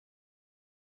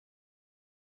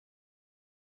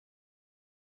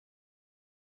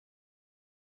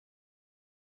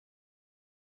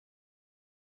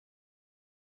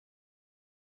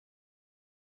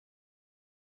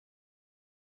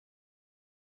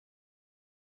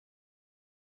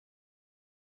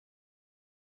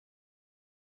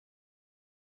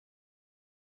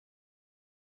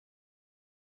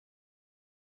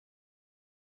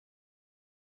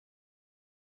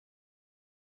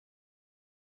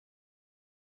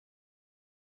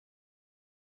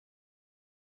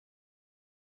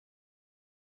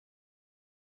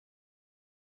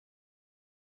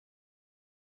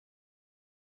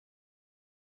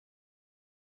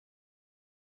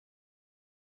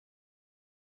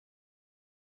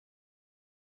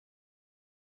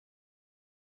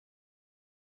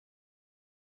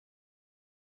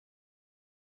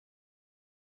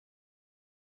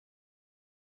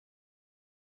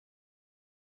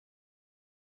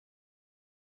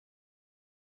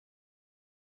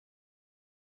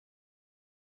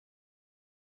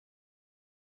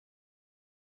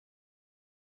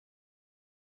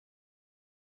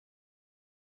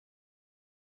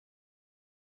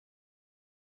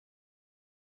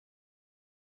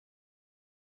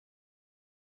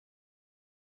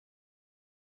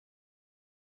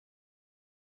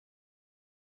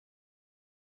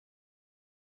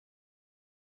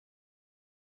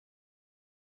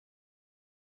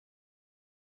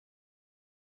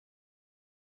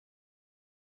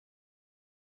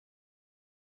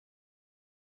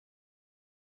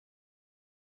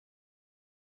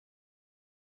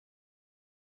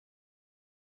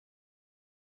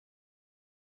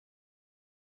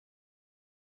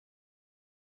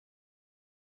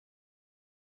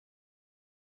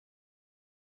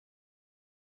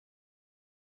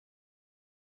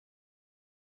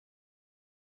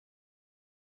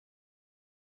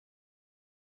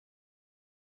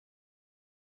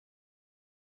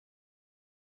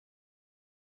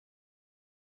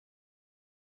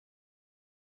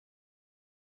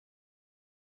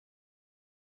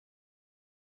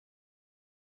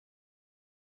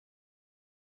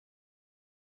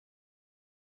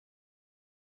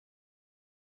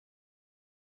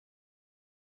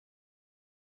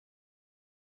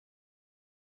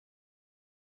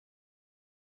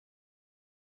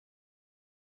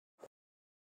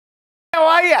How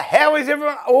are you? How is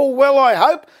everyone? All well, I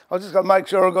hope. I just got to make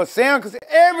sure I got sound because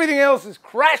everything else has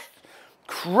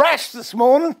crashed this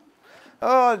morning.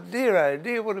 Oh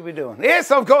dear, what are we doing? Yes,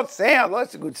 I've got sound.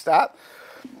 That's a good start.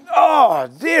 Oh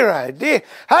dear.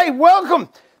 Hey, welcome.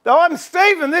 I'm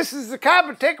Steve and this is the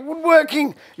Carbatec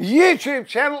Woodworking YouTube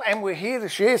channel, and we're here to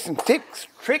share some tips,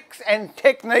 tricks and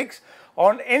techniques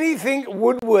on anything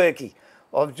woodworky.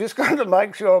 I've just got to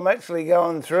make sure I'm actually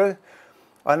going through.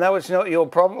 I know it's not your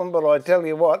problem, but I tell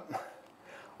you what,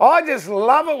 I just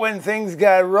love it when things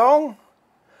go wrong.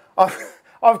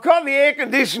 I've got the air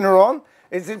conditioner on.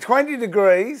 It's at 20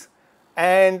 degrees,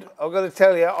 and I've got to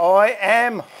tell you, I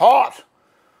am hot.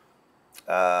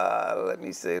 Let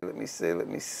me see.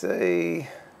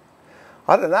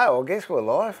 I don't know, I guess we're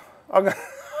live.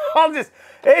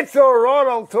 It's all right,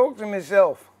 I'll talk to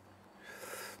myself.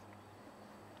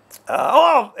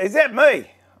 Oh, is that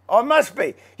me? I must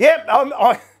be. Yep,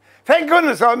 thank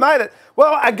goodness I made it.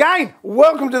 Well, again,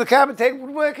 welcome to the Carbatec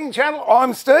Woodworking channel.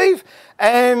 I'm Steve,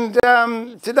 and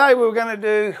today we're going to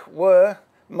do,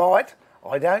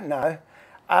 I don't know,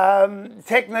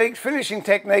 techniques, finishing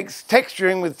techniques,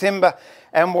 texturing with timber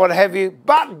and what have you.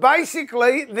 But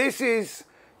basically, this is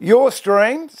your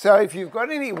stream, so if you've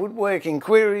got any woodworking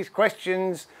queries,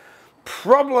 questions,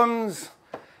 problems,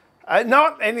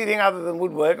 not anything other than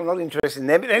woodwork, I'm not interested in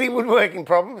them, but any woodworking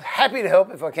problems, happy to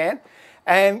help if I can.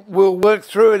 And we'll work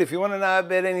through it. If you want to know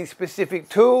about any specific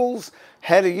tools,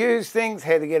 how to use things,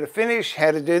 how to get a finish,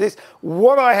 how to do this.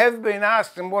 What I have been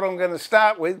asked and what I'm going to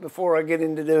start with before I get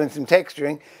into doing some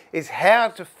texturing is how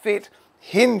to fit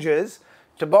hinges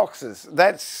to boxes.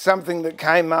 That's something that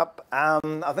came up,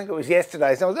 I think it was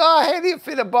yesterday. So I was, how do you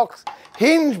fit a box?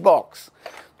 Hinge box.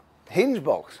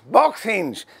 Box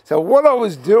hinge. So what I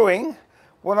was doing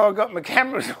when I got my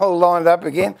cameras all lined up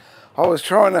again, I was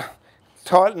trying to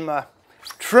tighten my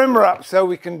trimmer up so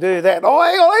we can do that.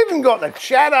 I even got the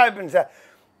chat open. So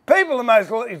people are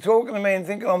most likely talking to me and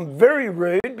thinking I'm very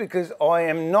rude because I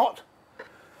am not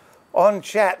on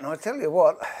chat. And I tell you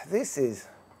what, it's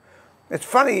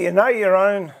funny, you know your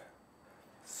own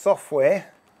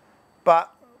software,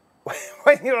 but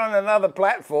when you're on another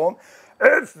platform,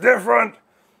 it's different.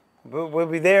 We'll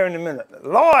be there in a minute.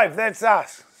 Live, that's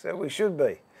us, so we should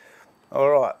be. All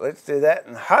right, let's do that,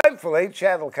 and hopefully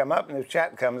chat will come up, and if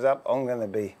chat comes up, I'm going to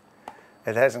be...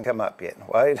 It hasn't come up yet.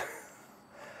 Wait.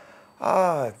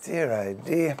 Oh,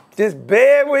 dear. Just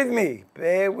bear with me.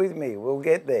 We'll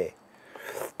get there.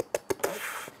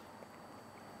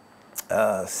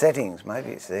 Settings,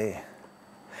 maybe it's there.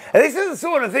 And this is the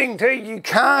sort of thing, too, you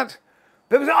can't...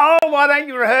 People say, why don't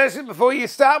you rehearse it before you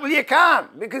start? Well, you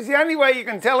can't, because the only way you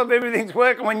can tell if everything's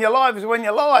working when you're live is when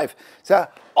you're live. So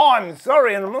I'm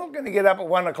sorry, and I'm not going to get up at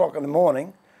 1 o'clock in the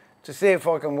morning to see if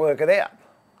I can work it out.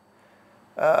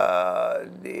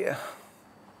 Dear.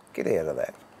 Get out of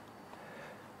that.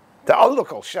 Oh,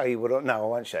 look, I'll show you what I... No, I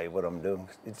won't show you what I'm doing.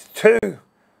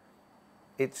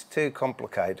 It's too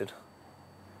complicated.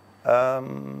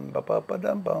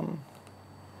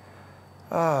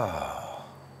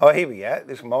 Oh, here we go.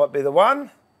 This might be the one.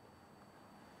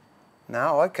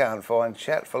 No, I can't find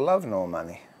chat for love nor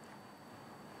money.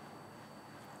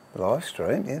 Live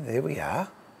stream, yeah, there we are.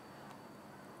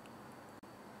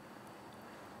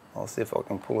 I'll see if I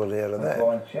can pull it out of that.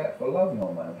 Find chat for love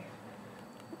nor money.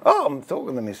 Oh, I'm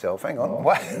talking to myself. Hang on.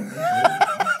 Wait.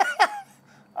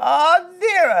 Oh,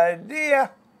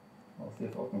 dear. I'll see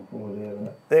if I can pull it out of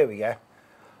that. There we go.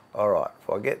 All right, if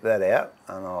I get that out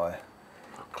and I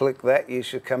click that, you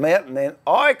should come out and then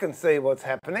I can see what's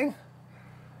happening.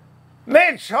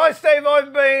 Mitch, hi Steve,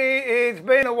 it's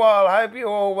been a while, I hope you're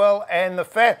all well. And the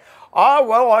fact,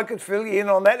 well, I could fill you in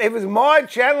on that. If it was my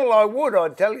channel, I would.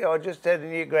 I'd tell you, I just had a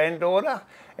new granddaughter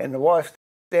and the wife's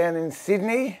down in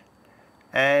Sydney,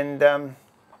 and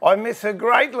I miss her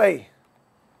greatly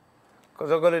because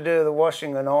I've got to do the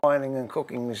washing and ironing and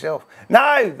cooking myself.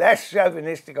 No, that's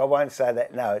chauvinistic, I won't say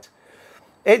that, no.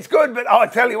 It's good, but I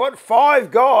tell you what,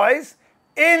 5 guys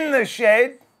in the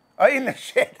shed, in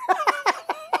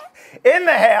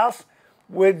the house,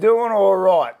 we're doing all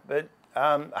right. But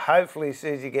hopefully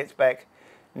Susie gets back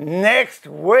next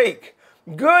week.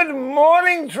 Good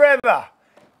morning, Trevor.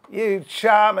 You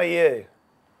charmer, you.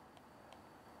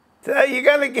 So you're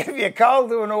going to give your coal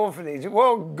to an orphanage.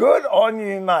 Well, good on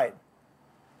you, mate.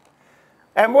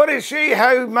 And what is she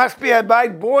who must be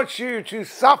obeyed brought you to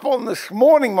sup on this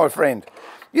morning, my friend?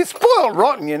 You're spoiled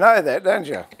rotten, you know that, don't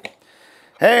you?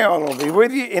 Hang on, I'll be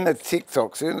with you in a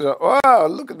TikTok soon. Oh,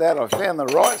 look at that, I found the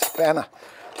right spanner.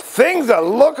 Things are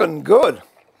looking good.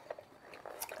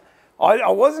 I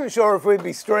wasn't sure if we'd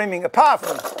be streaming, apart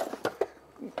from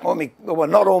well,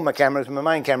 not all my cameras, my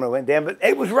main camera went down, but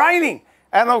it was raining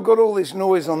and I've got all this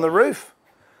noise on the roof.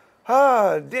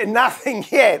 Oh, nothing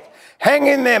yet. Hang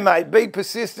in there, mate. Be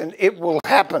persistent. It will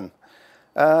happen.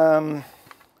 All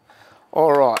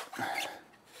right.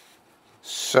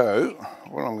 So,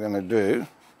 what I'm going to do,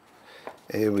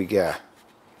 here we go.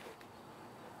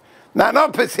 No,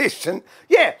 not persistent.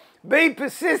 Yeah, be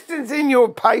persistent in your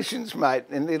patience, mate,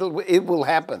 and it will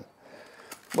happen.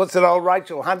 What's that old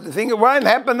Rachel Hunter thing? It won't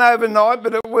happen overnight,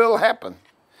 but it will happen.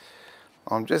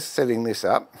 I'm just setting this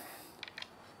up.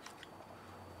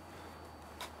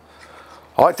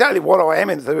 I tell you what I am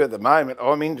into at the moment.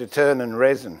 I'm into turning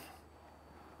resin.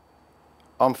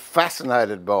 I'm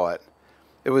fascinated by it.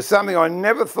 It was something I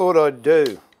never thought I'd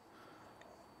do.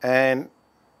 And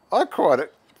I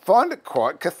find it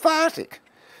quite cathartic.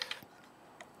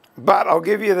 But I'll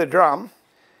give you the drum.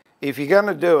 If you're going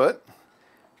to do it,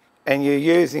 and you're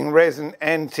using resin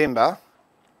and timber,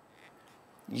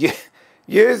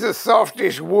 use a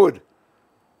softish wood.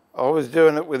 I was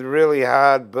doing it with really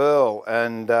hard burl,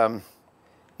 and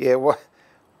yeah,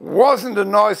 wasn't a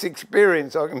nice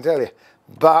experience, I can tell you.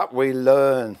 But we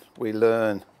learn.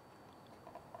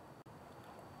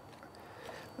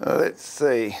 Let's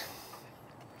see.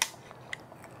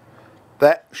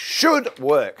 That should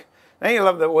work. Now you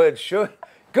love the word should.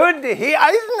 Good to hear.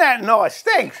 Isn't that nice?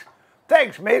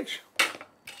 Thanks, Mitch.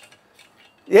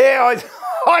 Yeah,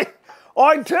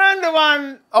 I turned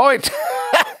one.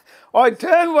 I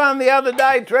turned one the other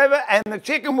day, Trevor, and the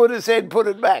chicken would have said, "Put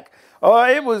it back." Oh,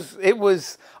 it was.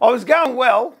 I was going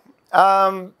well.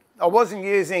 I wasn't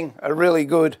using a really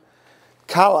good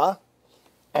colour,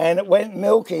 and it went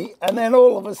milky. And then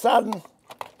all of a sudden,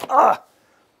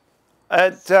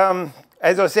 as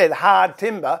I said, hard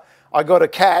timber. I got a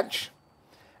catch,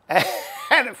 and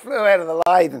it flew out of the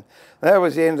lathe. And that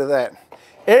was the end of that.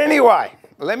 Anyway,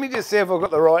 let me just see if I've got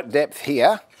the right depth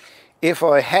here. If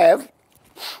I have,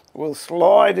 we'll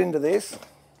slide into this.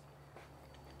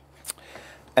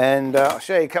 And I'll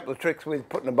show you a couple of tricks with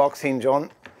putting a box hinge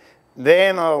on.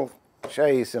 Then I'll show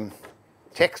you some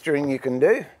texturing you can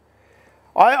do.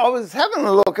 I was having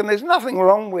a look, and there's nothing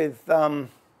wrong with, you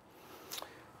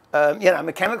know,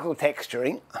 mechanical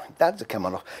texturing. Duds are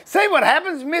coming off. See what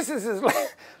happens? Missus has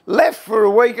left for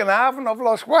a week and a half, and I've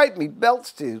lost weight. My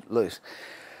belt's too loose.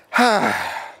 Hang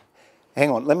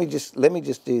on. Let me just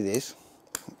do this.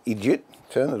 Idiot.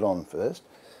 Turn it on first.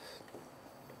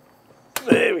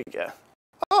 There we go.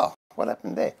 Oh, what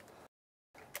happened there?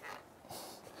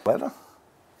 Leather.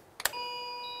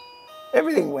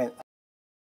 Everything went.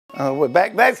 Oh, we're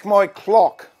back. That's my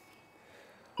clock.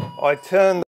 I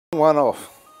turned the one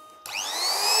off.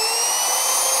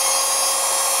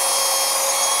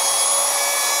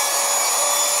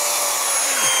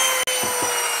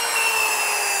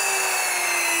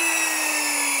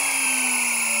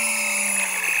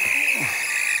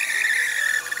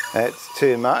 That's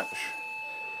too much.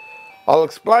 I'll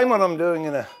explain what I'm doing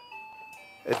in a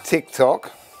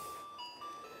TikTok.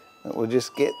 We'll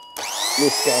just get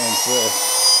this going first.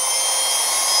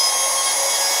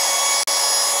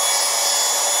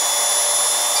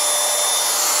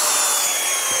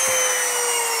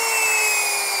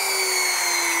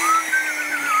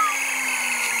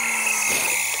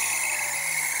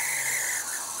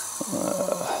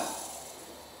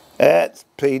 That's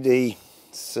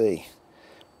PDC.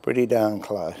 Pretty darn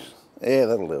close. Yeah,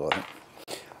 that'll do, I think.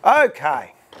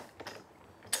 Okay.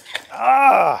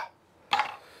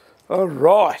 All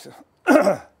right.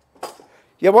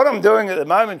 Yeah, what I'm doing at the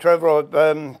moment, Trevor,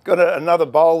 I've got another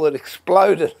bowl that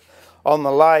exploded on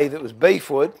the lathe. It was beef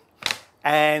wood,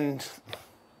 and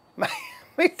my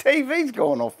TV's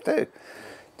gone off too.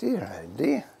 Dear, oh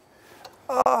dear.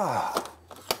 Oh.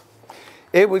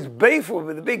 It was beef wood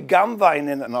with a big gum vein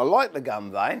in it, and I like the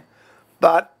gum vein,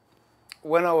 but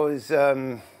when I was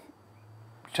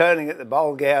turning at the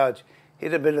bowl gouge,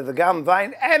 hit a bit of the gum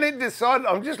vein, and it decided,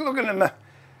 I'm just looking at my,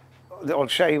 I'll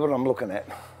show you what I'm looking at.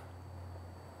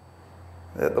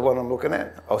 The one I'm looking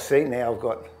at. I'll see now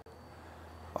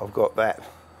I've got that.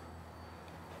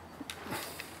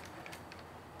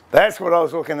 That's what I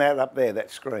was looking at up there, that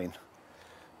screen.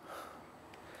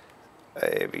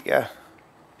 There we go.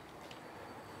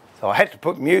 So I had to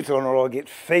put mute on or I'll get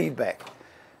feedback.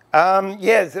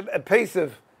 Yeah, it's a piece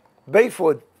of beef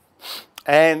wood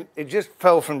and it just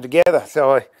fell from together.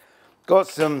 So I got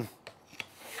some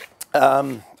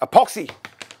epoxy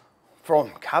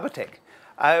from Carbatec.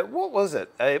 What was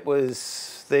it? It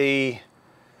was the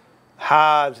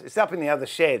hard, it's up in the other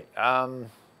shed,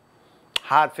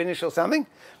 hard finish or something.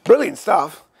 Brilliant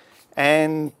stuff.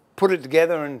 And put it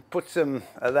together and put some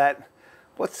of that,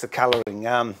 what's the colouring?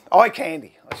 Eye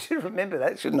candy. I should remember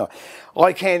that, shouldn't I?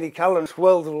 Eye candy colour and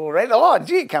swirls it all around. Oh,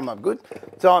 gee, it come up good.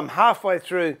 So I'm halfway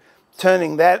through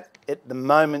turning that at the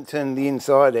moment, turning the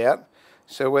inside out.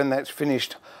 So when that's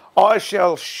finished, I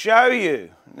shall show you.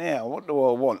 Now, what do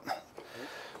I want?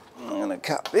 I'm going to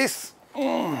cut this.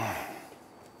 Oh,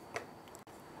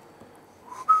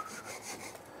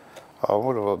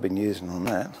 what have I been using on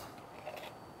that?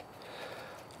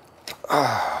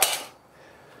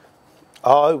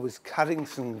 I was cutting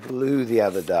some glue the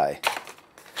other day,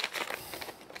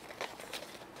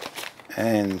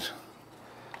 and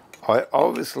I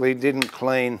obviously didn't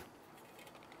clean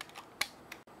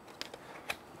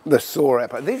the saw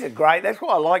out. But these are great. That's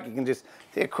what I like. You can just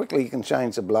see how quickly you can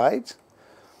change the blades.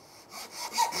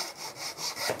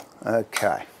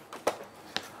 Okay,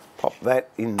 pop that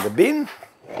in the bin.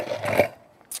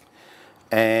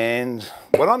 And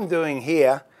what I'm doing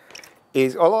here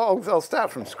is, I'll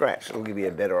start from scratch. It'll give you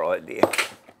a better idea.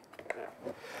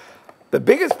 The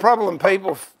biggest problem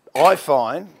I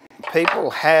find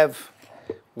people have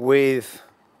with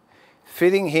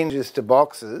fitting hinges to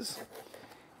boxes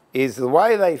is the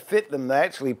way they fit them. They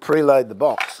actually preload the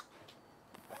box,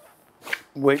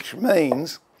 which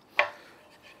means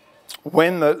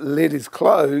when the lid is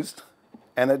closed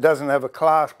and it doesn't have a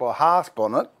clasp or hasp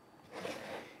on it,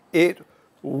 it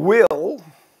will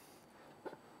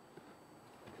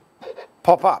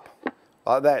pop up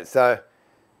like that. So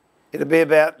it'll be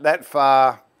about that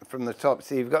far from the top.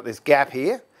 See, you've got this gap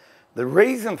here. The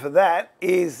reason for that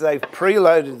is they've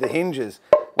preloaded the hinges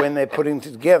when they're putting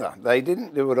together. They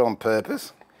didn't do it on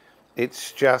purpose.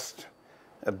 It's just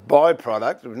a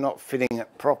byproduct of not fitting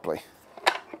it properly.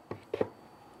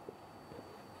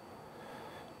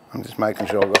 I'm just making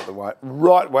sure I've got the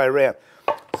right way around.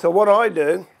 So what I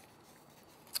do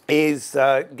is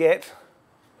get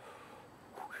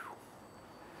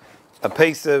a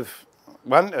piece of,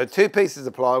 two pieces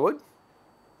of plywood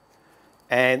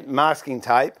and masking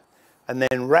tape, and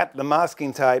then wrap the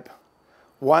masking tape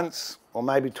once or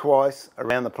maybe twice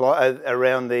around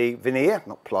the veneer,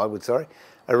 not plywood, sorry,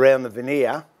 around the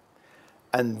veneer,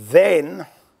 and then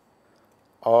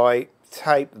I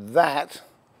tape that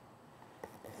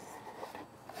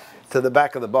to the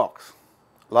back of the box,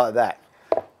 like that.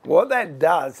 What that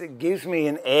does, it gives me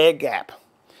an air gap,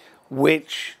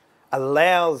 which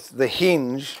allows the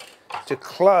hinge to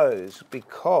close,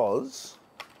 because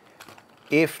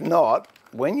if not,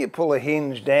 when you pull a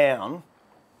hinge down,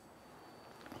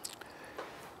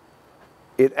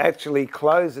 it actually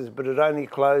closes, but it only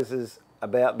closes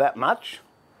about that much,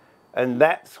 and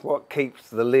that's what keeps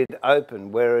the lid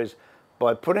open. Whereas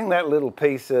by putting that little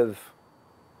piece of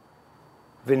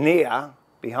veneer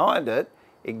behind it,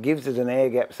 it gives it an air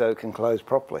gap so it can close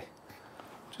properly.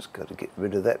 Just got to get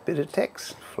rid of that bit of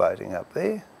text floating up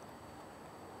there.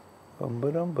 Bum,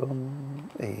 ba-dum, bum.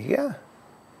 There you go.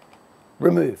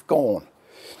 Remove, gone.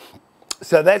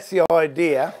 So that's the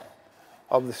idea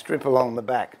of the strip along the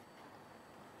back.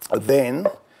 Then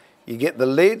you get the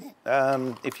lid.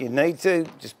 If you need to,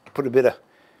 just put a bit of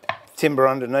timber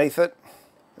underneath it.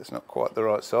 It's not quite the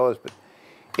right size, but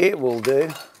it will do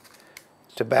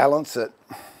to balance it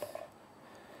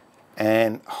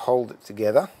and hold it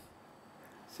together.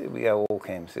 See if we go all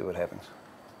cam, see what happens.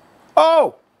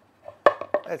 Oh,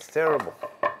 that's terrible.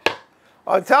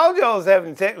 I told you I was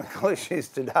having technical issues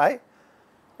today.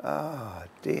 Oh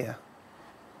dear.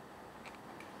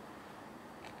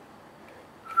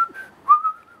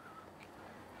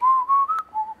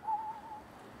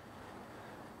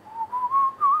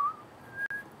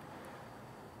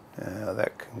 Now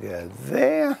that can go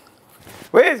there.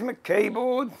 Where's my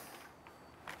keyboard?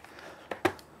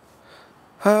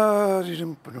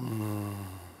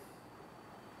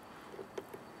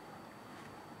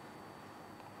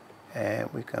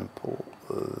 And we can pull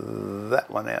that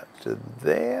one out to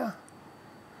there.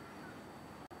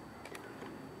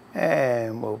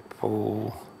 And we'll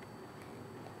pull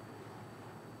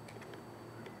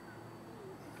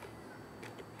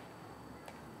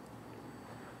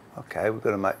okay, we've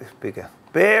got to make this bigger.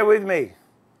 Bear with me.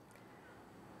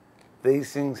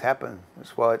 These things happen.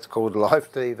 That's why it's called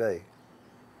live TV.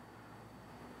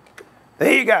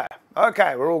 There you go.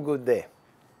 Okay, we're all good there.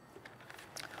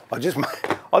 I'll just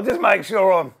make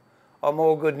sure I'm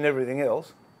all good and everything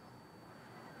else.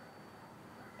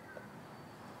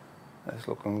 That's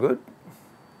looking good.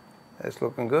 That's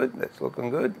looking good. That's looking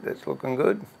good. That's looking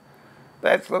good.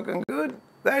 That's looking good.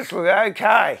 That's looking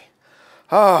okay.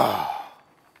 Oh.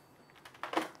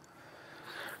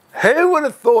 Who would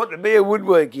have thought to be a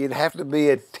woodworker you'd have to be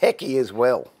a techie as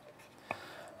well?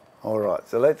 All right,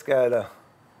 so let's go to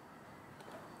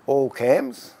all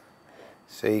cams.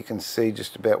 So you can see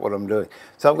just about what I'm doing.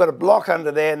 So I've got a block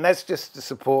under there, and that's just to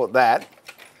support that.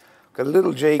 Got a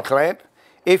little G clamp.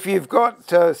 If you've got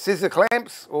scissor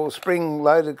clamps or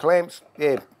spring-loaded clamps,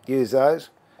 yeah, use those.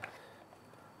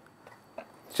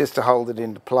 Just to hold it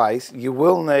into place. You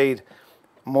will need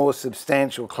more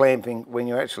substantial clamping when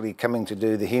you're actually coming to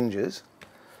do the hinges.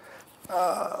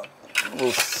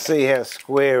 We'll see how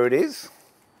square it is.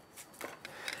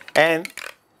 And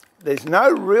there's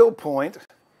no real point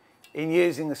in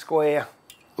using a square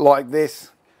like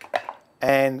this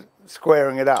and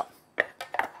squaring it up.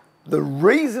 The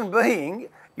reason being,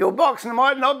 your box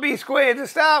might not be square to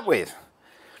start with.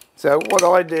 So what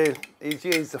I do is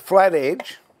use the flat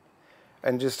edge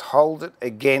and just hold it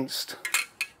against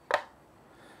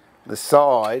the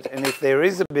side, and if there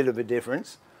is a bit of a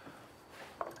difference,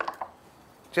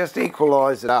 just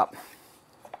equalise it up.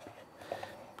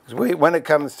 Because when it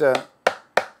comes to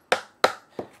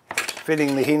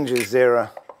fitting the hinges, there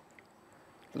are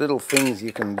little things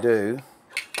you can do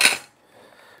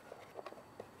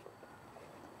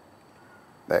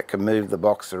that can move the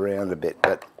box around a bit,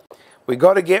 but we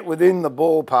got to get within the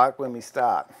ballpark when we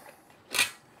start.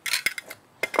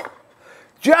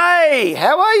 Jay,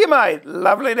 how are you, mate?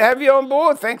 Lovely to have you on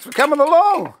board. Thanks for coming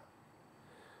along.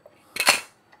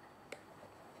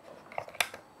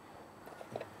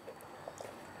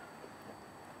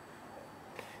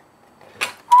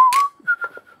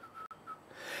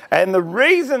 And the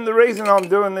reason I'm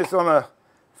doing this on a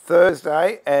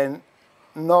Thursday and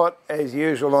not as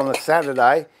usual on a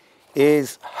Saturday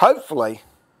is hopefully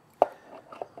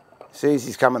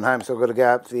Susie's coming home, so I've got to go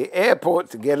up to the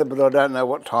airport to get her, but I don't know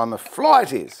what time the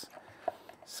flight is.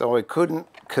 So I couldn't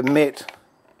commit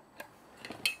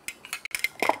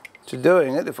to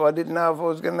doing it if I didn't know if I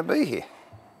was going to be here.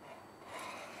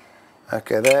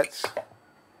 Okay, that's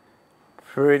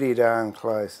pretty darn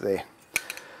close there.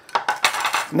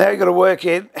 Now you've got to work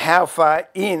out how far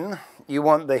in you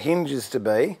want the hinges to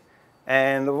be,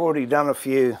 and I've already done a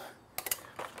few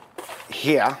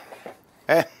here,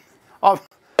 and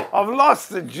I've lost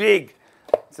the jig,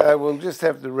 so we'll just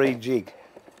have to rejig.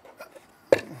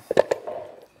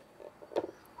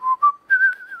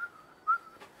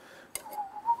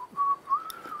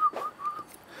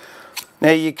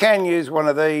 Now you can use one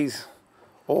of these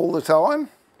all the time,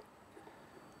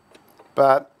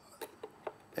 but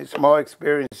it's my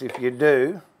experience if you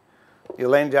do,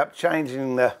 you'll end up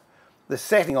changing the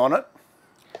setting on it,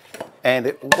 and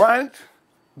it won't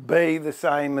be the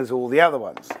same as all the other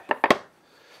ones.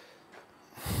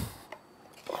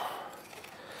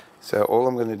 So all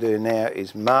I'm going to do now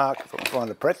is mark, if I can find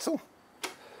a pretzel.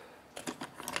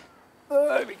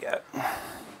 There we go.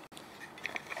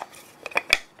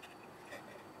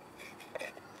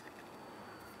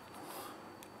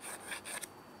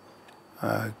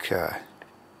 Okay.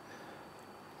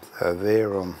 So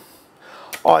there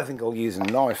I think I'll use a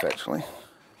knife actually.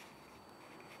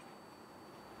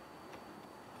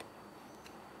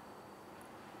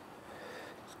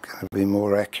 It's going to be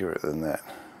more accurate than that.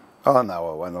 Oh no,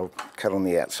 I won't. I'll cut on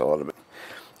the outside of it.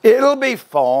 It'll be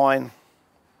fine.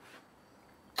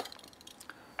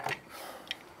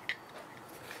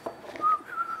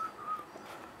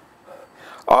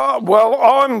 Oh, well,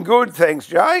 I'm good, thanks,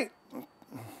 Jay.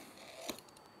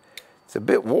 It's a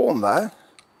bit warm though.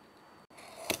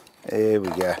 There we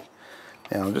go.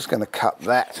 Now I'm just going to cut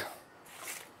that.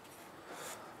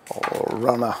 I'll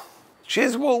run a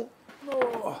chisel.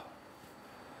 Oh.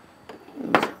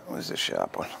 Where's the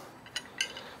sharp one?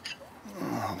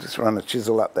 I'll just run a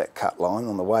chisel up that cut line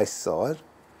on the waist side.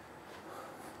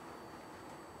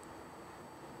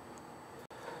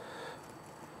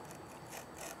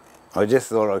 I just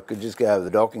thought I could just go over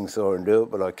the docking saw and do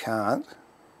it, but I can't.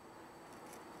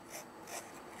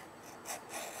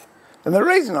 And the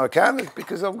reason I can't is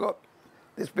because I've got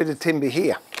this bit of timber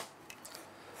here.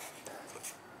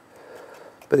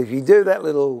 But if you do that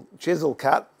little chisel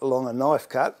cut along a knife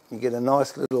cut, you get a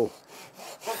nice little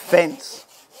fence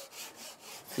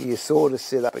for your saw to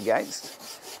sit up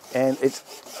against. And it's,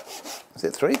 is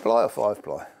it 3-ply or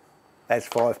 5-ply? That's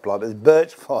 5-ply, but it's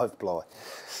birch 5-ply.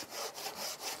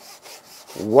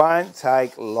 Won't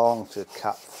take long to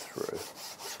cut through.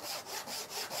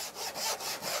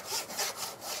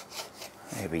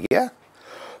 There we go.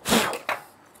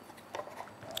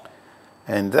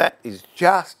 And that is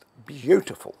just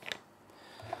beautiful.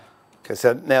 Okay,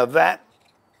 so now that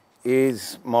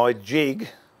is my jig.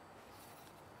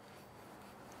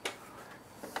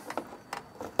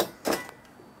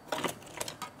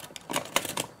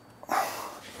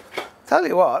 Tell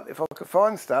you what, if I could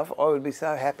find stuff, I would be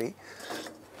so happy.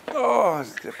 Oh,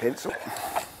 let's get a pencil.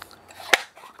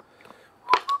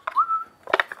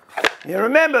 You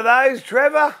remember those,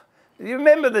 Trevor? Do you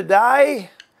remember the day?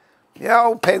 The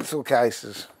old pencil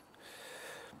cases.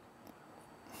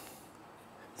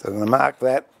 So I'm going to mark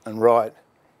that and write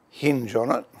hinge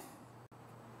on it.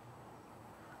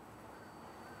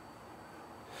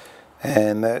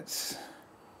 And that's...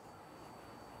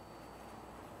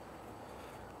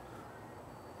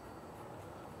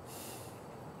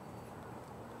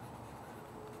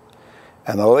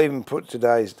 And I'll even put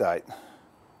today's date.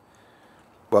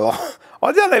 Well,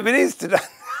 I don't know if it is today.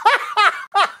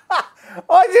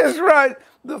 I just wrote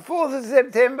the 4th of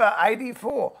September,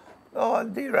 84. Oh,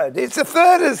 dear, oh dear. It's the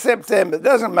 3rd of September. It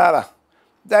doesn't matter.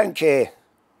 Don't care.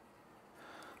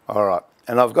 All right.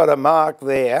 And I've got a mark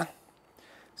there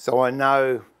so I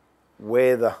know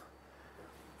where to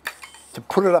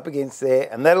put it up against there.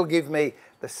 And that'll give me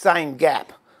the same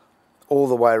gap all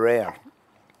the way around.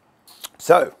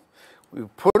 So we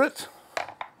put it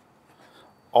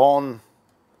on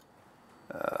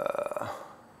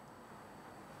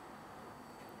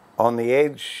the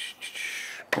edge.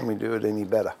 Can we do it any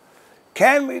better?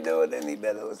 Can we do it any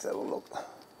better? Let's have a look.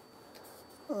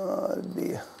 Oh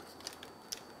dear.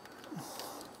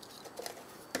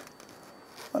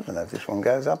 I don't know if this one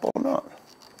goes up or not.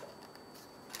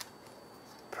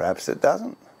 Perhaps it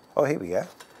doesn't. Oh, here we go.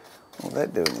 Will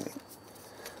that do anything?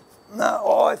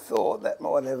 No, I thought that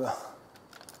might have a...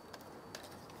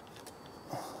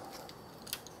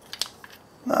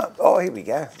 No, oh, here we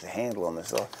go. There's a handle on the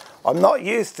side. I'm not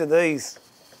used to these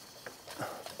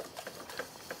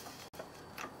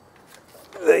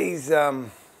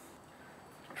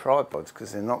tripods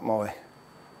because they're not my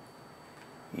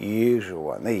usual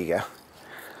one. There you go.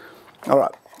 All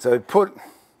right, so put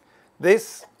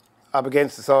this up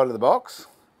against the side of the box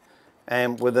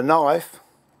and with a knife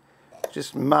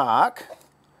just mark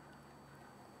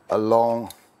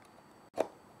along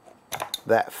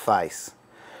that face.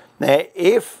 Now,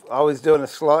 if I was doing a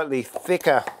slightly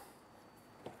thicker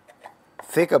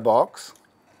box,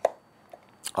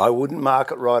 I wouldn't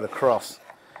mark it right across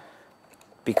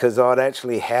because I'd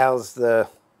actually house the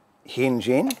hinge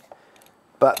in,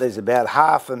 but there's about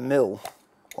half a mil,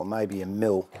 or maybe a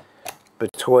mil,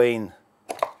 between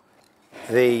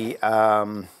the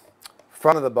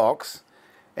front of the box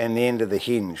and the end of the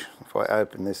hinge. If I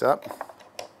open this up,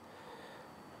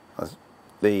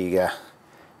 there you go.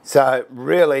 So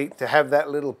really, to have that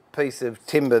little piece of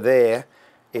timber there,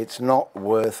 it's not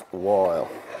worthwhile.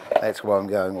 That's why I'm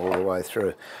going all the way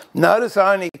through. Notice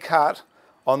I only cut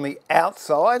on the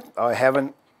outside. I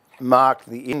haven't marked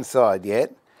the inside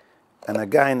yet. And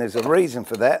again, there's a reason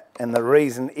for that. And the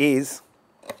reason is,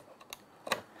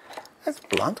 that's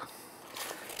blunt.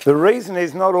 The reason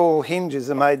is not all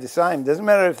hinges are made the same. Doesn't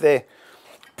matter if they're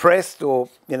pressed or,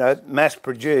 you know, mass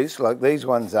produced like these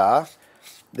ones are.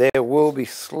 There will be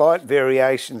slight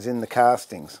variations in the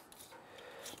castings.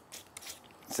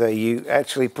 So you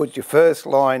actually put your first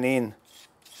line in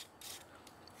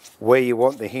where you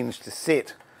want the hinge to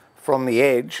sit from the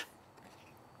edge,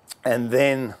 and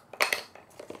then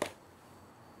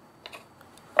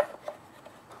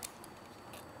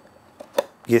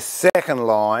your second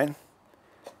line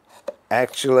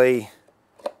actually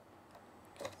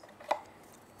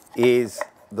is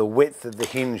the width of the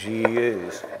hinge you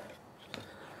use.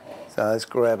 So let's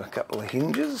grab a couple of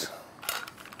hinges.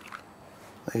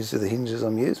 These are the hinges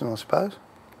I'm using, I suppose.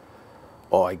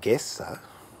 Oh, I guess so.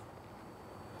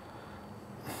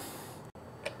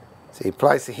 So you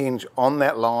place the hinge on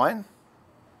that line,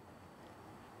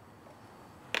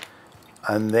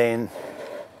 and then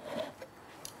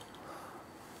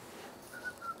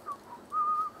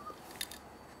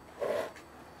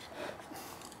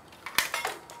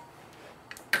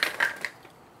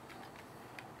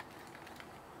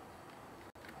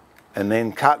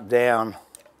cut down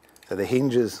so the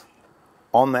hinges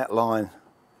on that line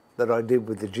that I did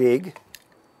with the jig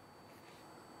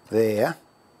there.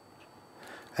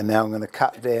 And now I'm going to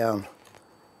cut down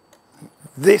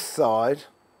this side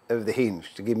of the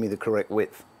hinge to give me the correct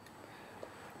width.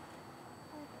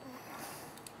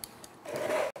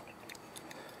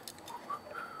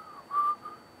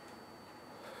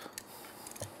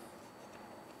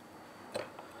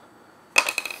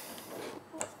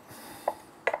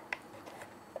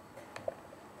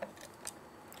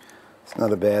 It's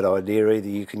not a bad idea either.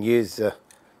 You can use the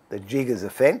jig as a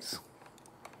fence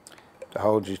to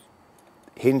hold your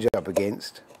hinge up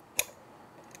against,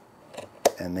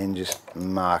 and then just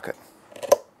mark it.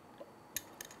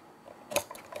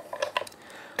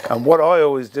 And what I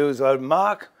always do is I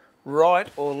mark right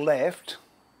or left.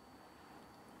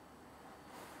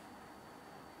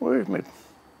 Where's my...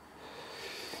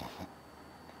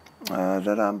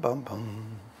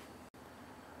 Da-dum-bum-bum.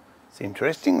 It's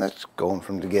interesting, that's gone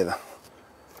from together.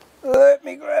 Let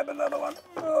me grab another one.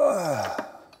 Oh.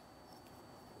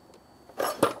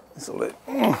 This'll do.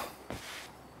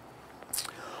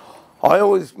 I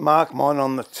always mark mine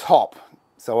on the top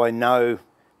so I know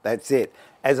that's it.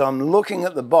 As I'm looking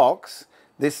at the box,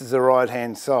 this is the right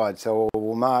hand side, so I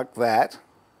will mark that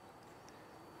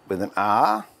with an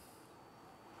R.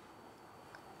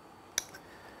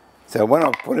 So when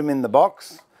I put them in the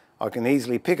box, I can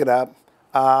easily pick it up.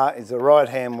 R is the right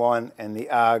hand one and the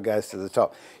R goes to the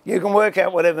top. You can work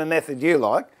out whatever method you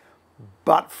like,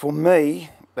 but for me,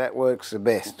 that works the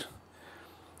best.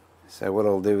 So what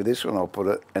I'll do with this one, I'll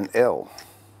put an L.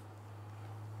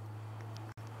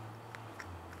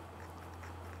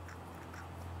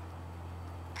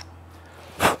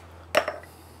 So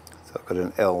I've got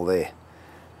an L there.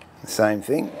 The same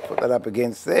thing, put that up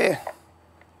against there.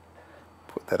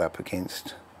 Put that up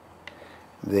against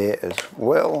there as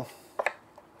well.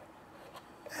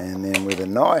 And then with a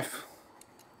knife,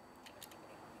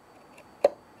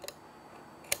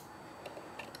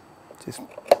 just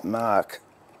mark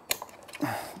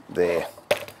there.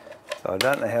 So I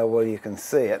don't know how well you can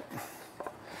see it,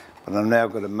 but I've now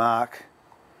got a mark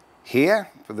here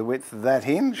for the width of that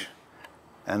hinge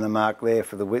and a mark there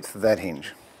for the width of that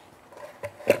hinge.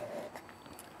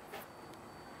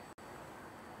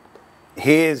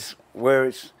 Here's where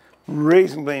it's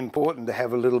reasonably important to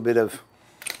have a little bit of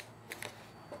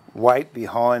weight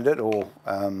behind it, or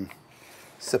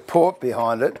support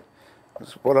behind it.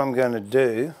 So what I'm going to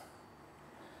do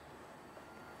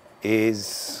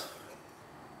is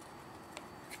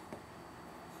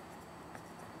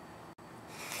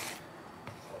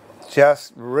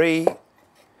just reinforce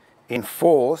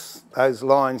those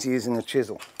lines using a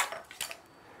chisel.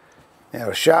 Now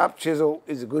a sharp chisel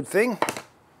is a good thing.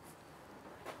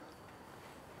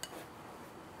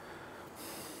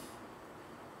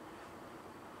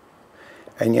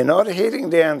 And you're not hitting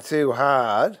down too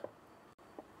hard,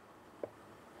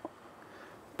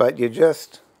 but you're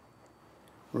just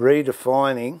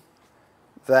redefining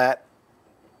that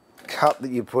cut that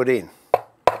you put in.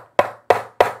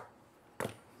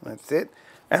 That's it.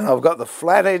 And I've got the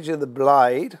flat edge of the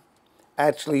blade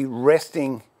actually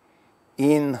resting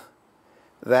in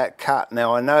that cut.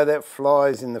 Now I know that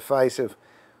flies in the face of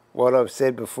what I've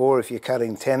said before if you're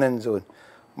cutting tenons or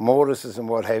mortises and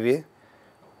what have you,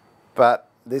 but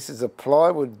this is a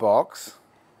plywood box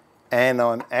and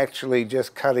I'm actually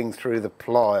just cutting through the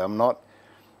ply. I'm not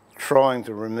trying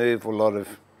to remove a lot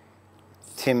of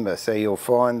timber, so you'll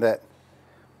find that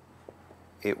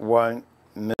it won't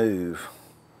move.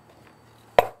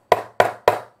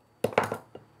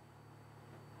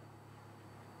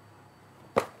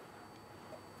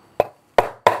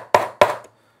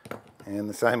 And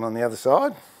the same on the other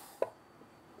side.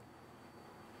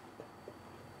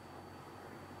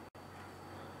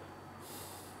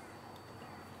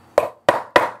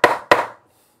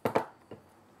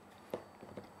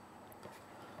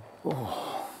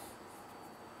 Oh.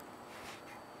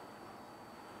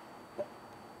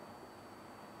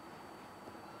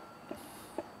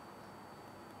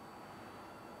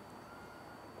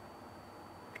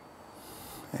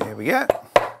 There we go.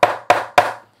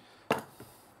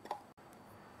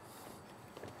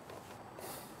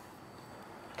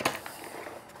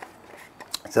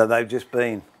 So they've just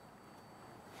been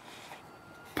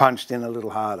punched in a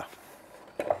little harder.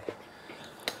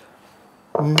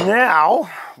 Now,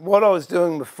 what I was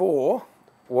doing before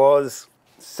was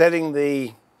setting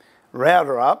the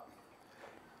router up.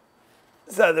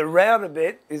 So the router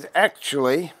bit is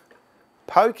actually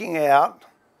poking out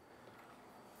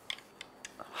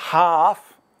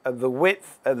half of the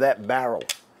width of that barrel.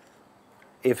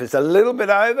 If it's a little bit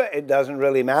over, it doesn't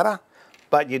really matter,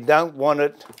 but you don't want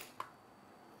it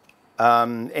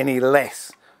any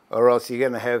less, or else you're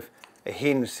going to have a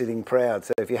hinge sitting proud.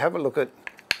 So if you have a look at,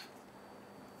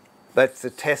 that's the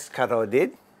test cut I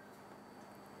did,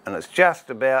 and it's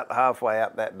just about halfway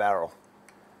up that barrel.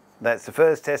 That's the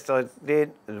first test I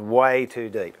did. It was way too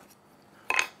deep.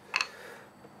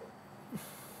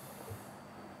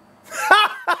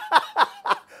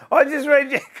 I just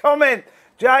read your comment,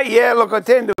 Jay. Yeah, look, I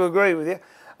tend to agree with you.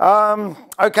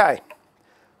 Okay,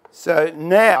 so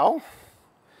now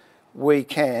we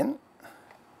can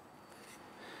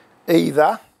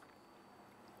either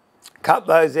cut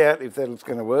those out if that's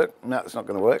going to work. No, it's not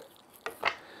going to work.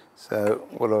 So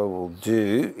what I will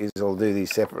do is I'll do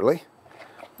these separately.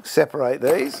 Separate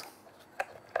these,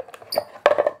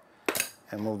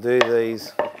 and we'll do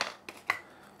these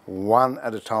one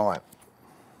at a time.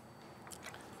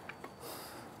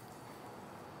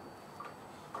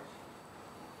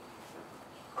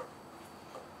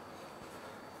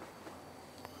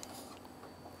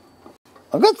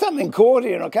 I've got something caught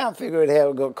here and I can't figure out how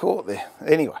it got caught there.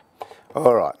 Anyway,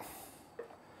 all right.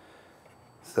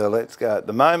 So let's go. At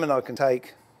the moment I can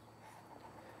take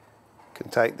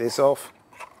this off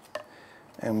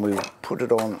and we'll put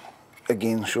it on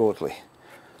again shortly.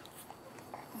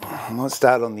 I might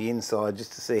start on the inside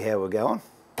just to see how we're going.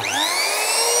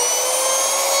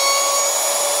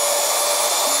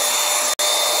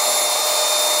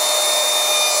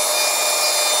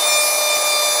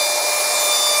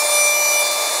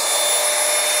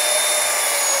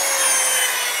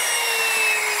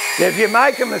 If you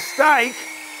make a mistake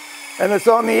and it's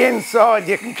on the inside,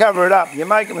 you can cover it up. You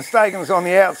make a mistake and it's on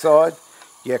the outside,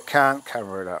 you can't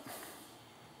cover it up.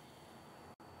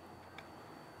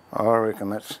 I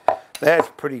reckon that's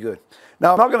pretty good.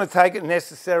 Now, I'm not going to take it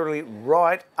necessarily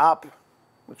right up.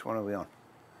 Which one are we on?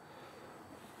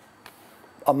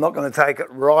 I'm not going to take it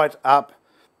right up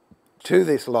to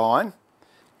this line.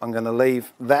 I'm going to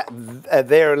leave that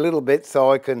there a little bit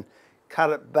so I can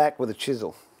cut it back with a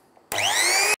chisel.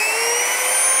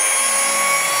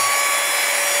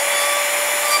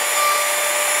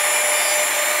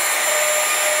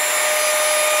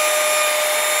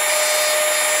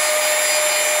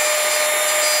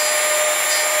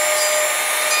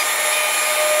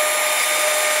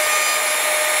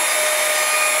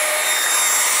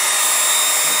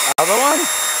 Other one.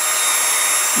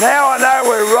 Now I know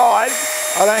we're right.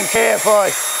 I don't care if I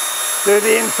do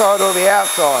the inside or the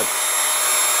outside.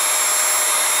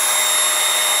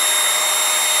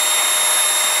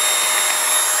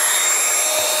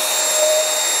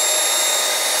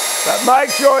 But make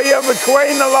sure you're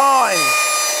between the lines.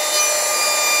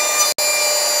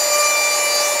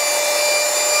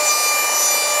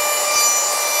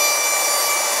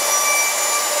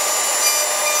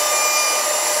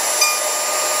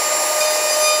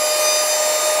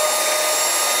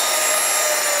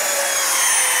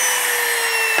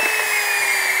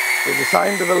 Do the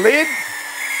same to the lid.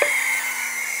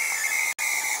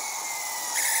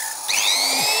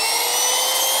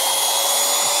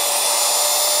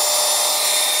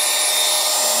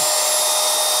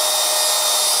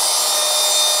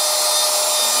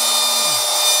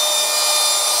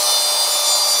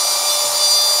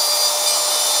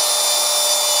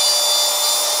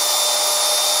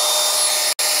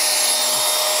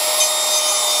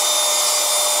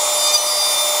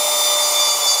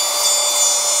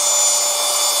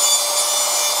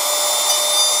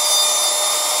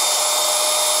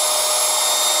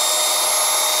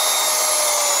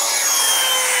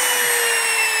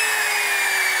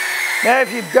 Now,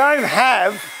 if you don't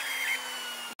have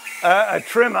a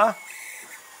trimmer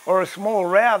or a small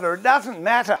router, it doesn't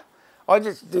matter. I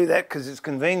just do that because it's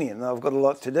convenient and I've got a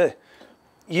lot to do.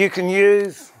 You can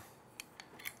use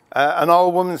an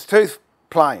old woman's tooth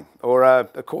plane or a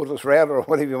cordless router or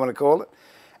whatever you want to call it,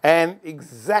 and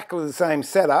exactly the same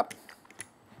setup.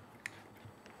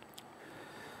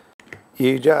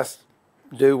 You just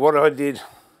do what I did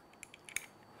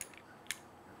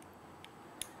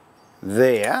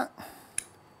there,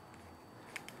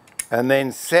 and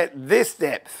then set this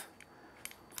depth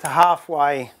to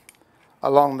halfway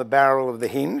along the barrel of the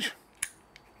hinge.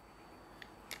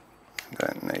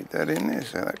 Don't need that in there,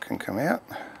 so that can come out.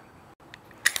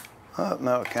 Oh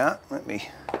no, I can't. Let me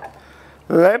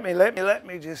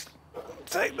just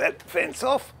take that fence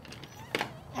off.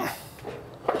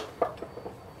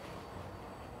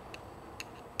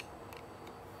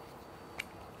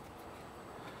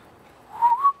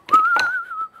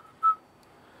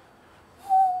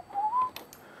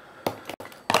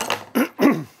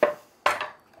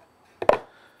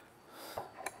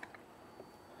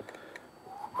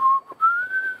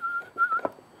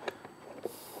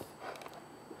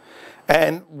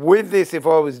 And with this, if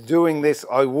I was doing this,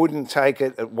 I wouldn't take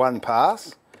it at one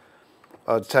pass.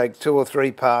 I'd take 2 or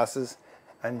 3 passes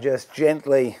and just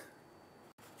gently,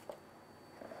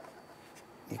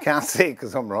 you can't see it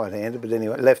because I'm right-handed, but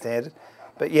anyway, left-handed.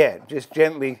 But yeah, just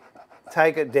gently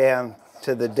take it down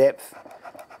to the depth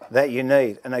that you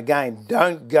need. And again,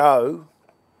 don't go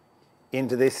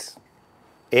into this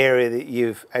area that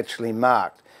you've actually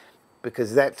marked,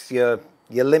 because that's your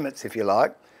limits, if you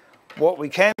like. What we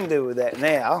can do with that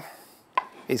now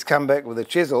is come back with a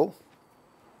chisel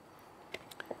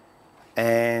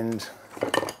and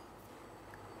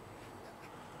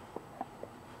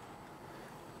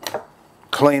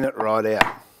clean it right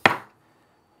out.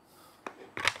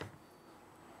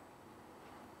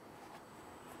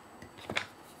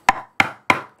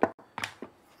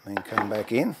 Then come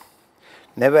back in.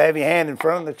 Never have your hand in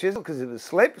front of the chisel, because if it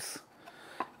slips,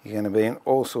 you're going to be in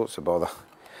all sorts of bother.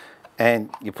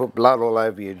 And you put blood all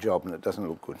over your job and it doesn't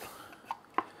look good.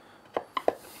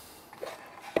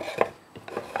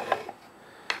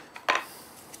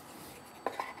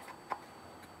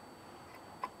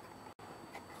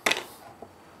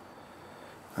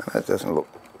 That doesn't look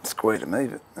square to me,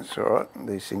 but that's all right.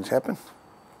 These things happen.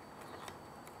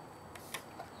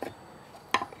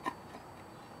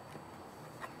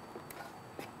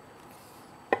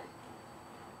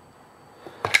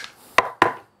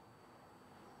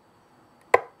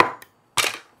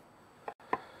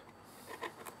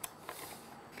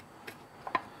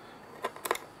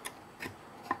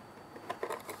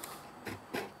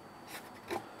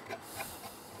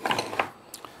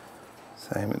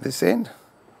 Same at this end.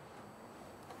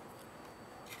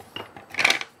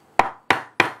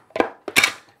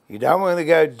 You don't want to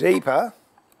go deeper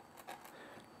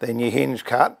than your hinge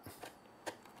cut,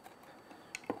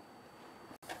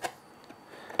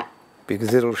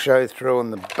 because it'll show through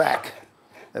on the back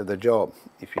of the job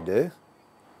if you do,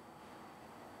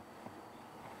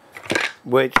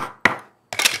 which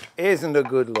isn't a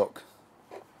good look.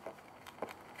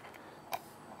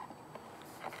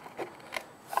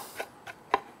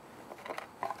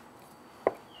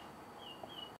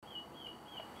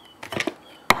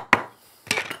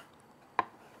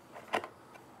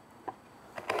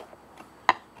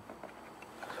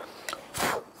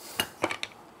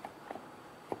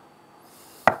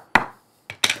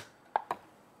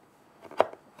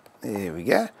 There we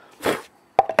go.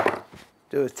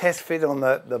 Do a test fit on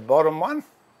the bottom one.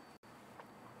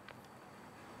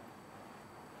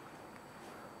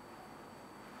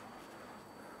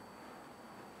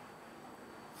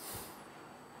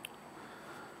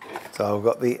 So I've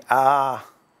got the R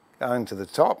going to the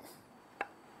top.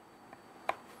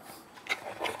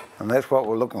 And that's what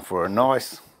we're looking for, a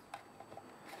nice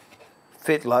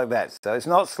fit like that. So it's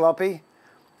not sloppy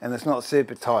and it's not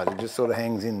super tight, it just sort of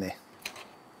hangs in there.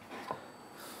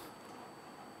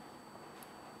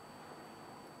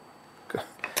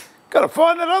 Got to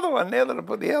find that other one now that I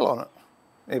put the L on it.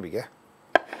 There we go.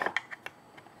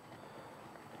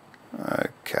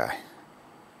 Okay.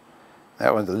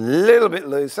 That one's a little bit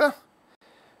looser.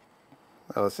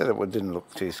 Well, I said it didn't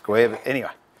look too square, but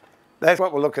anyway, that's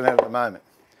what we're looking at the moment.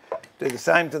 Do the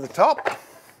same to the top.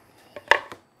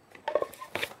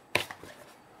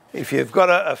 If you've got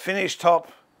a finished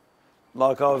top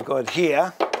like I've got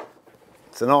here,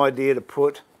 it's an idea to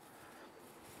put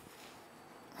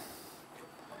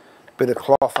bit of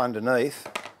cloth underneath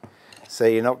so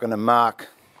you're not going to mark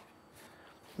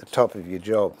the top of your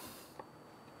job.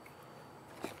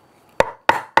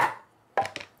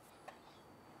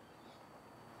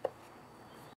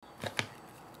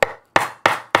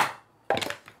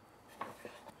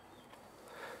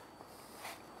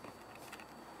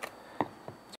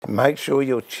 Make sure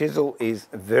your chisel is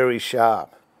very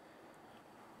sharp,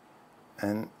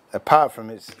 and apart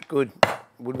from it's good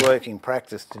woodworking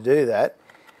practice to do that,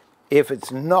 if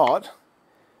it's not,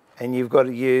 and you've got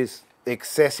to use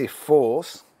excessive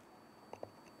force,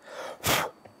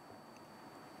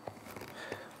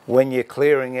 when you're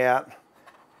clearing out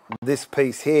this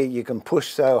piece here, you can push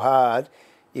so hard,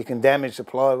 you can damage the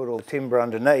plywood or timber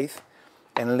underneath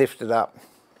and lift it up.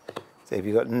 So if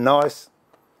you've got nice,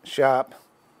 sharp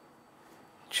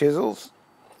chisels,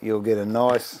 you'll get a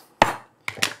nice,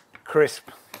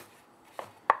 crisp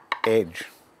edge.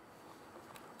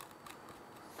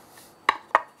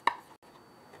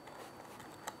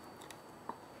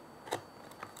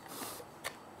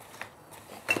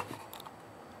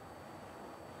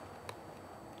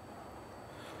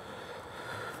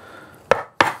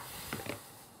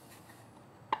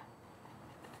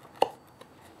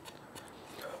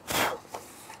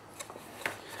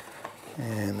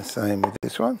 And the same with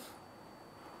this one.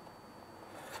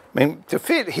 I mean, to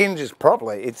fit hinges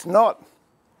properly, it's not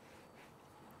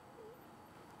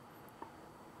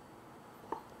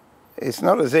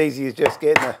as easy as just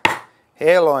getting a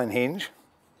hairline hinge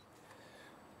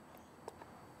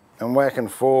and whacking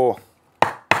 4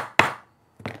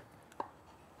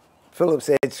 Phillips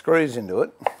head screws into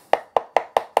it.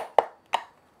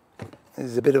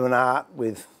 There's a bit of an art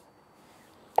with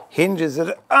hinges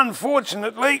that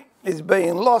unfortunately is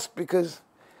being lost because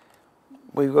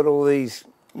we've got all these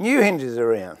new hinges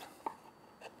around.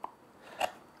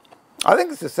 I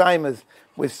think it's the same as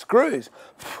with screws.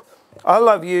 I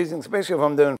love using, especially if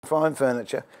I'm doing fine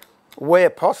furniture,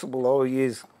 where possible I'll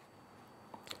use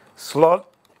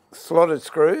slotted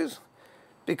screws,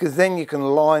 because then you can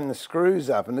line the screws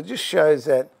up and it just shows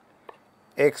that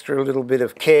extra little bit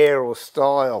of care or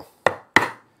style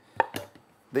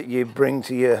that you bring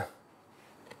to your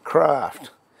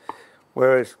craft.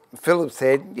 Whereas Phillips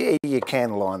head, yeah, you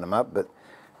can line them up, but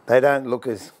they don't look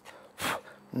as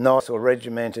nice or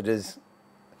regimented as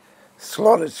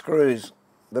slotted screws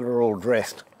that are all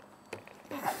dressed.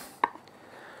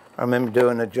 I remember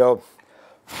doing a job,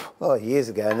 years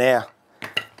ago now,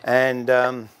 And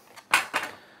it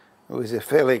was a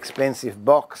fairly expensive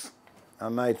box I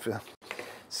made for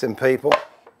some people.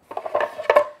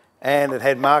 And it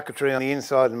had marquetry on the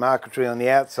inside and marquetry on the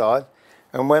outside.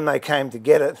 And when they came to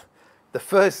get it, the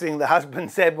first thing the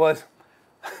husband said was,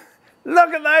 "Look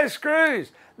at those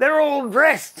screws, they're all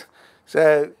dressed."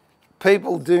 So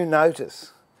people do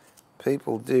notice.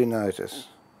 People do notice.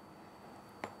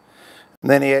 And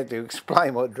then he had to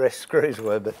explain what dress screws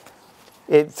were, but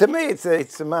to me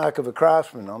it's the mark of a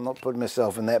craftsman. I'm not putting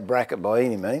myself in that bracket by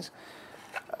any means,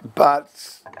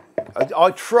 but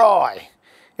I try.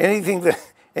 Anything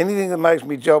that makes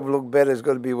my job look better has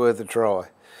got to be worth a try.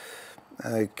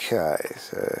 Okay,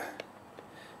 so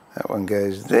that one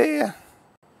goes there,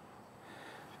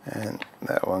 and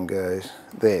that one goes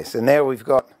there. So now we've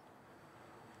got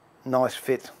nice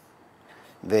fit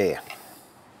there.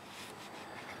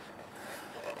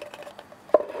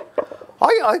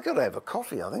 I got to have a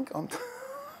coffee, I think.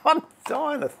 I'm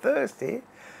dying of thirst here.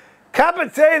 Cup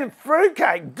of tea and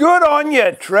fruitcake. Good on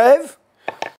you, Trev.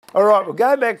 All right, we'll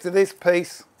go back to this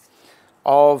piece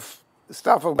of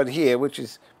stuff I've got here, which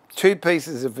is 2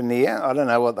 pieces of veneer. I don't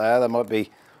know what they are. They might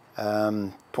be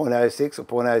 0.06 or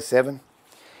 0.07.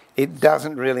 It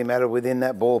doesn't really matter within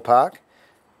that ballpark.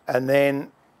 And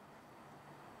then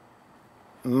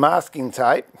masking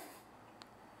tape.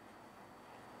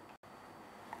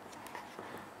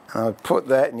 And I put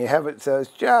that, and you have it so it's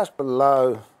just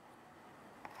below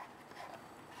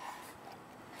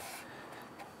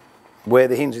where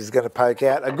the hinge is going to poke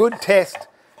out. A good test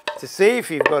to see if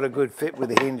you've got a good fit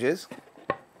with the hinges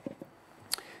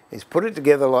is put it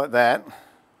together like that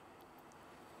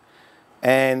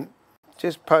and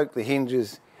just poke the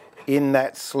hinges in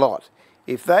that slot.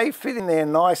 If they fit in there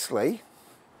nicely,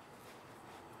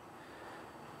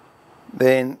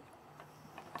 then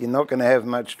you're not going to have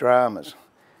much dramas.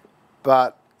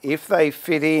 But if they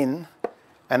fit in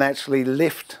and actually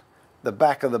lift the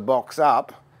back of the box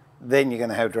up, then you're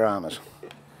going to have dramas.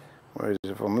 Whereas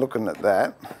if I'm looking at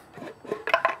that,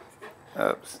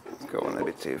 oops, it's going a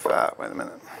bit too far, wait a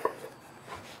minute.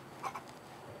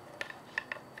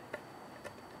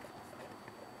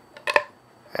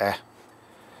 Ah.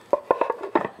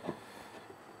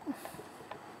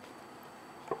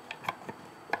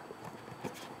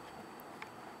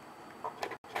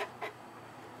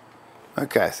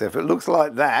 Okay, so if it looks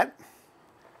like that,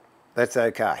 that's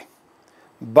okay.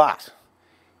 But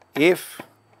if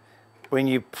when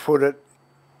you put it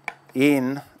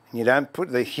in, you don't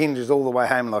put the hinges all the way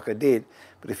home like I did,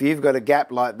 but if you've got a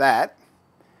gap like that,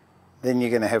 then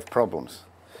you're going to have problems.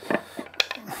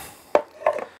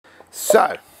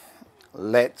 So,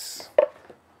 let's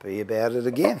be about it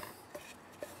again.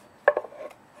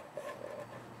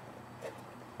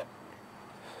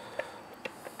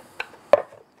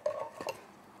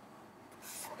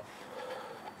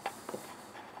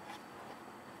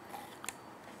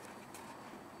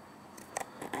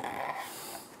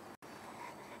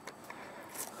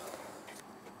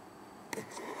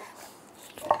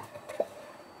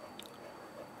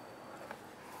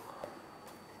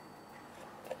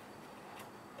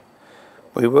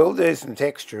 We will do some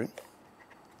texturing,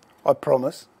 I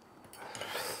promise.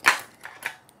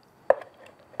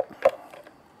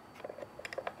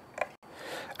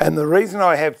 And the reason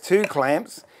I have 2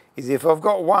 clamps is if I've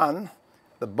got one,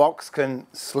 the box can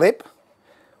slip,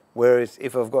 whereas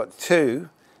if I've got 2,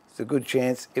 it's a good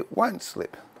chance it won't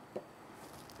slip.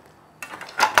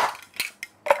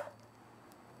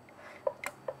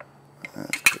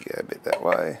 Let's go a bit that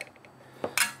way.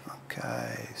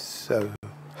 Okay, so.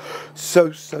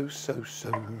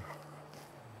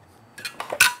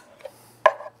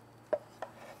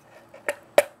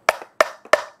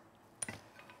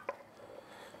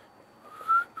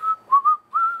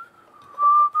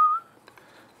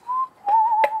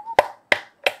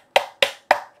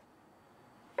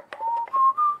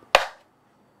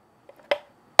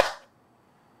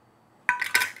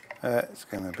 It's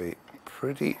going to be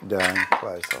pretty darn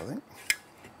close, I think.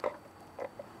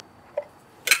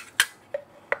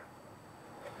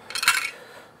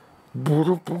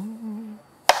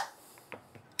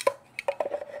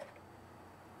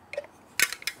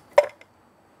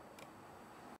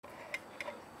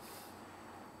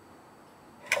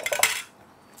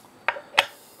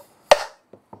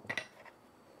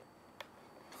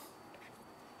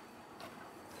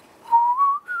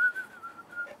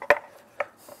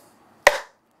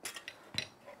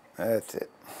 That's it.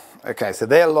 Okay, so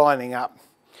they're lining up.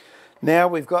 Now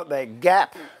we've got that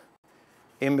gap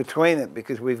in between it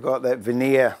because we've got that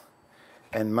veneer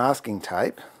and masking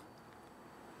tape.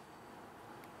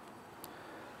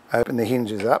 Open the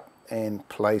hinges up and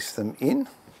place them in.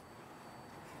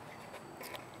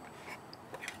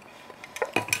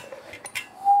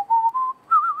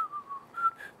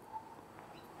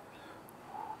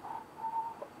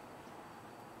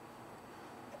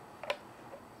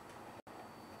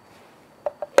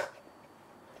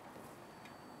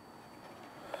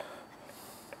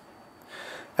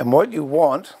 And what you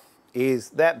want is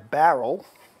that barrel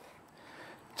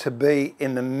to be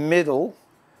in the middle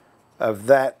of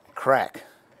that crack.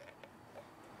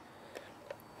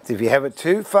 So if you have it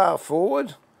too far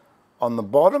forward on the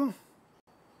bottom,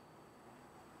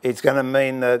 it's going to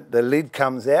mean that the lid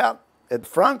comes out at the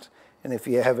front, and if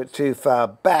you have it too far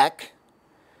back,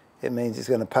 it means it's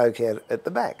going to poke out at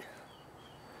the back.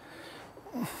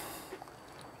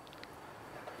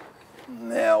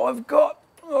 Now I've got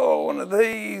one of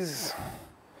these,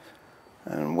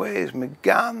 and where's my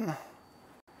gun?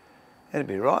 That'd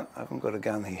be right, I haven't got a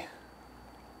gun here.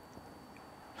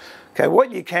 Okay,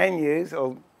 what you can use,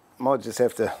 I might just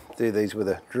have to do these with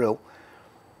a drill,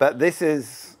 but this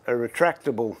is a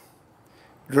retractable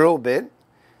drill bit.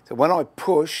 So when I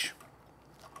push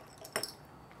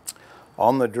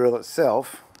on the drill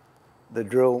itself, the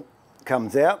drill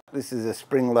comes out. This is a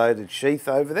spring-loaded sheath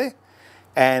over there,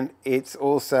 and it's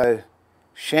also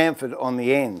chamfered on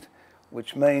the end,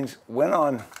 which means when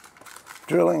I'm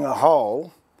drilling a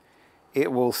hole,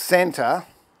 it will centre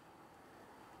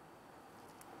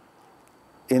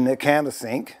in the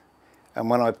countersink, and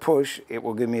when I push, it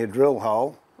will give me a drill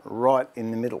hole right in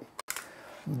the middle.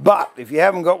 But if you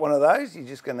haven't got one of those, you're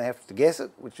just going to have to guess it,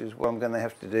 which is what I'm going to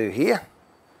have to do here,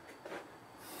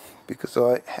 because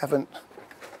I haven't,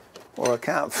 or I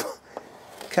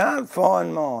can't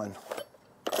find mine.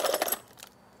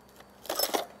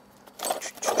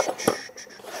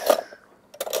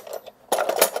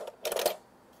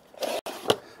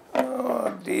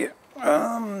 Oh dear.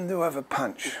 Do I have a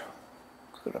punch?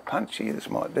 Got a punch here, this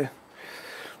might do.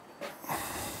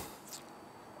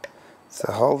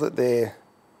 So hold it there.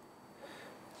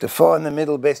 Define the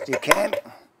middle best you can.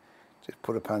 Just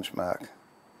put a punch mark.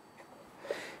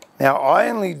 Now I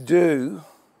only do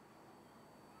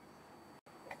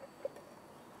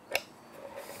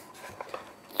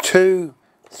two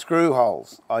screw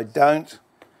holes. I don't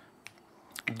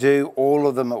do all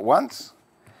of them at once,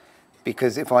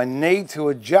 because if I need to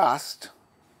adjust,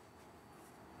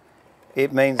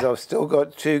 it means I've still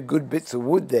got two good bits of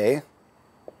wood there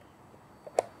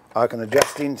I can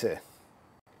adjust into.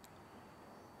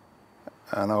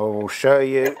 And I will show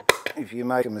you, if you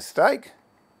make a mistake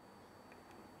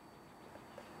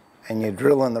and you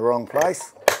drill in the wrong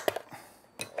place,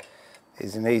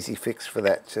 there's an easy fix for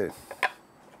that too.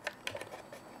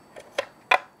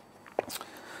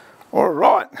 All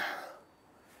right,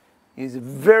 use a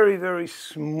very, very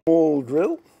small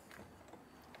drill,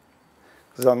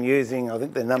 because I'm using, I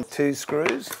think they're number 2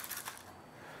 screws.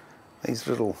 These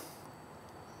little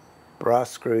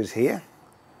brass screws here,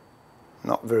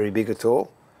 not very big at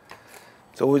all.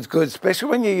 It's always good, especially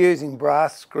when you're using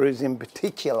brass screws in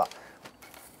particular.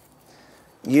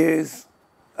 Use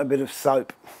a bit of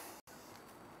soap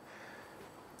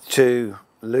to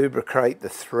lubricate the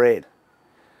thread.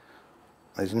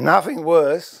 There's nothing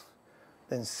worse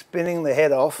than spinning the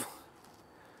head off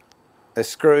a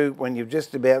screw when you've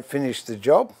just about finished the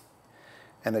job,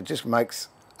 and it just makes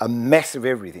a mess of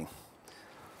everything.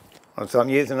 So I'm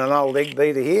using an old egg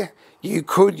beater here. You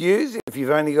could use, if you've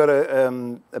only got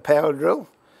a power drill,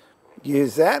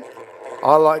 use that.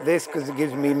 I like this because it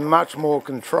gives me much more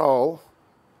control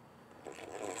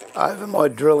over my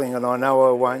drilling, and I know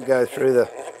I won't go through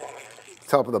the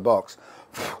top of the box.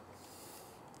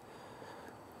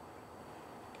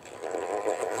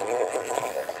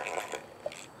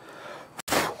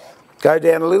 Go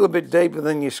down a little bit deeper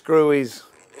than your screw is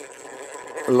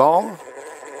long,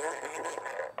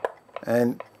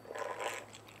 and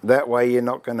that way you're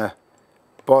not going to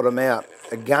bottom out.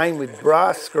 Again, with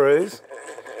brass screws,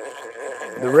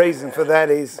 the reason for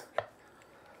that is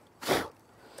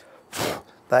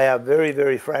they are very,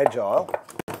 very fragile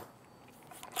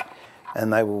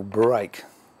and they will break.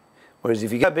 Whereas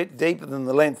if you go a bit deeper than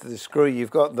the length of the screw, you've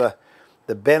got the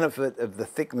benefit of the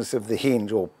thickness of the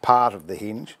hinge, or part of the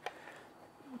hinge.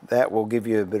 That will give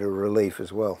you a bit of relief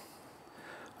as well.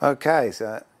 Okay,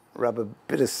 so rub a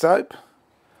bit of soap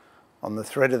on the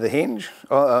thread of the hinge,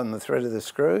 on the thread of the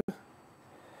screw.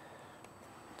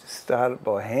 Just start it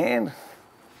by hand.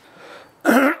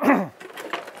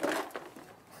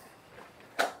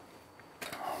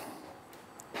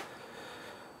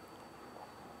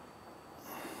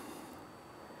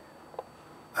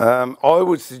 I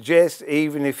would suggest,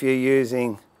 even if you're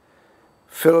using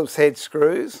Phillips head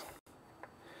screws,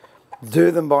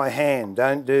 do them by hand.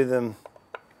 Don't do them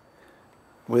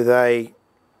with a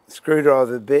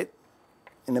screwdriver bit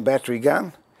in a battery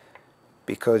gun,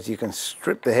 because you can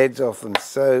strip the heads off them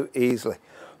so easily.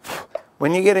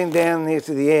 When you're getting down near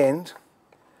to the end,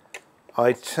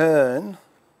 I turn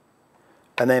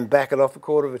and then back it off a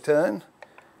quarter of a turn,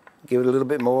 give it a little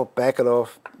bit more, back it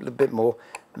off a little bit more,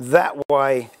 That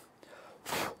way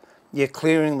you're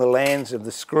clearing the lands of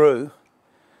the screw,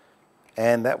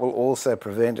 and that will also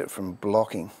prevent it from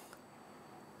blocking.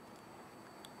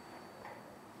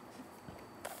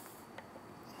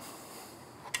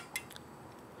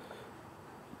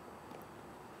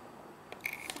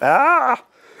 Ah!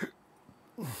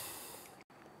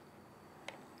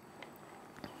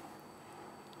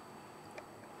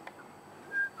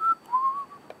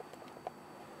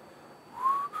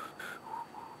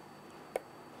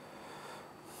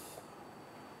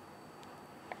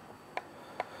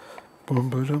 Boom,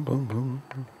 boom, boom, boom.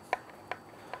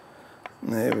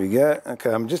 There we go. Okay,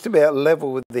 I'm just about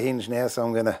level with the hinge now, so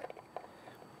I'm going to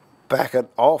back it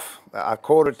off a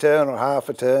quarter turn or half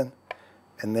a turn,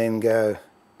 and then go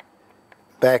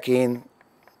back in,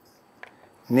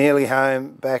 nearly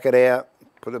home, back it out,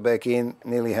 put it back in,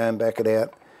 nearly home, back it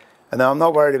out. And I'm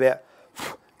not worried about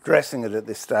dressing it at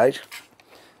this stage.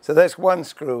 So that's one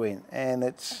screw in, and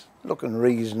it's looking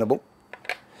reasonable.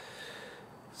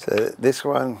 So this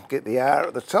one, get the R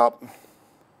at the top.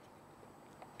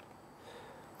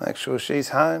 Make sure she's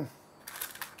home.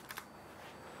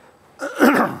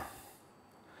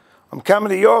 I'm coming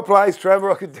to your place, Trevor.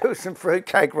 I could do some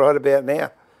fruitcake right about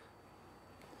now.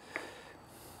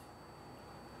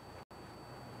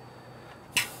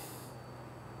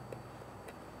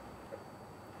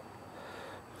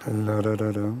 La, da,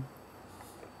 da, da.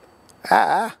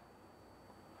 Ah.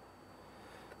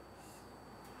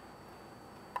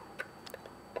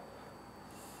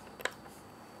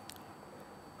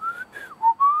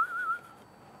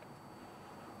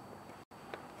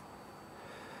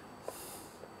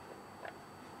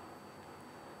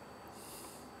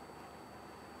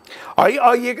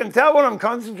 Oh, you can tell when I'm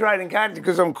concentrating, can't you?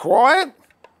 Because I'm quiet.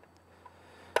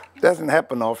 Doesn't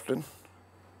happen often.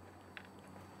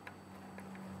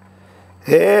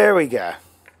 There we go.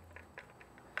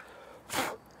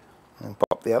 And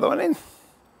pop the other one in.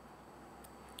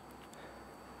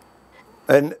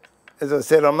 And as I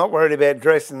said, I'm not worried about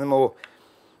dressing them, or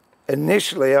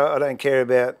initially I don't care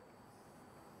about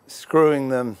screwing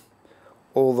them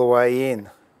all the way in.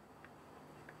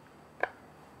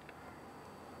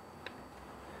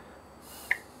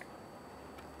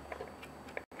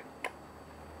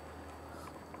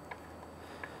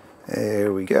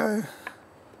 There we go.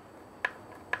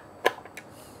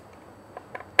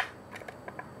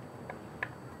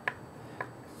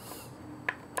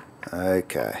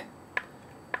 Okay.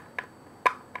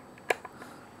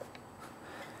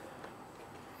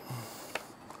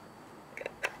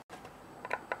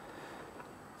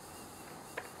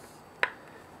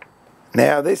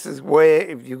 Now this is where,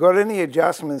 if you've got any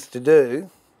adjustments to do,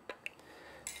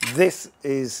 this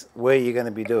is where you're going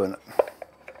to be doing it.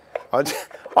 I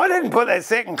didn't put that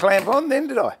second clamp on then,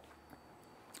 did I?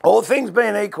 All things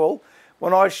being equal,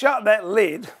 when I shut that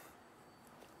lid,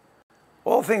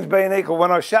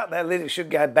 it should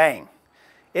go bang.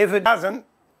 If it doesn't,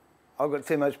 I've got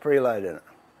too much preload in it.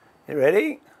 You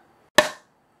ready?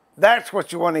 That's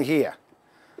what you want to hear.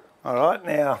 All right,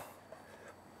 now,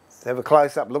 let's have a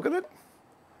close-up look at it.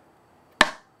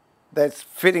 That's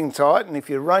fitting tight, and if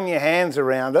you run your hands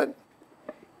around it,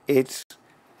 it's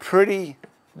pretty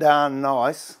darn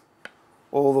nice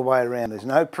all the way around. There's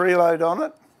no preload on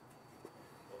it.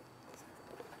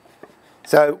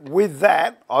 So with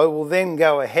that, I will then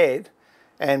go ahead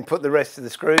and put the rest of the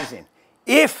screws in.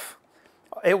 If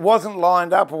it wasn't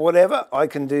lined up or whatever, I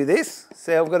can do this.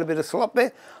 See, I've got a bit of slop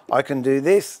there. I can do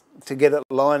this to get it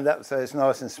lined up so it's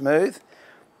nice and smooth.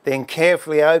 Then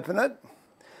carefully open it.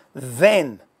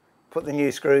 Then put the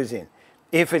new screws in.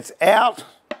 If it's out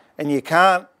and you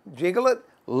can't jiggle it,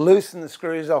 loosen the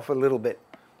screws off a little bit.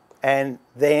 And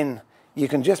then you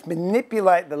can just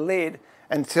manipulate the lid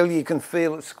until you can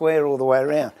feel it square all the way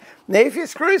around. Now if you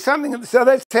screw something, so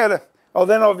that's how to, oh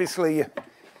then obviously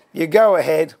you go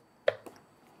ahead,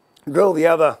 drill the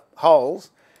other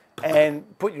holes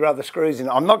and put your other screws in.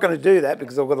 I'm not going to do that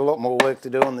because I've got a lot more work to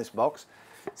do on this box.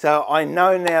 So I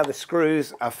know now the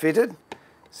screws are fitted,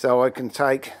 so I can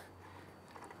take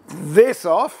this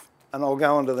off and I'll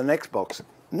go on to the next box.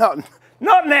 Not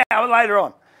now, later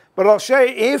on. But I'll show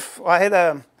you if I had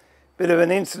a bit of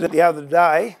an incident the other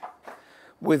day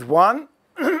with one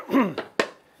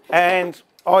and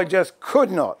I just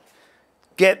could not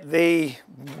get the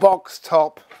box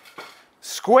top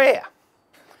square,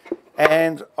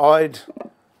 and I'd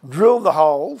drill the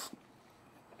holes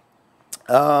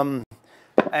and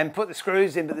put the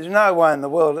screws in, but there's no way in the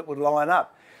world it would line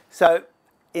up. So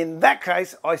in that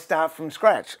case I start from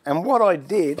scratch, and what I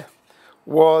did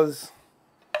was,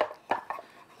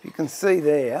 you can see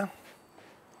there,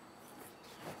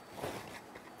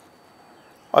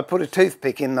 I I put a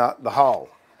toothpick in the hole.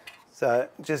 So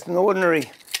just an ordinary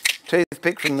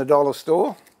toothpick from the dollar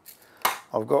store.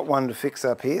 I've got one to fix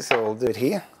up here, so I'll do it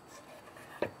here.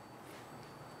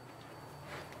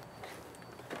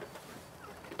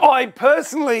 I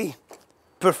personally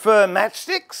prefer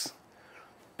matchsticks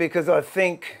because I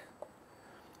think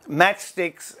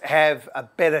matchsticks have a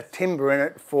better timber in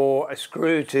it for a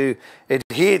screw to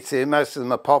adhere to. Most of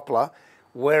them are poplar,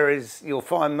 whereas you'll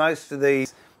find most of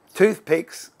these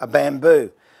toothpicks are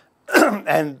bamboo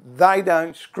and they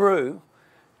don't screw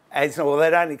as, or they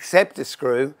don't accept a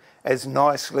screw as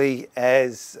nicely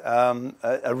as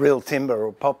a real timber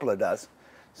or poplar does.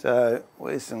 So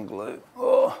where's some glue?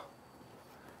 Oh.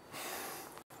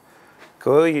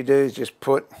 All you do is just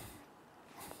put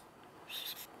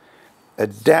a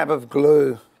dab of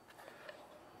glue,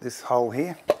 this hole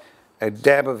here, a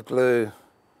dab of glue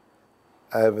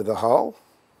over the hole,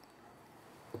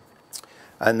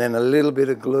 and then a little bit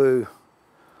of glue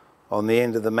on the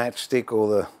end of the matchstick or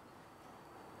the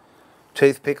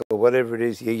toothpick or whatever it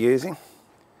is you're using.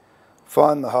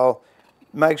 Find the hole,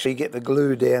 make sure you get the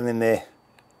glue down in there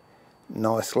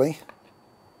nicely.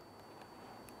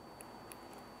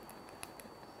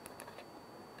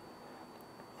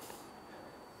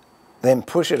 Then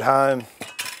push it home,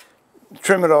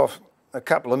 trim it off a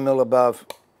couple of mil above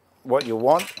what you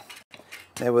want.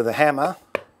 Now with a hammer,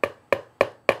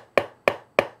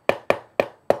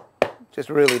 just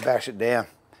really bash it down.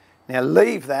 Now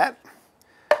leave that,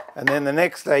 and then the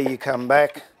next day you come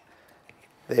back,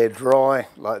 they're dry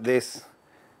like this,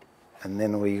 and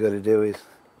then all you got to do is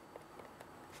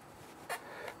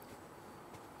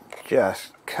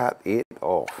just cut it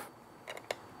off.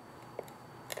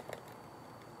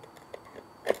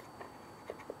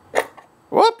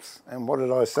 Whoops! And what did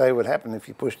I say would happen if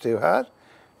you push too hard?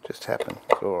 Just happened.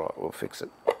 It's all right, we'll fix it.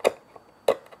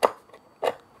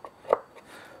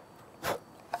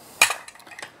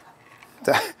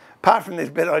 So, apart from this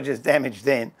bit I just damaged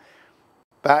then,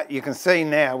 but you can see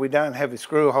now we don't have a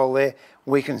screw hole there.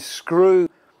 We can screw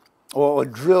or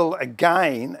drill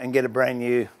again and get a brand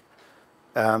new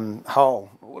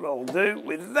hole. What I'll do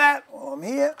with that while I'm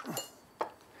here,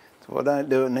 so I don't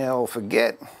do it now, I'll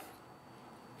forget.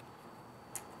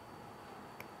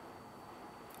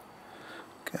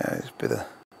 Okay, just a bit of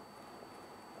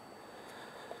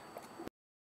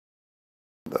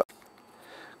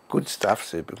good stuff,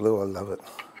 super glue, I love it.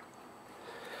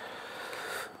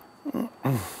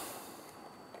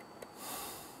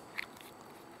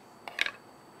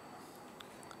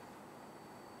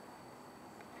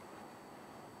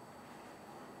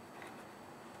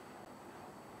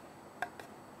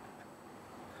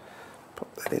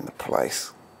 Put that into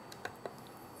place.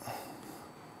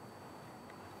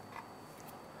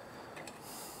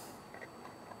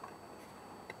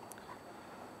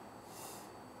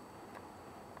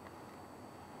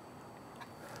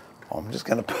 I'm just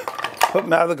going to put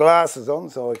my other glasses on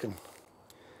so I can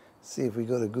see if we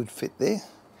got a good fit there,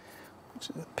 which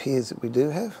it appears that we do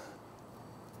have.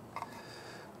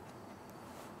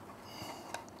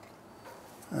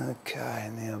 Okay,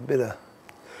 now a bit of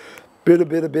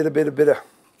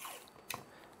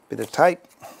tape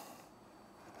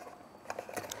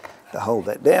to hold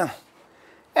that down,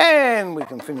 and we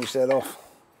can finish that off,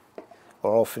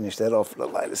 or I'll finish that off at a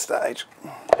later stage.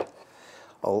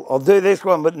 I'll do this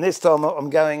one, but this time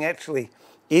I'm going actually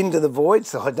into the void,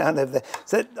 so I don't have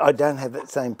that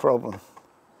same problem.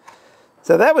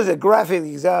 So that was a graphic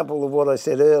example of what I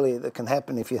said earlier that can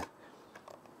happen if you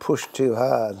push too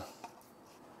hard.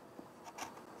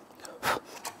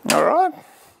 All right.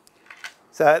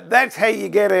 So that's how you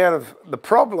get out of the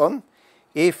problem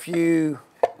if you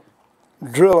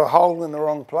drill a hole in the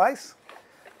wrong place.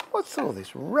 What's all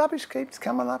this rubbish keeps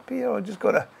coming up here? I just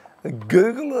got a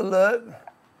Google alert.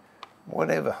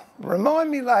 Whatever. Remind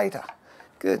me later.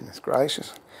 Goodness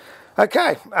gracious.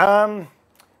 Okay.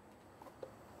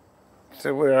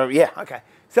 So we're, yeah, okay.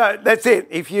 So that's it.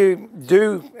 If you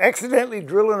do accidentally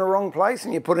drill in the wrong place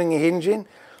and you're putting a hinge in,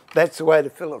 that's the way to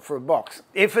fill it for a box.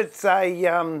 If it's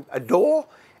a door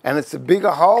and it's a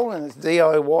bigger hole and it's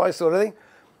DIY sort of thing,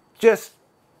 just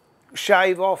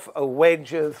shave off a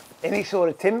wedge of any sort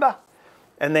of timber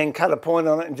and then cut a point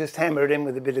on it and just hammer it in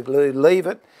with a bit of glue, leave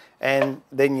it, and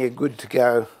then you're good to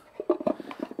go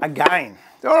again.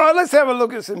 All right, let's have a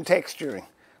look at some texturing,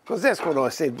 because that's what I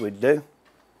said we'd do.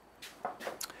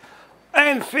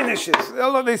 And finishes.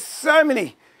 Oh, look, there's so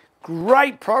many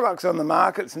great products on the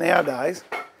markets nowadays.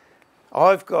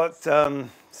 I've got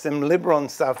some Libron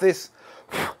stuff. This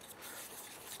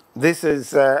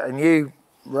is a new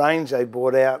range they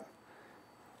brought out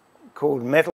called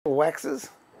Metal Waxes,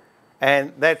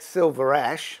 and that's silver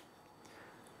ash.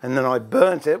 and then I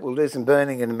burnt it. We'll do some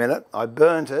burning in a minute. I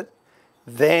burnt it,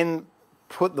 then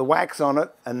put the wax on it,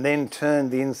 and then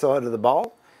turned the inside of the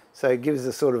bowl. So it gives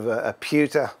a sort of a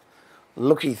pewter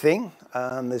looky thing.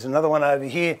 There's another one over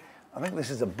here. I think this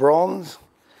is a bronze.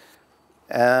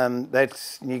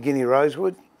 That's New Guinea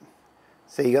rosewood.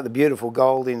 So you've got the beautiful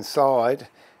gold inside,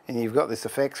 and you've got this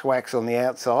effects wax on the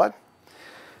outside.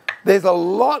 There's a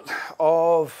lot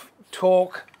of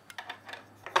talk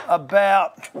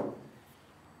about,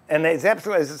 and there's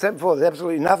absolutely, as I said before, there's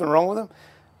absolutely nothing wrong with them.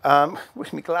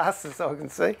 With my glasses so I can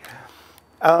see.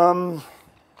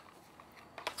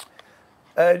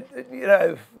 You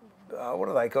know, what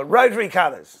are they called? Rotary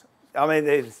cutters. I mean,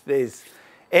 there's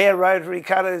air rotary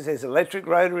cutters, there's electric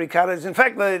rotary cutters. In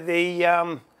fact,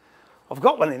 I've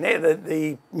got one in there.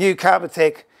 The new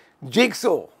Carbatec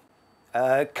jigsaw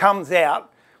comes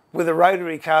out with a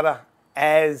rotary cutter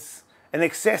as an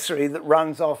accessory that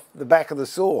runs off the back of the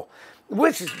saw,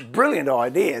 which is a brilliant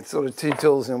idea. It's sort of two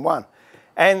tools in one.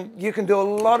 And you can do a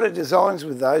lot of designs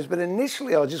with those, but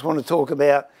initially I just want to talk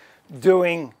about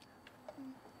doing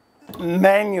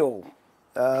manual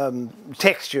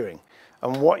texturing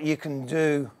and what you can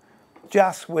do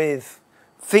just with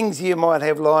things you might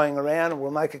have lying around. And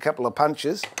we'll make a couple of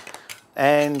punches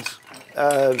and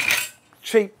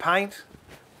cheap paint,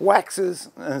 waxes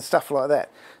and stuff like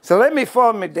that. So let me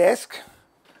find my desk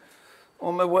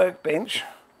on my workbench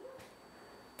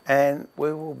and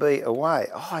we will be away.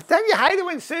 Oh, don't you hate it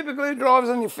when super glue dries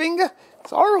on your finger?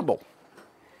 It's horrible.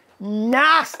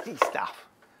 Nasty stuff.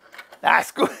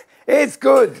 That's good. It's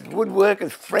good.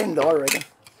 Woodworker's friend, I reckon.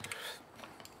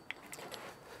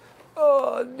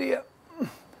 Oh dear.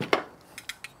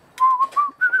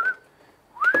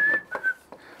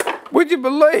 Would you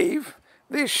believe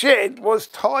this shed was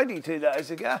tidy 2 days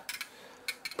ago?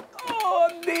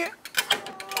 Oh dear.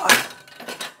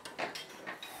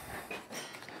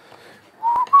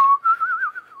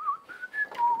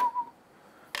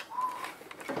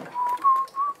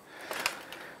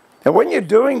 Now when you're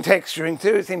doing texturing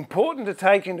too, it's important to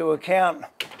take into account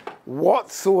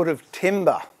what sort of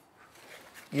timber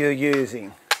you're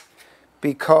using,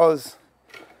 because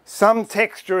some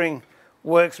texturing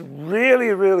works really,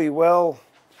 really well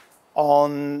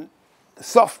on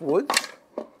softwoods,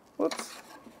 whoops,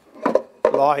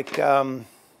 like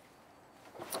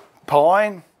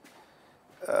pine,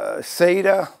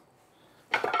 cedar,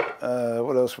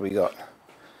 what else have we got?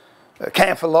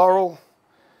 Camphor laurel,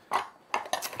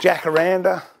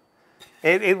 jacaranda.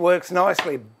 It works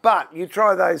nicely, but you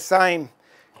try those same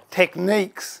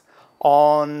techniques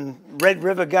on red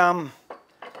river gum,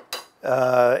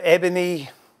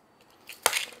 ebony,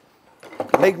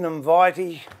 lignum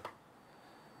vitae,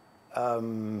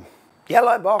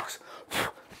 yellow box,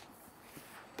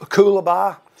 a cooler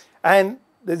bar, and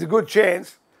there's a good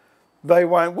chance they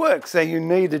won't work. So you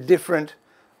need a different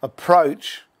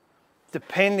approach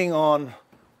depending on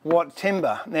what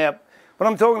timber. Now, when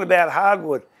I'm talking about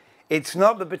hardwood, it's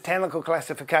not the botanical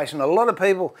classification. A lot of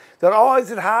people that, oh, is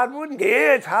it hardwood?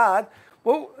 Yeah, it's hard.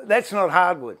 Well, that's not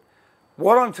hardwood.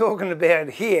 What I'm talking about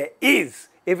here is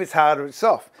if it's hard or it's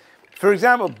soft. For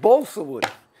example, balsa wood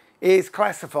is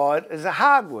classified as a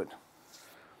hardwood.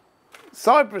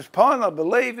 Cypress pine, I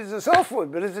believe, is a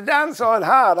softwood, but it's a downside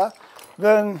harder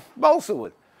than balsa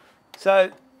wood.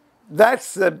 So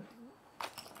that's the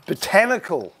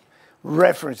botanical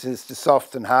references to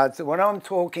soft and hard. So when I'm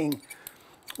talking,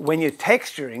 when you're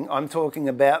texturing, I'm talking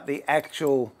about the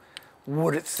actual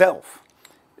wood itself.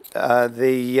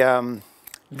 The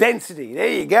density, there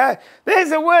you go.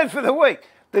 There's a word for the week.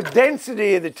 The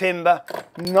density of the timber,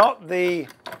 not the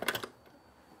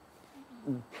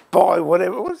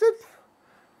whatever, what is it?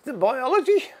 The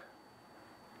biology?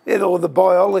 Yeah, or the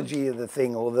biology of the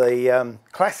thing, or the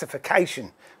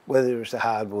classification, whether it's a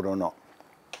hardwood or not.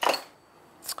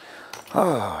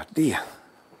 Oh dear.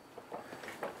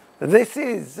 This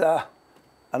is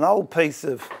an old piece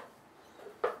of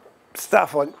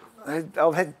stuff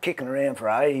I've had kicking around for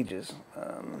ages.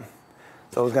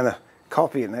 So I was going to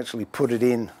copy it and actually put it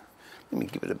in. Let me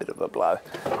give it a bit of a blow.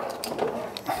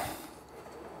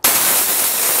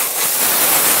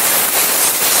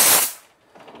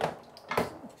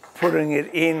 Putting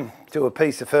it into a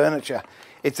piece of furniture.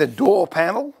 It's a door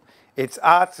panel. It's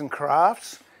arts and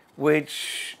crafts,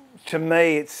 which to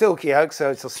me it's silky oak, so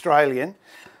it's Australian.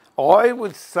 I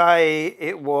would say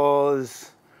it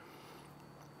was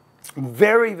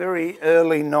very, very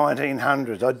early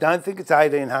 1900s. I don't think it's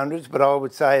 1800s, but I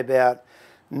would say about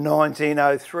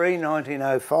 1903,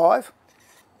 1905.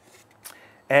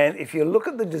 And if you look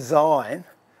at the design,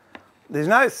 there's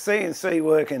no CNC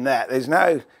work in that. There's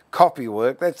no copy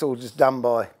work. That's all just done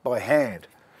by hand.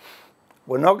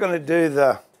 we're not going to do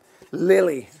the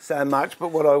lily so much, but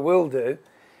what I will do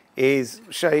is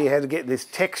show you how to get this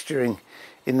texturing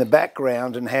in the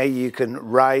background and how you can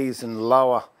raise and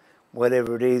lower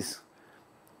whatever it is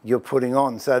you're putting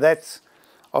on. So that's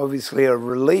obviously a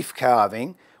relief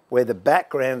carving where the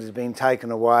background has been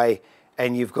taken away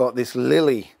and you've got this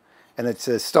lily, and it's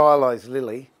a stylized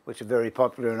lily, which are very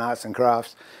popular in arts and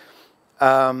crafts,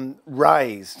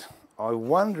 raised.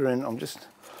 I'm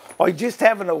just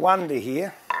having a wonder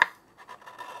here.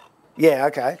 Yeah,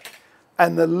 okay.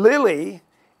 And the lily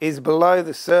is below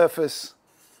the surface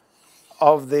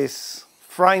of this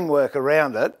framework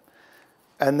around it,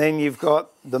 and then you've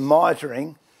got the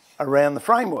mitering around the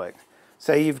framework.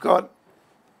 So you've got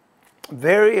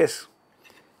various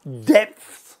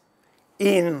depths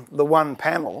in the one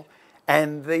panel,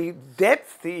 and the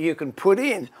depth that you can put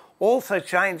in also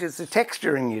changes the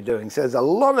texturing you're doing. So there's a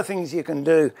lot of things you can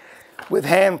do with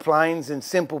hand planes and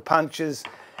simple punches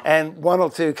and 1 or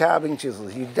 2 carving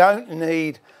chisels. You don't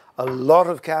need a lot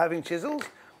of carving chisels.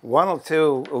 1 or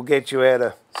 2 will get you out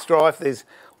of strife. There's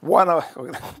one, I'm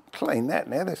going to clean that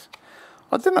now.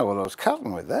 I don't know what I was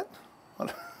cutting with that.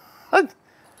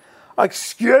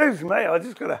 Excuse me, I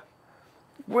just got to,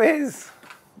 where's,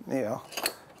 yeah.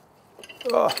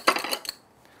 Oh,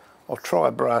 I'll try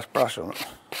a brass brush on it.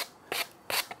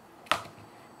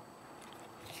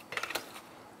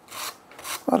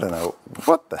 I don't know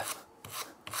what the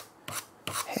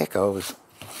heck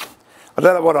I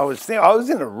don't know what I was thinking. I was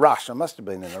in a rush. I must have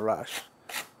been in a rush.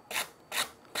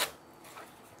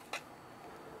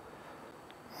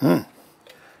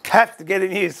 Have to get a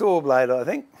new saw blade, I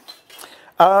think.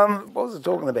 What was I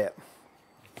talking about?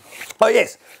 Oh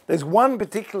yes, there's one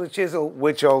particular chisel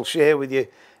which I'll share with you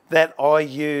that I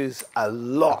use a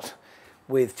lot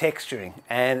with texturing,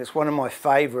 and it's one of my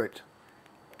favourite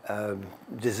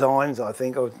designs, I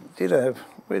think.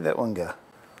 Where'd that one go?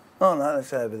 Oh no,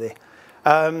 that's over there.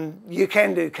 You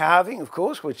can do carving, of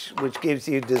course, which gives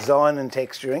you design and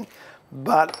texturing,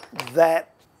 but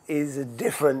that is a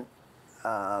different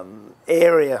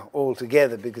area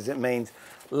altogether, because it means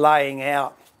laying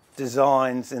out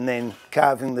designs and then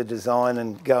carving the design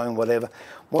and going whatever.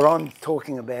 What I'm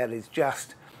talking about is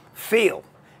just feel,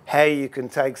 how you can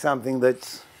take something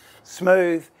that's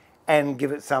smooth and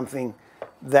give it something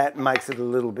that makes it a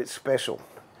little bit special.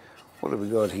 What have we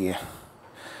got here?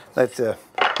 That's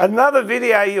another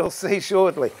video you'll see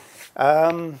shortly.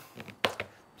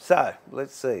 So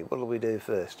let's see, what do we do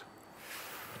first?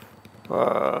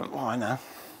 I know.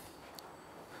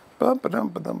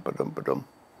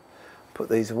 Put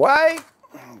these away,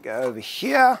 go over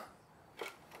here.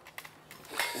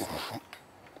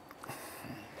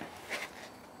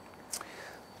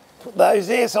 Put those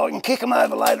there so I can kick them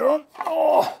over later on.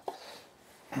 Oh.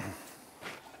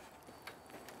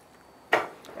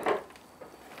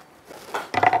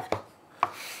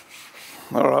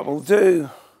 All right,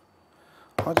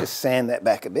 I'll just sand that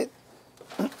back a bit.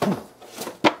 If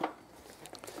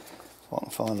I can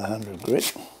find 100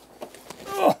 grit.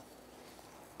 Oh.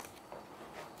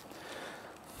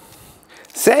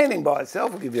 Sanding by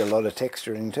itself will give you a lot of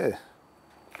texturing too.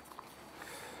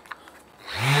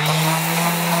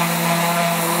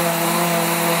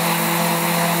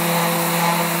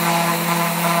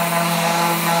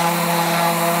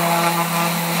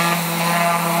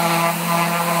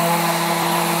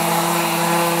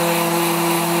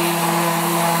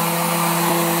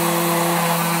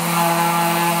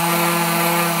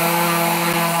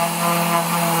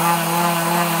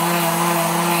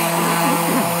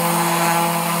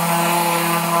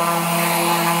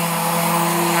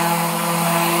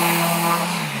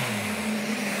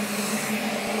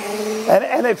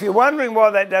 And if you're wondering why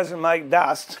that doesn't make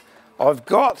dust, I've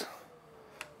got,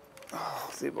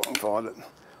 I'll see if I can find it.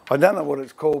 I don't know what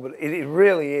it's called, but it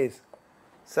really is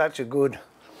such a good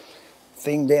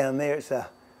thing down there. It's a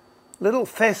little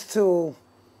Festool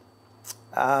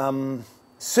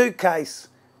suitcase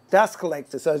dust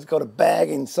collector. So it's got a bag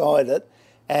inside it,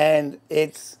 and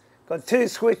it's got 2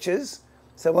 switches.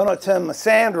 So when I turn my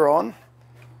sander on,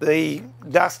 the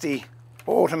dusty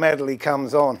automatically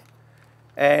comes on.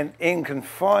 And in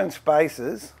confined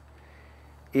spaces,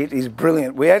 it is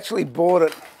brilliant. We actually bought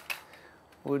it,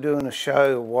 we were doing a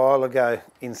show a while ago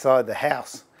inside the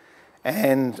house,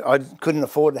 and I couldn't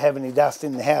afford to have any dust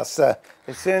in the house. So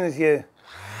as soon as you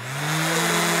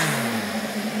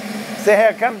see how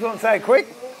it comes on so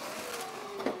quick,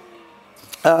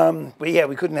 but yeah,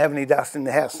 we couldn't have any dust in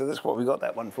the house, so that's what we got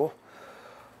that one for.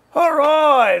 All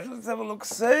right, let's have a look.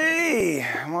 See,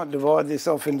 I might divide this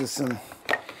off into some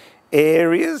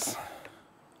areas.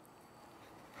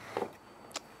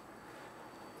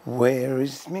 Where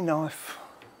is my knife?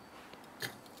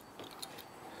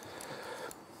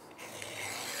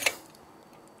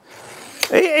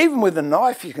 Even with a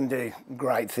knife you can do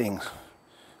great things.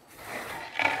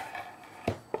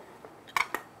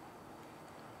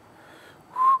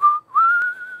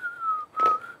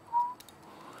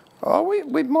 Oh,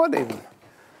 we might even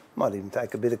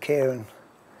take a bit of care and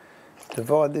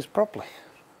divide this properly.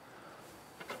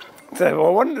 So if I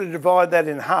wanted to divide that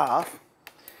in half,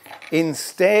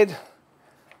 instead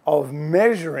of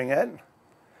measuring it,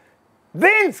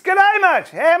 Vince, g'day mate,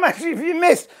 how much have you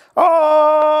missed?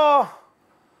 Oh,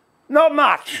 not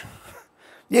much.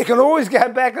 You can always go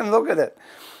back and look at it.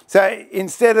 So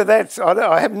instead of that,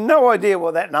 I have no idea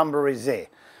what that number is there.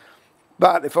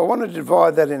 But if I want to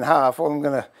divide that in half, I'm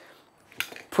going to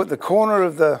put the corner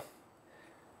of the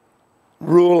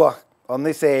ruler on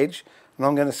this edge, and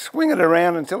I'm going to swing it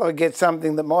around until I get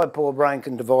something that my poor brain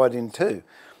can divide in two.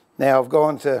 Now I've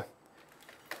gone to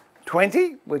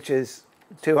 20, which is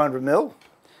 200 mil,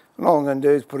 and all I'm going to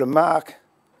do is put a mark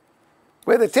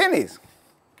where the 10 is.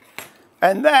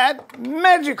 And that,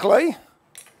 magically,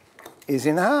 is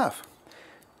in half.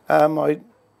 I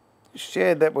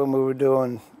shared that when we were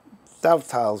doing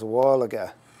dovetails a while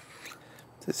ago.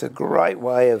 It's a great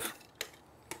way of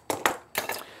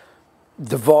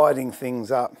dividing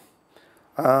things up.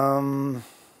 All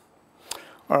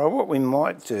right, what we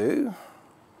might do...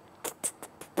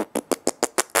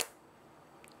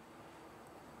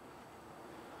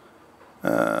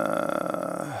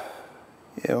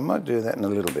 yeah, we might do that in a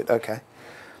little bit. Okay.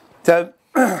 So,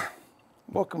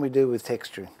 what can we do with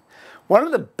texturing? One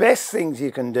of the best things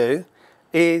you can do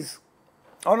is,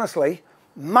 honestly,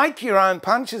 make your own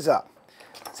punches up.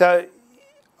 So,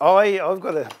 I've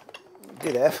got a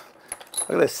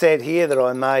set here that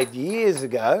I made years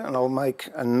ago, and I'll make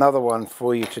another one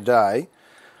for you today.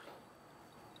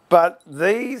 But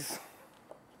these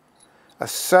are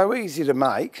so easy to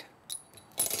make,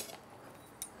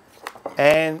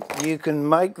 and you can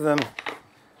make them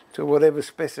to whatever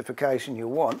specification you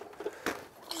want.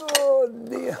 Oh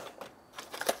dear.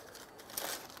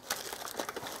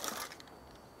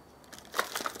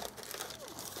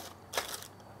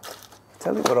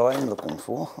 Tell you what I am looking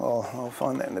for. I'll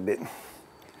find that in a bit.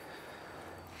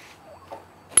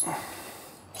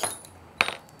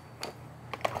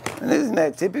 And isn't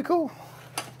that typical?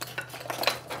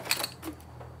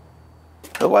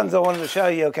 The ones I wanted to show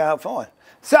you I can't find.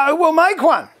 So we'll make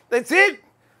one. That's it.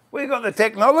 We've got the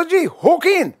technology. Hook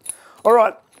in. All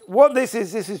right. What this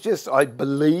is just, I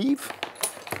believe,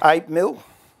 8mm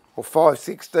or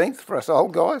 5/16 for us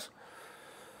old guys.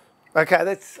 Okay,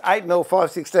 that's 8mm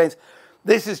 5/16.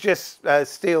 This is just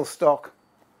steel stock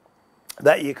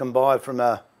that you can buy from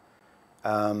a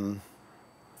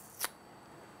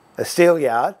steel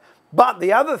yard. But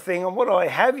the other thing, and what I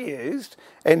have used,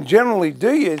 and generally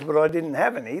do use, but I didn't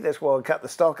have any, that's why I cut the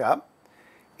stock up,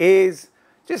 is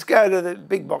just go to the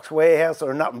big box warehouse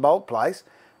or a nut and bolt place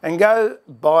and go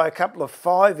buy a couple of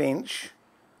 5-inch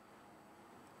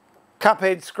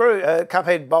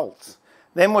cuphead bolts.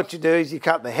 Then what you do is you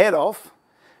cut the head off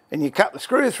and you cut the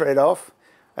screw thread off,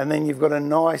 and then you've got a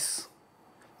nice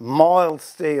mild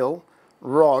steel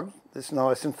rod that's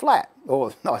nice and flat,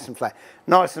 or nice and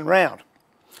round.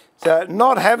 So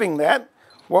not having that,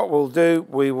 what we'll do,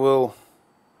 we will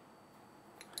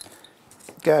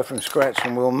go from scratch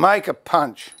and we'll make a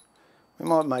punch. We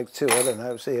might make two, I don't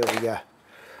know, see how we go.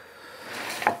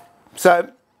 So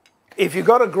if you've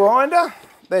got a grinder,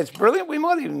 that's brilliant. We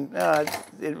might even,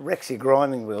 it wrecks your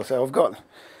grinding wheel. So I've got,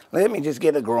 let me just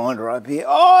get a grinder up here.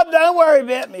 Oh, don't worry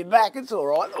about me back, it's all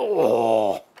right.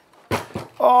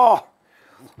 Oh,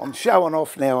 I'm showing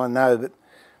off now, I know, but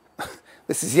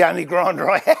this is the only grinder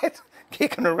I had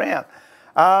kicking around.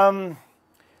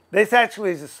 This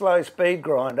actually is a slow speed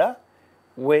grinder,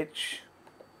 which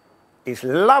is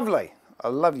lovely. I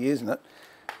love using it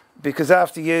because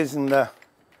after using the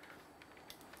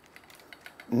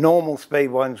normal speed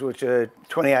ones, which are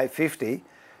 2850,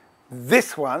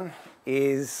 this one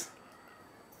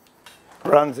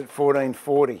runs at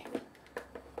 1440.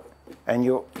 And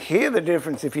you'll hear the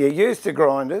difference if you're used to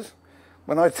grinders.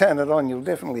 When I turn it on, you'll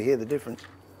definitely hear the difference.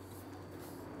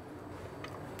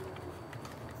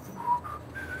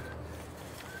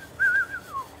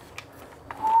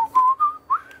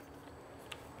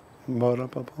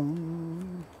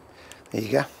 There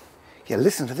you go. Yeah,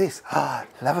 listen to this. Ah, oh,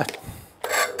 love it.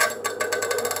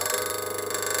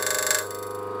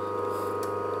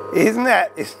 Isn't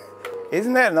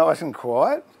that nice and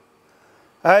quiet?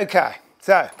 Okay,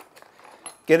 so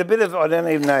get a bit of, I don't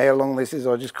even know how long this is,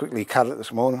 I just quickly cut it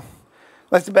this morning.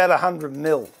 That's about 100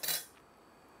 mil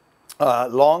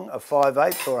long of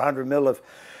 5/8 or 100 mil of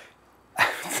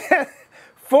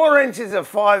 4 inches of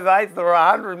 5/8 or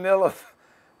 100 mil of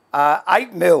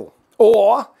 8 mil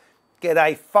or get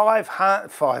a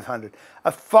 500,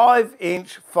 a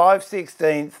 5-inch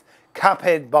 5/16 cup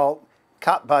head bolt,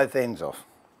 cut both ends off.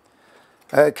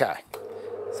 Okay,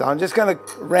 so I'm just going to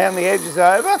round the edges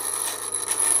over.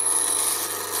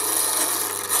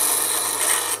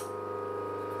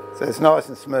 So it's nice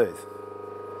and smooth.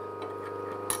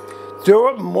 Do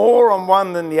it more on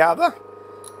one than the other.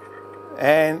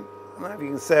 And I don't know if you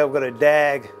can see I've got a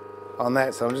dag on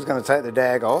that, so I'm just going to take the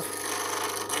dag off.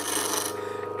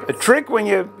 A trick when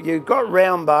you've got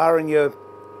round bar and you're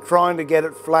trying to get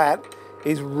it flat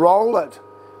is roll it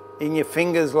in your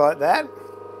fingers like that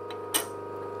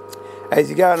as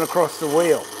you're going across the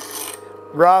wheel,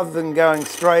 rather than going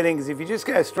straight in, because if you just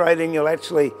go straight in, you'll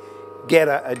actually get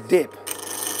a dip.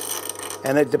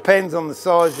 And it depends on the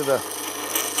size of the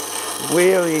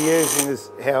wheel you're using is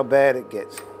how bad it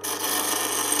gets.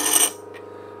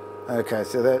 Okay,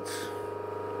 so that's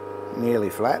nearly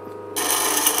flat.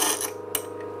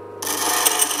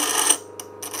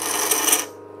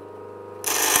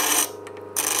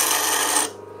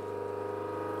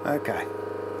 Okay,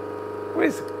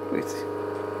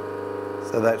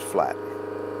 so that's flat.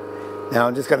 Now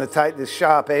I'm just going to take this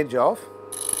sharp edge off.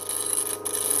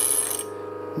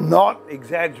 Not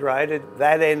exaggerated,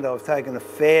 that end I've taken a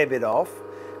fair bit off,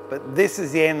 but this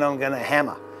is the end I'm going to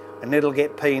hammer and it'll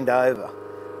get peened over.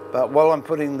 But while I'm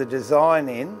putting the design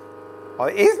in,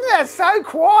 isn't that so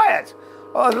quiet?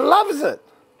 I loves it.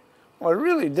 I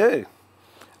really do.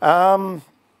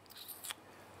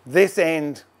 This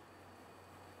end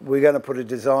we're going to put a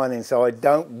design in, so I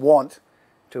don't want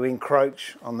to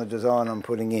encroach on the design I'm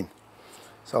putting in.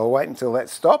 So I'll wait until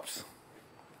that stops.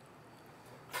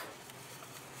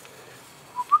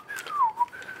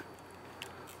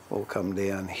 We'll come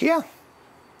down here.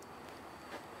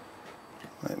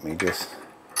 Let me just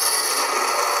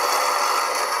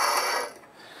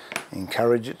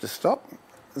encourage it to stop.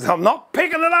 I'm not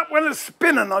picking it up when it's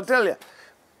spinning, I tell you.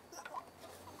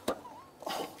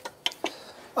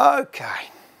 Okay.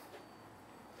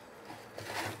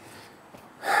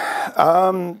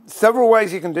 Several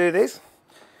ways you can do this.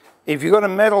 If you've got a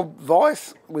metal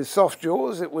vise with soft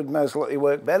jaws, it would most likely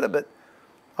work better, but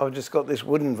I've just got this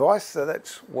wooden vise, so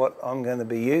that's what I'm going to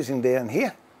be using down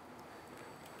here.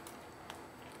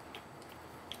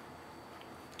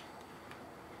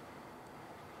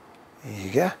 There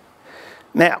you go.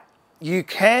 Now, you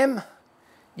can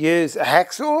use a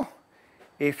hacksaw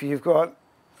if you've got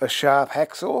a sharp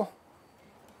hacksaw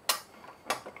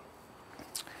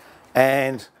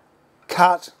and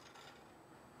cut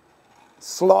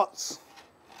slots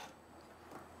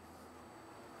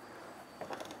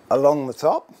along the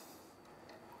top.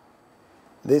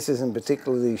 This isn't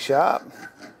particularly sharp.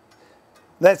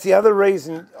 That's the other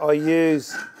reason I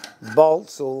use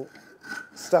bolts or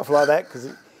stuff like that,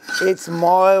 because it's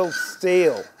mild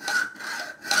steel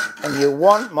and you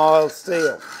want mild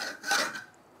steel.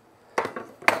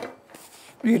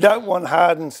 You don't want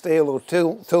hardened steel or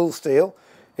tool steel.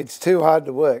 It's too hard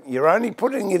to work. You're only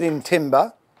putting it in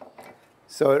timber,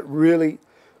 so it really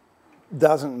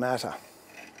doesn't matter.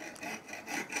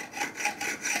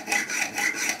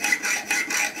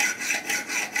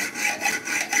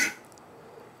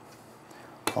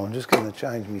 I'm just going to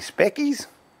change my speckies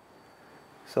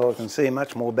so I can see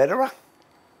much more better.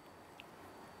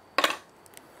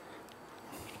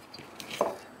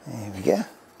 There we go.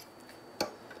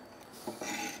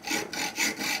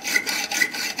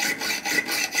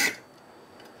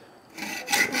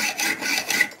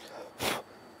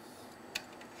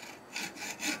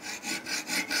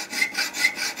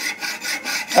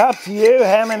 Up to you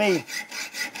how many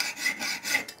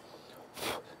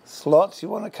slots you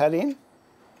want to cut in.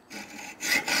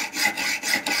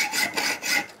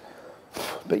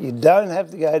 But you don't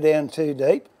have to go down too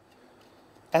deep.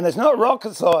 And it's not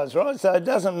rocket science, right? So it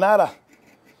doesn't matter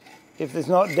if it's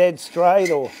not dead straight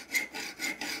or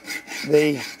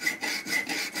the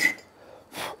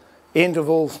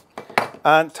intervals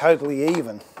aren't totally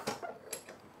even.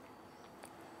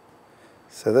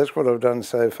 So that's what I've done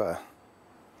so far.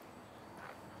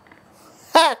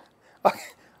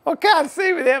 I can't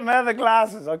see without my other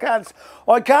glasses. I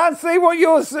can't see what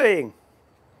you're seeing.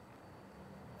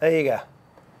 There you go.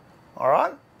 All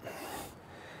right.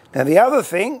 Now the other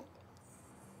thing,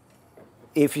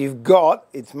 if you've got,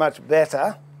 it's much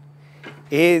better,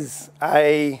 is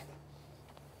a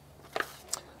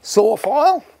saw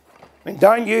file. I mean,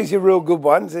 don't use your real good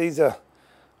ones. These are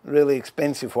really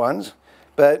expensive ones,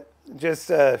 but just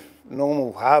a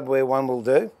normal hardware one will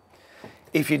do.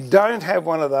 If you don't have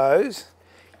one of those,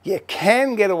 you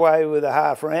can get away with a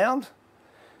half round,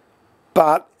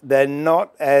 but they're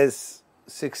not as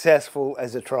successful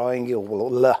as a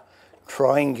triangular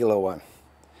triangular one.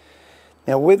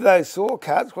 Now with those saw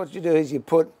cuts, what you do is you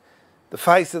put the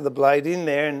face of the blade in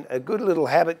there, and a good little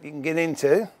habit you can get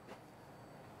into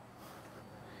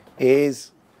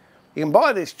is you can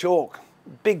buy this chalk,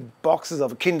 big boxes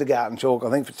of kindergarten chalk, I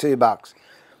think for $2.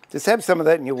 Just have some of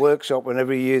that in your workshop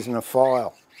whenever you're using a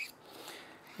file.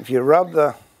 If you rub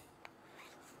the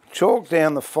chalk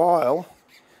down the file,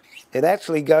 it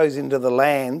actually goes into the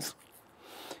lands.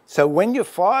 So when you're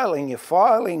filing,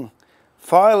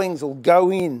 filings will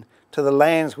go in to the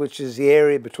lands, which is the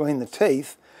area between the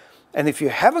teeth. And if you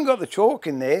haven't got the chalk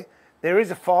in there, there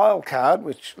is a file card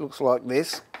which looks like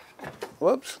this.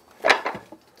 Whoops.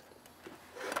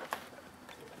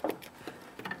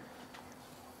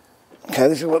 Okay,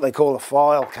 this is what they call a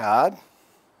file card.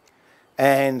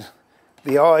 And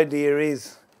the idea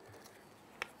is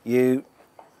you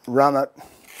run it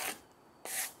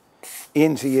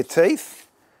into your teeth,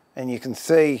 and you can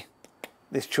see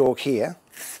this chalk here.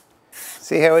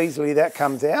 See how easily that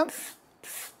comes out?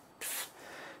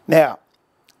 Now,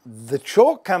 the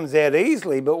chalk comes out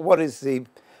easily, but what is the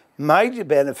major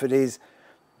benefit is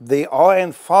the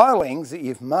iron filings that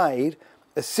you've made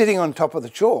are sitting on top of the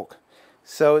chalk.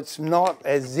 So it's not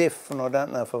as if, and I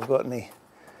don't know if I've got any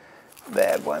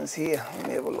bad ones here. Let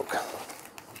me have a look.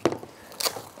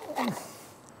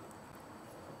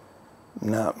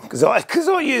 No, because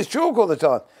I use chalk all the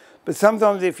time. But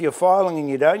sometimes if you're filing and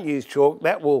you don't use chalk,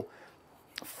 that will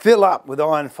fill up with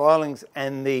iron filings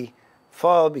and the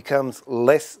file becomes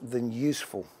less than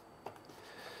useful.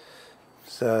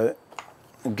 So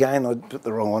again, I put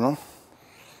the wrong one on.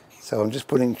 So I'm just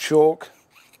putting chalk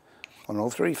on all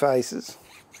three faces.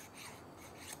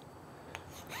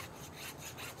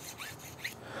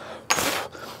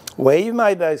 Where you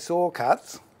made those saw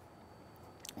cuts,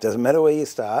 doesn't matter where you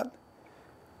start,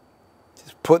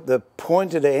 just put the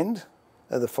pointed end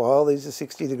of the file, these are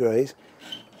 60 degrees,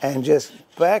 and just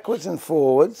backwards and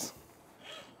forwards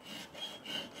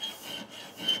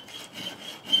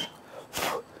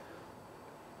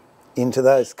into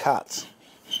those cuts.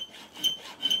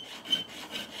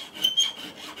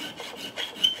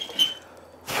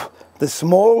 The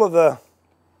smaller the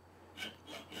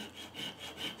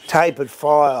tapered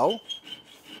file,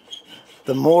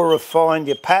 the more refined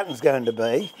your pattern's going to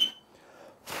be.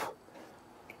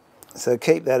 So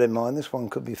keep that in mind. This one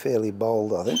could be fairly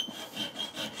bold, I think.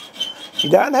 You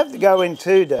don't have to go in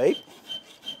too deep.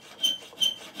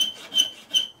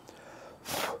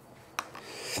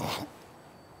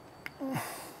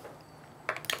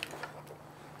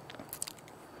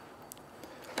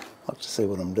 I'll just see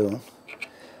what I'm doing.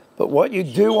 But what you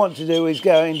do want to do is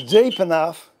go in deep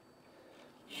enough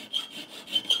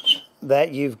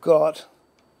that you've got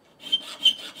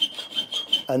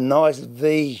a nice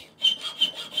V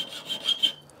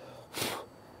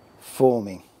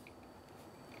forming.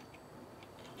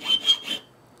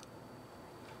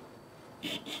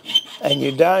 And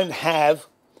you don't have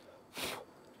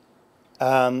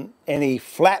any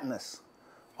flatness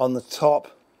on the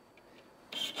top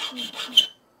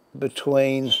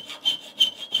between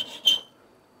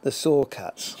the saw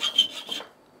cuts.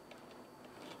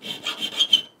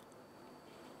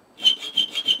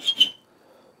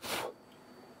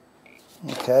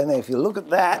 Okay, now if you look at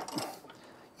that,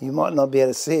 you might not be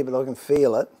able to see it, but I can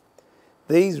feel it.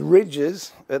 These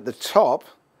ridges at the top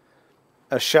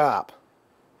are sharp.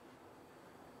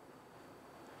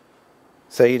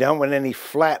 So you don't want any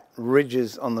flat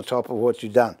ridges on the top of what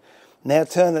you've done. Now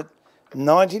turn it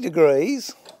 90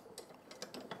 degrees.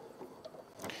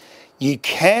 You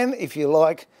can, if you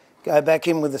like, go back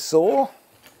in with a saw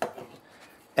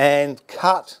and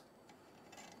cut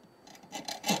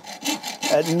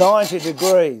at 90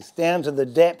 degrees down to the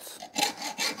depth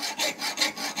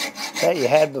that you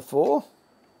had before.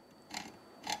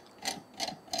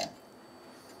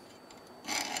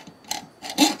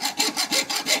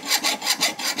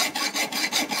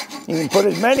 You can put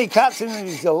as many cuts in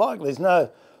as you like. There's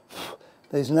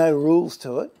no rules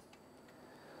to it.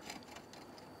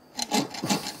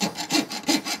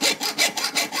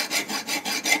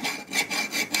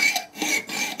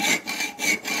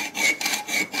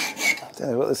 Tell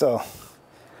you what, this old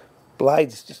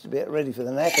blade's just about ready for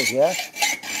the knackers, yeah?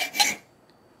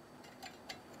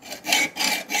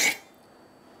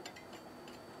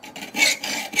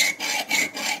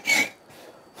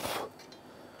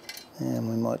 And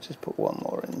we might just put one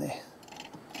more in there.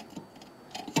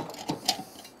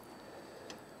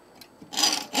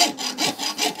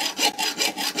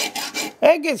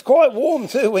 It gets quite warm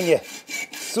too when you're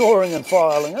sawing and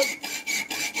filing it.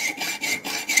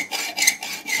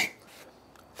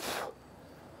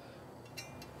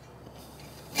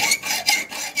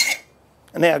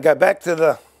 Now go back to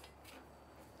the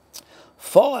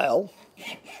file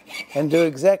and do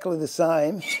exactly the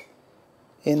same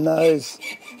in those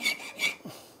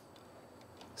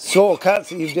saw cuts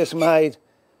that you've just made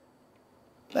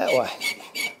that way.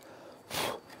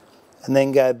 And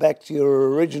then go back to your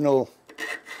original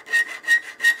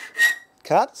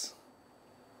cuts.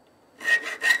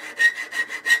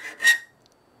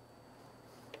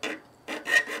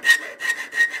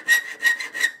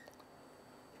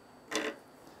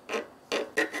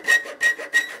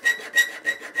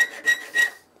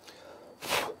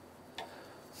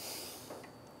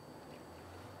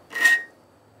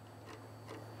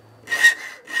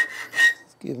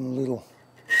 Give them a little.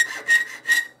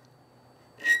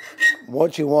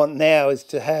 What you want now is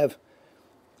to have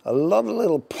a lot of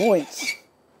little points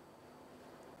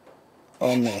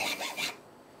on there.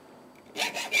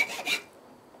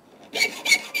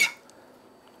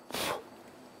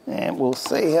 And we'll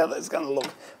see how that's going to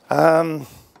look.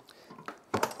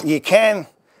 You can,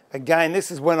 again,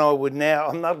 this is when I would now,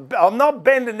 I'm not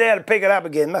bending down to pick it up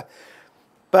again,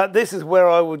 but this is where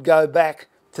I would go back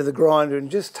to the grinder and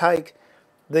just take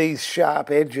these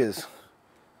sharp edges.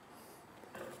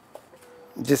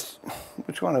 Just,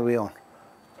 which one are we on?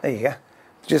 There you go.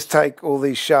 Just take all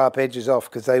these sharp edges off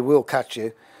because they will cut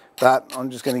you. But I'm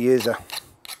just going to use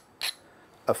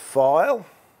a file.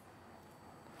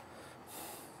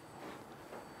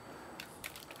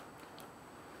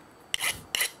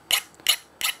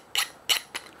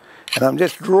 And I'm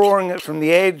just drawing it from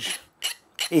the edge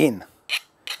in.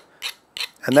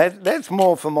 And that's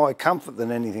more for my comfort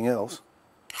than anything else.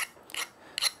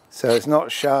 So it's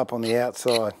not sharp on the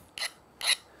outside.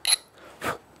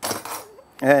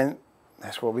 And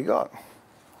that's what we got.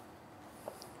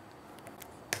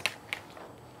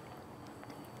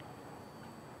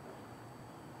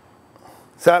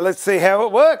 So let's see how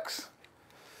it works.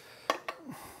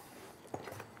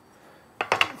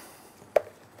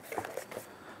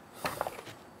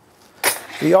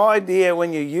 The idea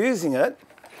when you're using it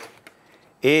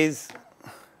is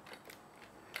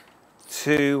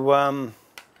to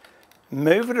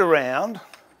move it around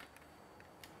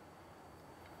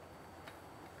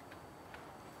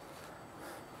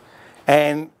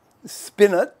and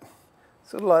spin it,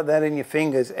 sort of like that in your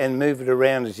fingers, and move it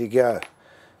around as you go.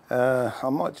 I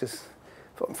might just,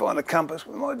 if I can find a compass,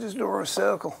 we might just draw a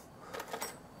circle.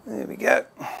 There we go.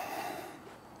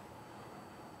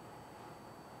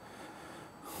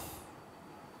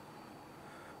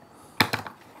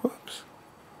 Whoops.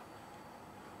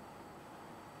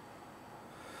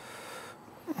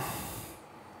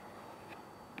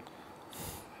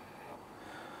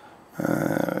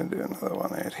 Do another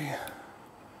one out here.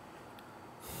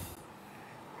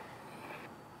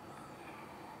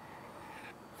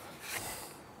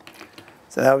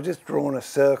 So I've just drawn a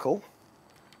circle.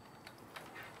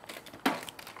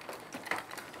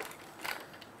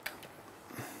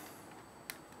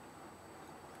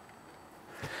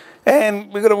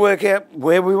 And we've got to work out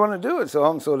where we want to do it. So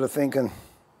I'm sort of thinking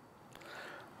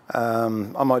I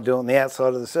might do it on the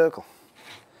outside of the circle.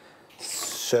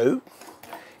 So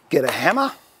get a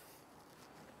hammer.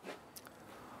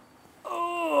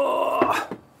 Oh.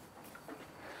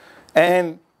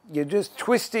 And you're just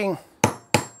twisting.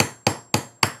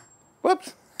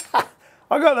 Whoops, I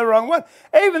got the wrong one.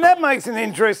 Even that makes it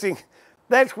interesting.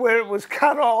 That's where it was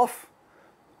cut off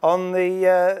on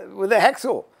the with the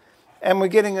hacksaw. And we're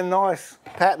getting a nice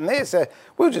pattern there. So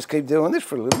we'll just keep doing this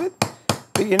for a little bit.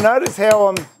 But you notice how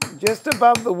I'm just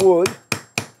above the wood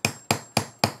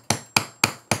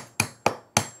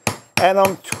and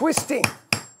I'm twisting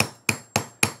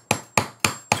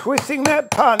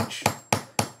that punch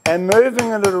and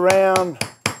moving it around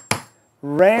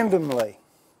randomly.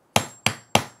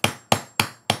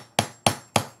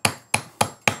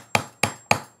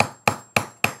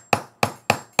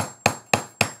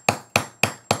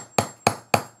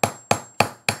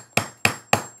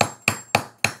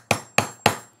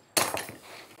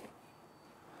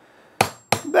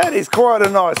 That is quite a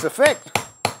nice effect.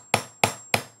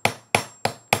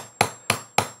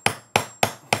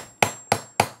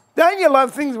 Don't you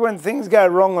love things when things go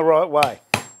wrong the right way?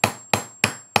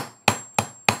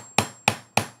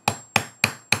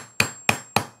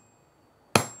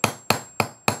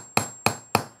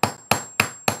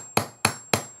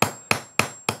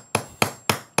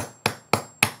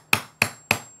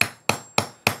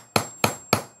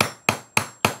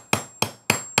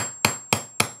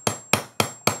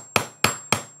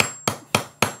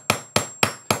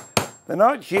 They're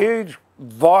not huge,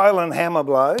 violent hammer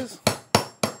blows.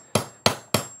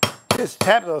 Just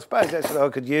tap it, I suppose that's what I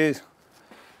could use.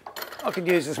 I could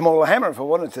use a smaller hammer if I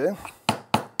wanted to.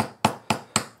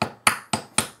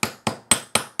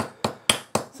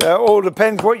 So it all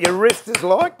depends what your wrist is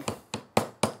like.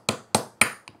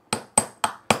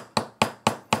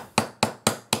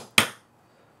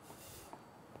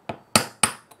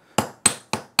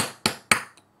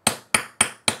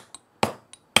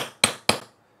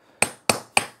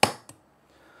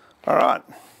 All right.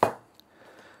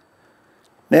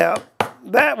 Now,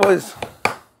 that was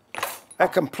a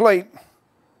complete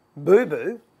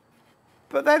boo-boo,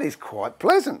 but that is quite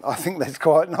pleasant. I think that's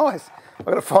quite nice. I've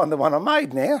got to find the one I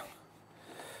made now.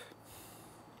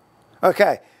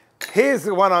 Okay, here's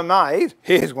the one I made.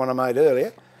 Here's one I made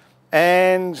earlier.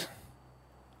 And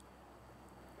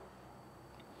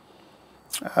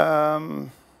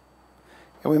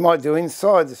we might do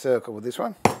inside the circle with this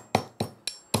one.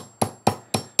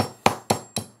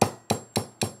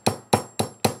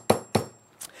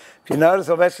 If you notice,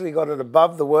 I've actually got it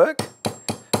above the work,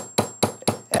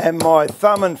 and my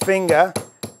thumb and finger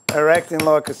are acting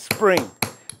like a spring.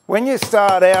 When you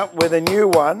start out with a new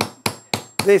one,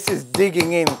 this is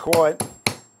digging in quite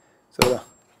sort of,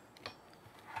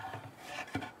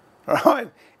 right?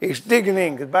 It's digging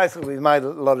in because basically we've made a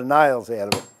lot of nails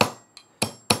out of it.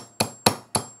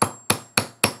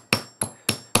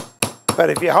 But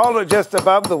if you hold it just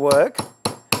above the work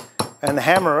and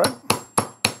hammer it,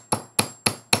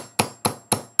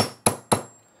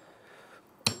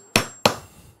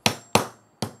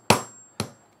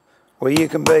 where you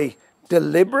can be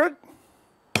deliberate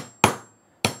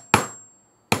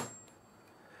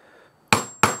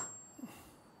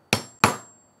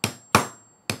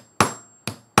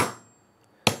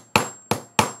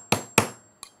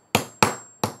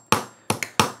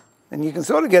and you can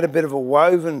sort of get a bit of a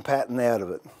woven pattern out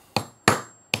of it.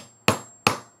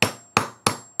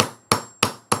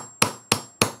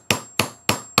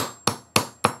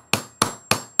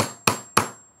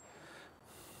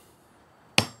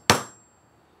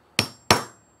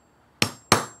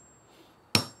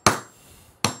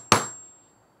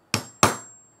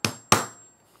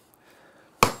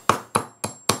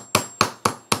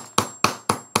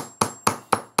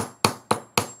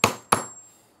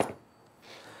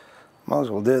 Might as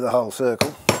well do the whole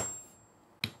circle.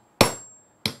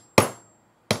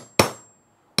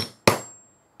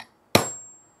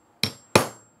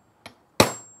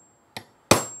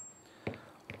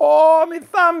 Oh, my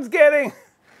thumb's getting...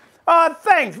 Oh,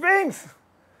 thanks, Vince.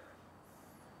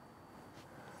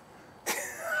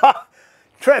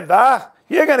 Trevor,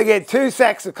 you're going to get 2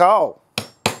 sacks of coal.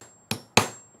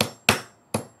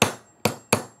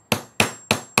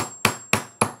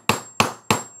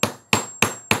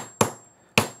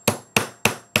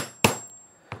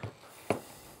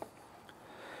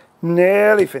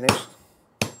 Nearly finished.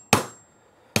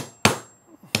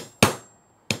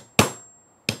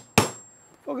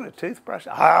 I've got a toothbrush.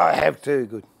 Oh, I have too.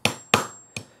 Good.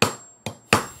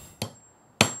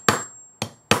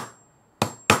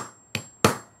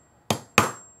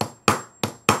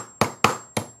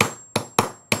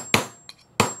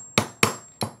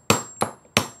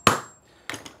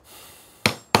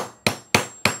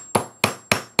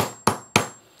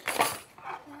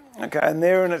 Okay, and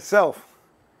there in itself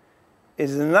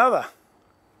is another.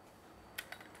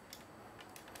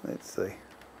 Let's see.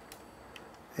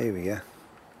 Here we go.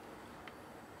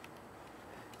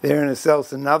 There in itself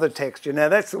is another texture. Now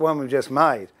that's the one we've just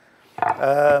made.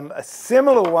 A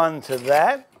similar one to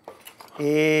that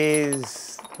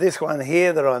is this one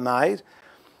here that I made.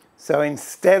 So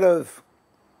instead of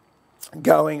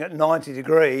going at 90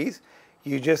 degrees,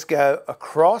 you just go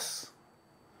across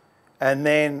and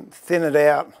then thin it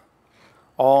out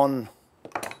on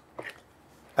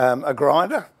a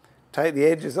grinder, take the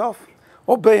edges off,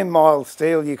 or being mild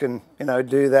steel, you can,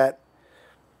 do that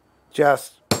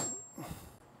just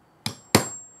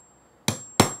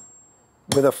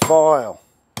with a file.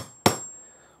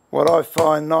 What I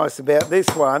find nice about this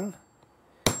one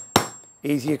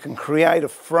is you can create a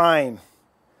frame.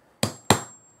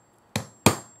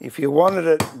 If you wanted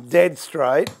it dead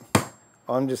straight,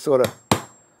 I'm just sort of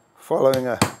following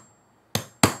a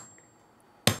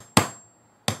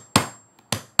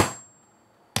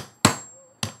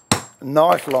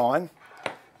knife line,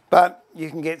 but you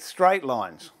can get straight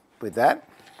lines with that.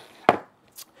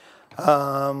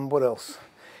 What else?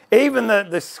 Even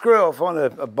the screw, I'll find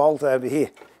a bolt over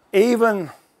here. Even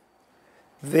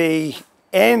the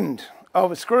end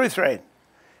of a screw thread,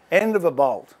 end of a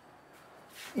bolt,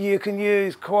 you can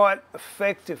use quite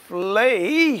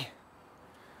effectively.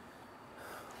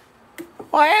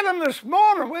 I had them this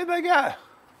morning, where'd they go?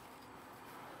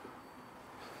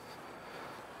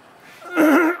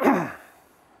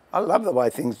 I love the way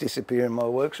things disappear in my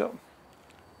workshop.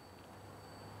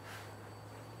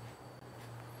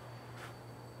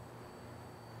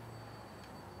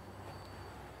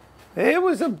 There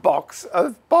was a box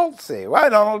of bolts there.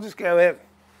 Wait on, I'll just go out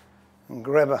and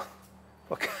grab a...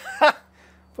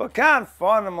 If I can't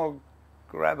find them, I'll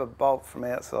grab a bolt from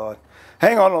outside.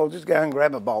 Hang on, I'll just go and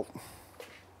grab a bolt.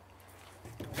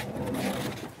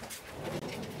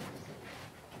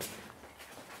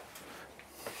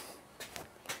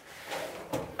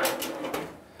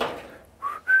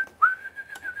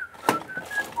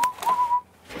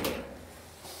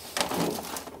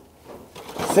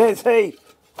 Says he,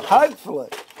 hopefully.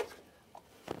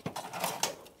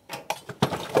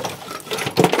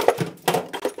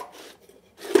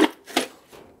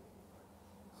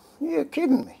 You're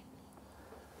kidding me.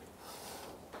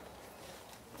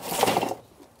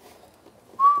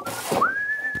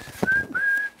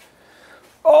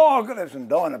 Oh, I've got to have some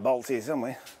dyno bolts here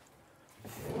somewhere.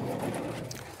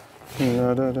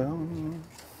 Da-da-dum.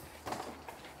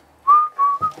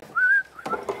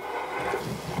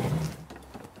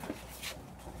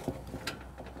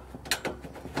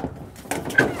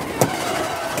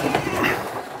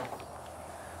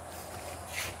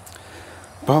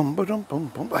 Bum, ba-dum,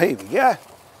 bum, bum. Here we go.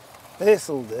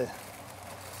 This'll do.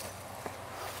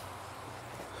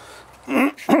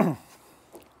 I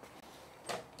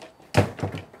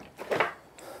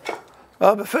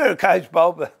prefer a cage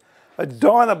bolt, but a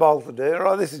dyno bolt to do.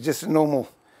 Right, this is just a normal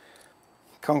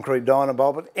concrete dyno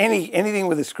bolt, but anything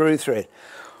with a screw thread.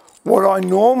 What I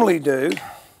normally do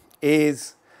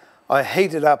is I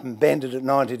heat it up and bend it at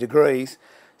 90 degrees,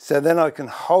 so then I can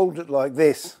hold it like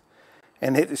this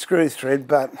and hit the screw thread,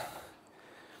 but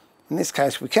in this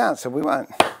case we can't, so we won't.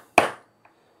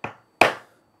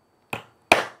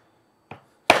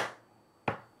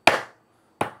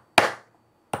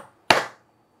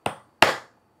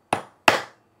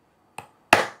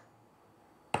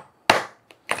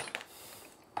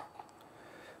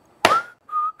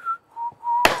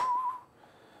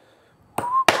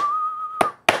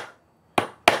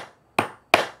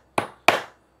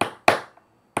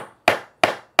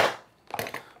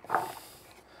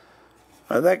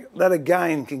 That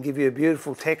again can give you a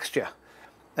beautiful texture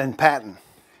and pattern.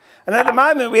 And at the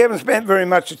moment we haven't spent very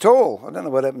much at all. I don't know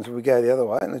what happens if we go the other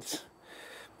way. Let's...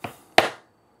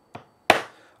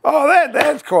 Oh,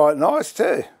 that's quite nice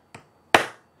too.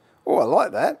 Oh, I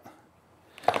like that.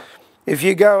 If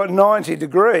you go at 90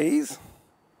 degrees,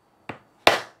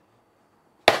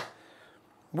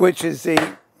 which is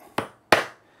the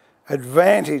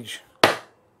advantage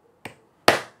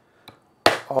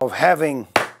of having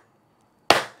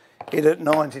it at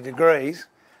 90 degrees,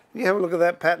 you have a look at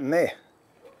that pattern there.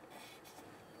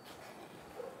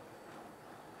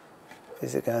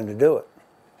 Is it going to do it?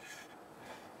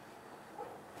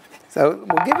 So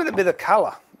we'll give it a bit of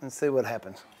colour and see what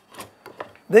happens.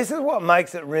 This is what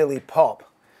makes it really pop.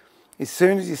 As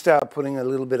soon as you start putting a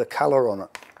little bit of colour on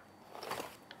it.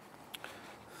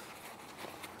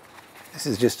 This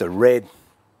is just a red.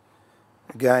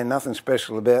 Again, nothing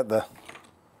special about the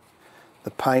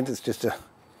paint. It's just a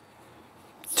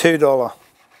 $2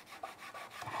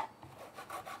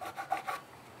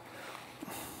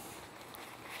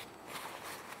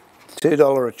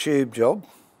 a tube job.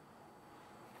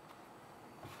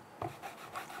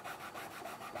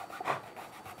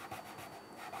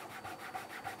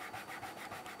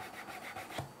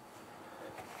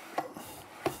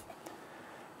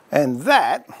 And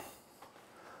that,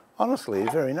 honestly, is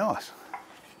very nice.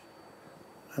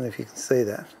 I don't know if you can see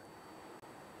that.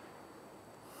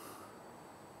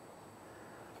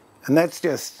 And that's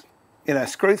just, you know,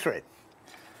 screw thread.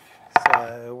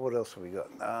 So what else have we got?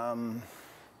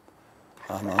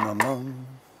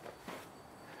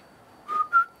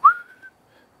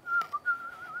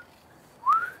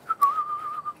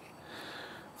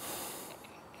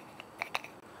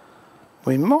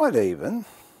 We might even,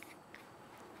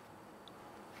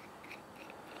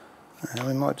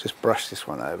 we might just brush this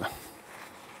one over.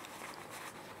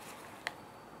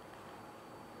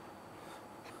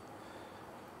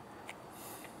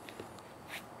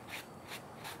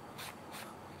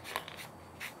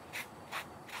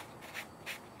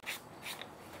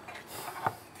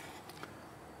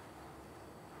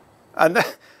 And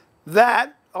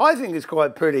that, I think, is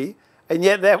quite pretty, and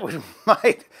yet that was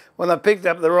made when I picked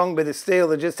up the wrong bit of steel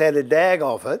that just had a dag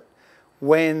off it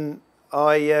when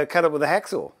I cut it with a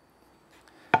hacksaw.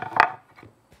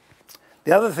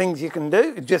 The other things you can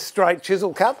do are just straight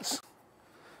chisel cuts.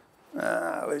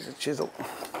 Where's the chisel?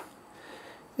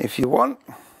 If you want.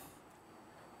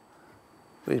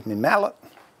 Where's my mallet?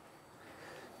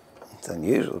 It's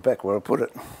unusual, back where I put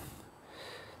it.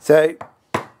 So,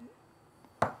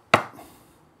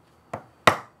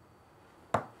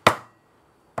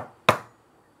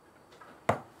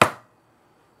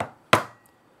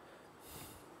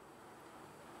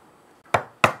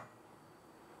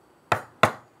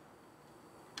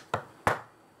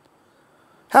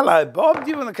 Hello, Bob.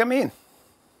 Do you want to come in?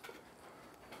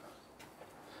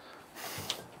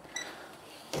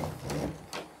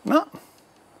 No.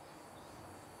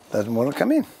 Doesn't want to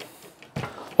come in.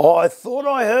 Oh, I thought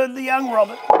I heard the young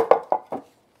Robert.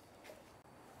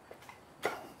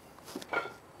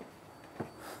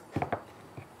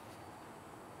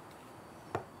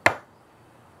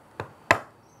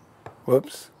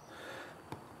 Whoops.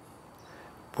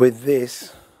 With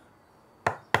this,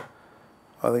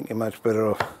 I think you're much better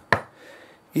off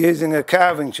using a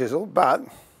carving chisel, but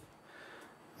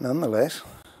nonetheless,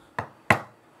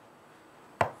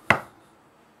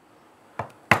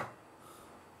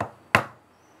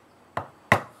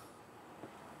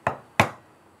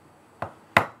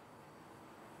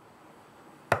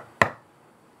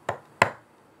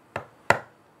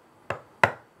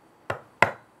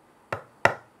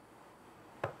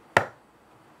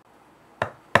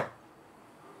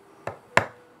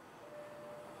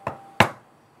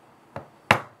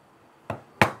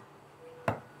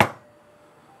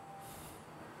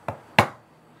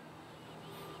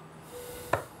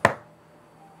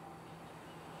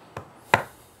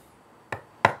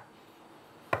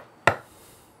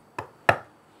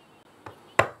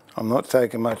 I'm not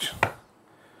taking much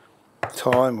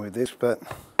time with this, but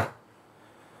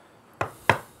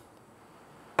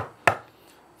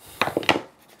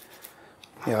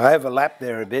yeah, I overlap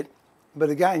there a bit.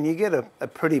 But again, you get a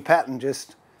pretty pattern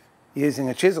just using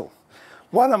a chisel.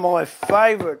 One of my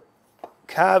favourite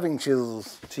carving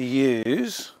chisels to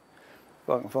use, if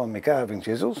I can find my carving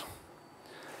chisels,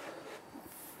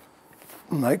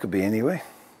 they could be anywhere.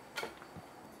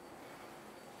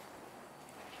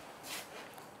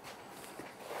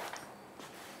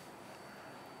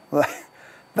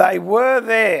 They were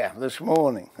there this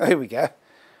morning. Here we go.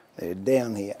 They're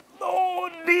down here. Oh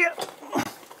dear.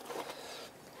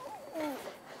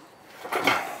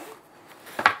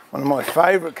 One of my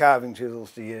favourite carving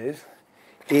chisels to use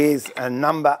is a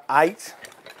number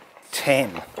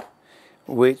 810,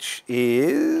 which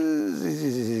is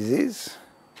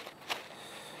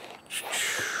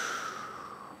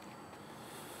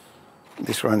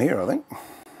this one here, I think.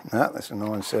 No, that's a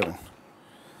 9.7.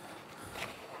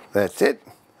 That's it.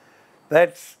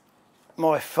 That's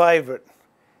my favourite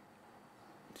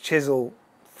chisel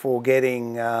for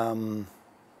getting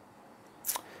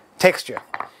texture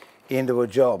into a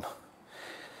job.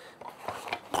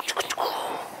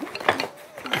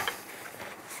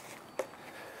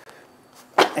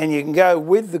 And you can go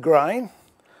with the grain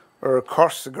or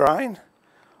across the grain.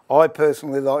 I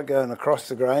personally like going across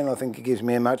the grain. I think it gives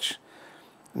me a much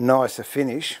nicer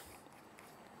finish.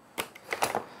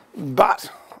 But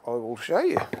I will show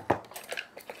you.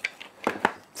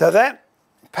 So that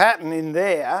pattern in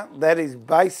there, that is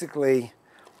basically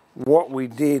what we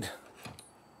did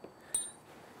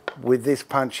with this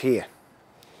punch here.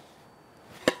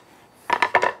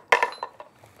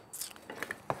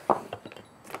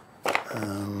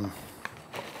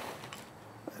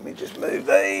 Let me just move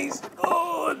these.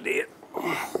 Oh dear.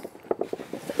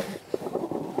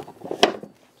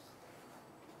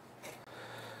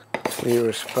 Clear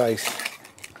a space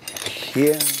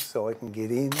here so I can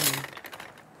get in.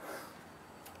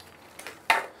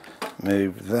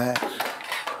 Move that.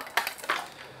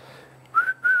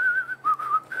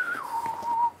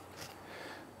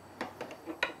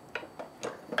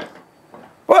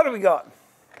 What have we got?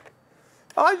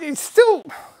 Oh, it's still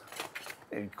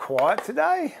quiet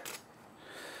today.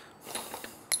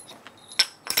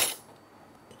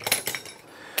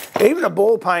 Even a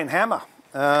ball peen hammer,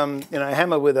 you know,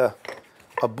 hammer with a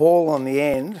ball on the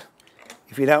end,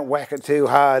 if you don't whack it too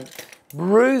hard,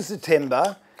 bruise the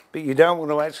timber, but you don't want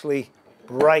to actually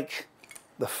break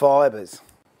the fibres,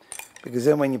 because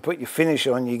then when you put your finish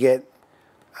on, you get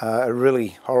a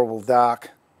really horrible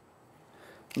dark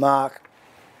mark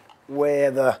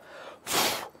where the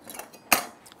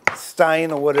stain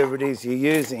or whatever it is you're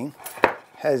using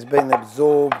has been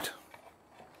absorbed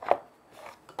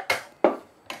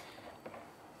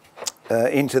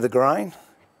into the grain.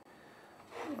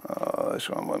 Oh, this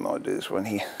one, we might do this one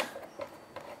here.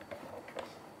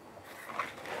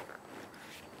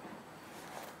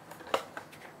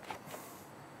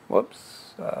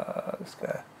 Whoops, let's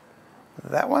go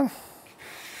that one.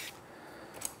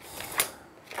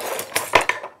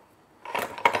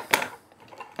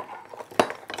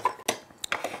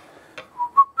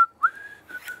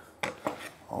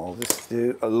 I'll just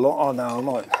do a lot. Oh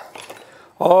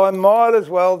no, I might as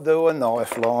well do a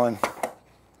knife line.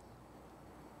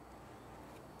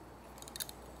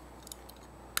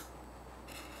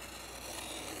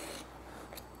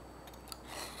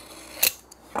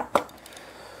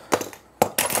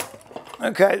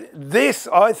 Okay, this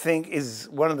I think is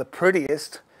one of the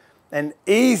prettiest and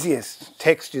easiest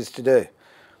textures to do.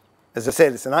 As I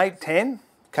said, it's an 810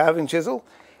 carving chisel,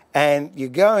 and you're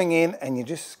going in and you're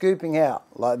just scooping out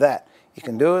like that. You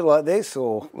can do it like this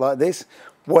or like this.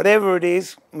 Whatever it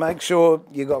is, make sure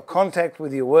you've got contact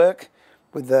with your work,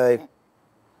 with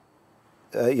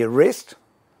your wrist,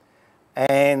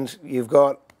 and you've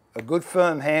got a good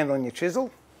firm hand on your chisel,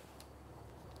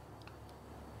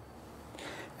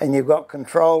 and you've got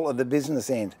control of the business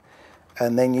end.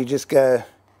 And then you just go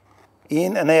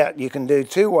in and out. You can do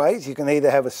two ways. You can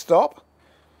either have a stop,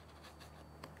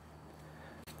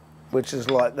 which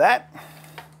is like that.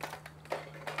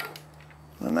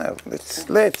 I don't know,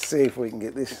 let's see if we can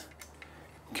get this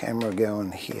camera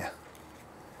going here.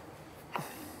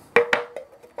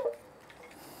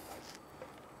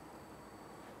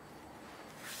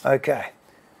 Okay,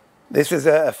 this is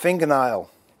a fingernail.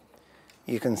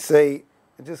 You can see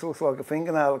it just looks like a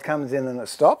fingernail. It comes in and it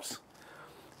stops.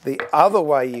 The other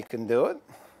way you can do it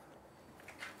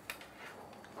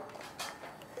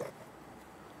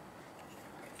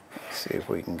let's see if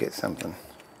we can get something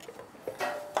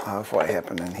halfway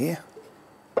happening here.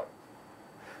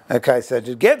 Okay, so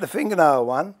to get the fingernail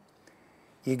one,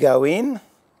 you go in,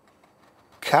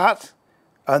 cut,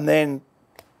 and then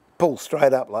pull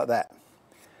straight up like that.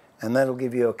 And that'll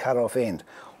give you a cut off end.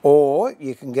 Or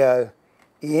you can go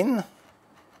in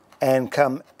and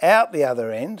come out the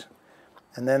other end,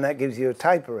 and then that gives you a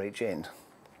taper each end.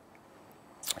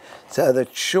 So the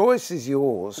choice is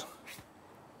yours.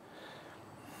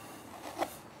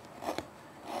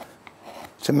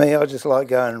 To me, I just like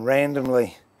going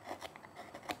randomly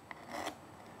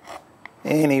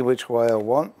any which way I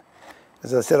want.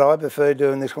 As I said, I prefer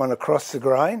doing this one across the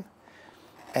grain,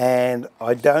 and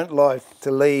I don't like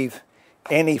to leave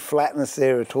any flatness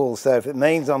there at all. So if it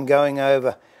means I'm going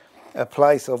over a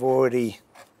place I've already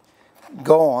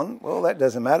gone, well, that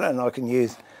doesn't matter, and I can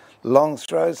use long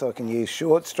strokes, I can use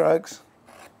short strokes,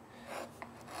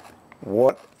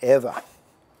 whatever.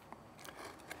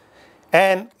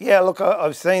 And yeah, look,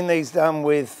 I've seen these done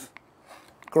with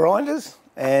grinders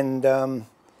and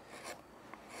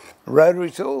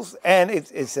rotary tools, and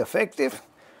it's effective.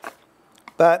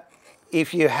 But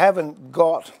if you haven't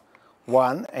got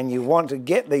one and you want to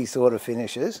get these sort of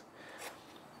finishes,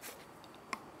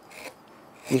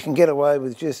 you can get away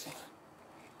with just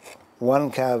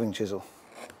one carving chisel.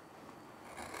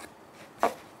 So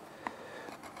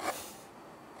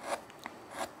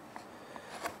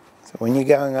when you're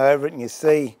going over it and you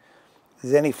see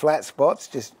there's any flat spots,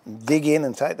 just dig in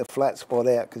and take the flat spot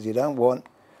out, because you don't want,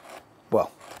 well,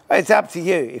 it's up to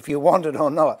you if you want it or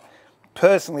not.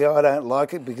 Personally, I don't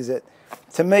like it because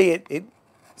to me, it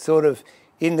sort of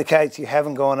indicates you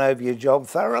haven't gone over your job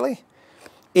thoroughly.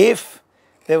 If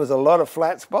there was a lot of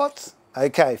flat spots,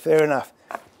 okay, fair enough.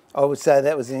 I would say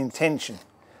that was the intention.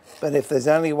 But if there's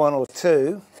only one or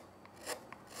two,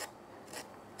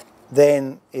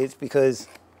 then it's because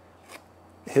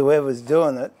whoever's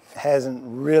doing it hasn't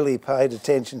really paid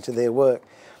attention to their work.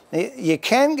 You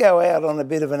can go out on a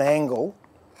bit of an angle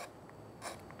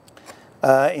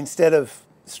instead of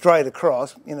straight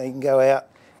across. You know, you can go out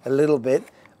a little bit.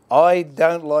 I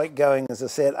don't like going, as I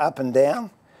said, up and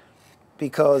down,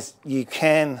 because you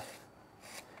can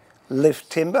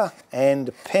lift timber, and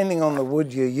depending on the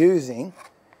wood you're using,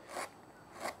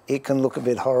 it can look a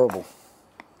bit horrible.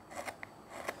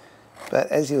 But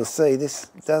as you'll see, this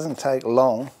doesn't take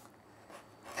long,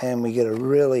 and we get a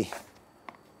really,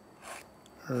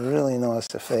 really nice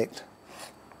effect.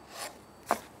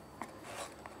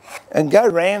 And go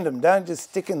random, don't just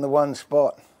stick in the one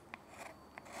spot.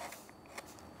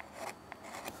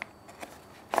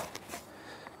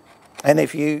 And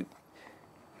if you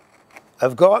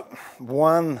have got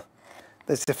one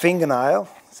that's a fingernail,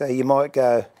 so you might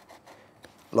go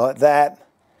like that,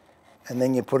 and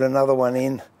then you put another one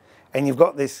in, and you've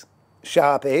got this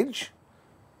sharp edge,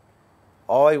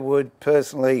 I would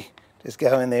personally just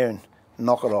go in there and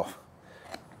knock it off.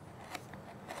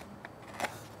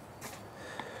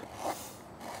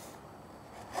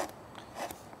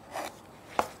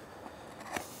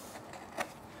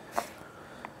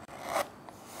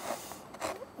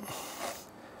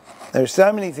 There are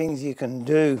so many things you can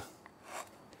do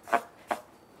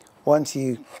once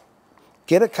you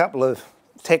get a couple of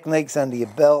techniques under your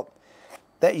belt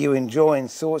that you enjoy and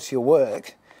sorts your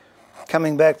work.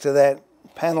 Coming back to that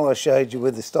panel I showed you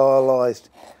with the stylised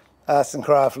arts and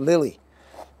craft lily,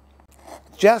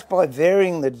 just by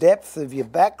varying the depth of your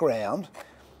background,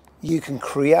 you can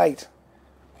create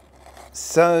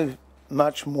so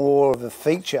much more of a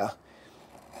feature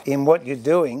in what you're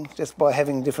doing just by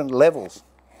having different levels.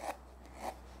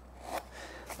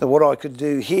 So what I could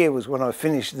do here was when I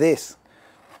finished this,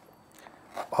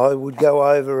 I would go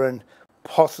over and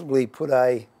possibly put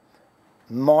a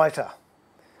mitre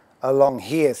along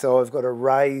here, so I've got a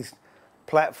raised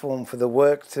platform for the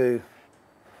work to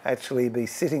actually be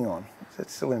sitting on. Is that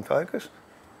still in focus?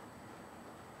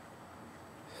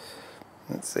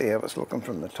 Let's see how it's looking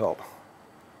from the top.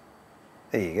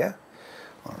 There you go.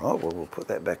 All right, well, we'll put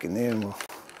that back in there and we'll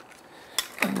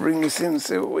bring this in and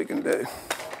see what we can do.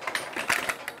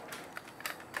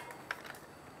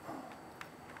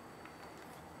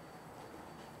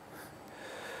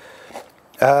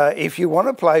 If you want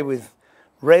to play with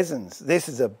resins, this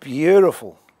is a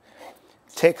beautiful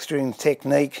texturing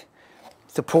technique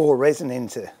to pour resin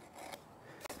into,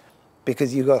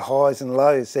 because you've got highs and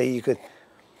lows. So you could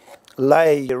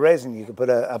layer your resin. You could put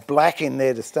a black in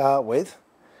there to start with,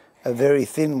 a very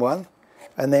thin one,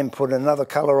 and then put another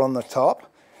colour on the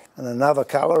top and another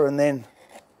colour, and then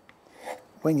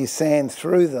when you sand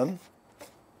through them,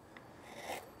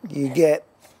 you get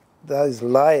those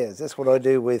layers. That's what I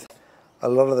do with a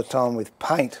lot of the time with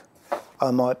paint. I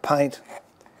might paint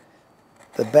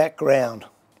the background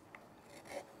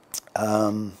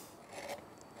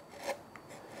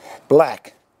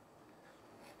black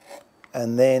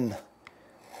and then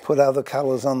put other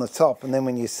colours on the top, and then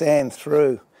when you sand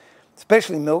through,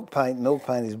 especially milk paint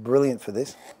is brilliant for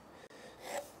this.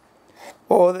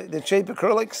 Or the cheap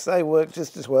acrylics, they work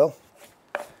just as well.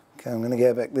 Okay, I'm going to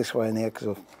go back this way now because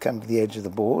I've come to the edge of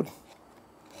the board.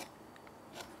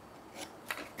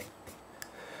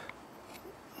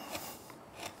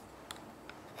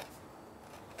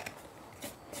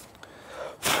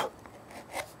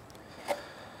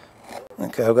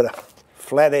 Okay, I've got a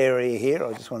flat area here.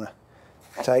 I just want to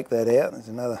take that out. There's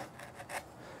another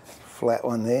flat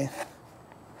one there.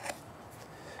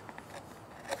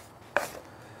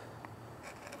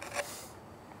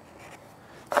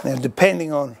 Now,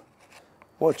 depending on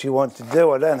what you want to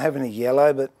do, I don't have any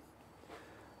yellow, but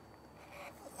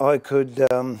I could,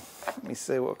 let me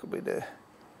see, what could we do?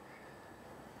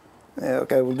 Yeah,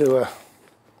 okay, we'll do a, I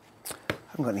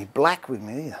haven't got any black with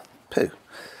me either. Pooh.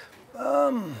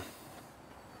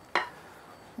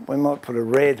 We might put a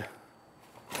red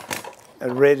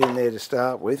in there to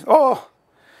start with. Oh!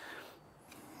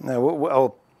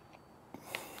 No,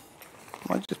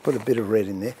 might just put a bit of red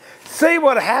in there. See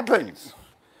what happens.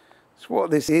 That's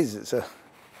what this is. It's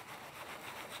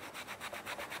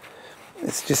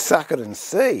just suck it and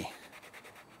see.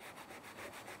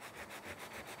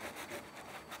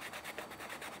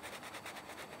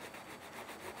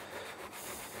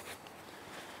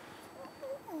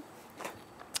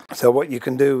 So what you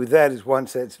can do with that is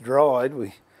once that's dried,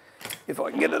 if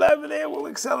I can get it over there, we'll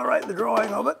accelerate the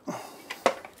drying of it.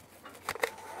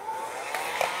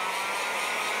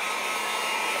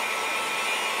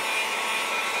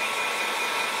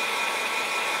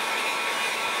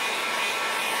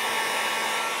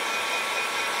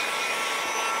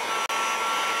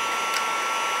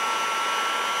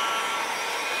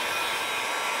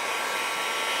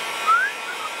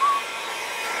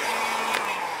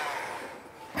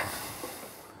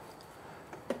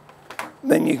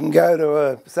 Then you can go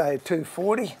to say a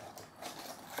 240, I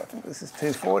think this is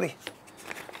 240,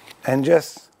 and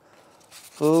just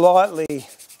lightly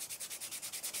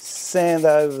sand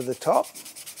over the top.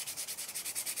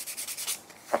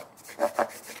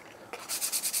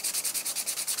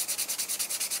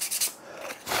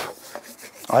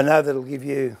 I know that'll give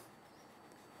you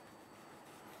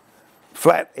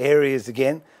flat areas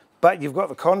again, but you've got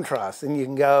the contrast, and you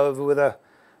can go over with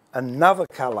another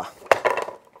colour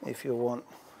if you want.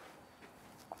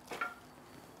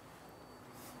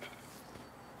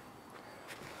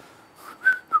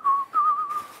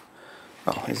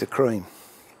 Oh, here's a cream.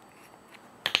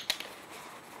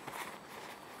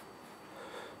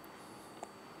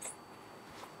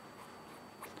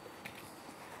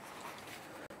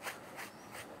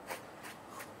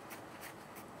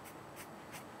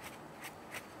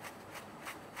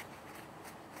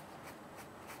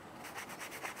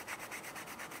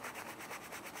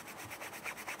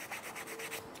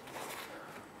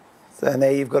 So now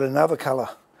you've got another colour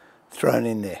thrown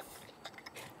in there.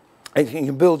 And you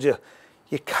can build your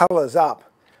colours up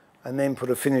and then put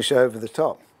a finish over the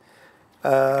top.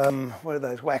 What are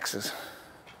those waxes?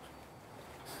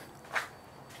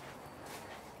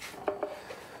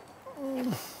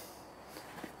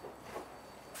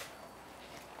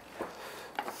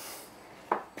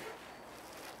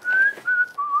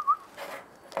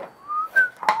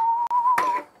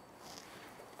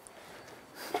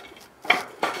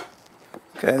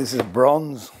 Okay, this is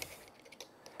bronze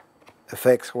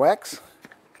effects wax.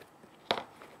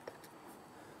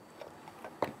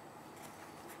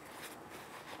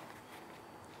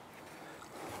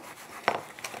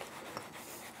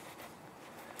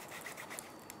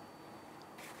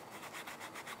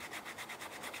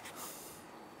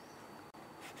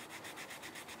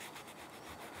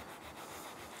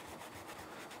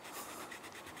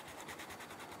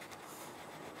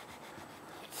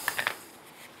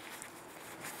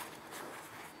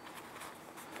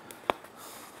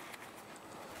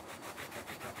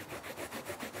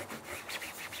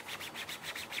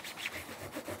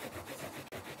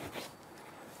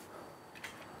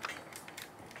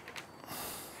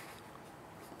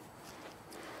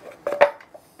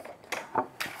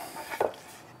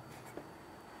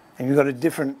 And you've got a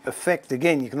different effect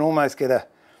again. You can almost get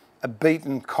a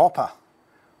beaten copper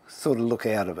sort of look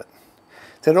out of it.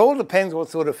 So it all depends what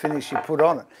sort of finish you put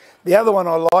on it. The other one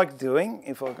I like doing,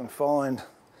 if I can find,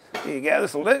 here you go,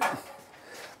 this will do.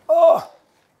 Oh!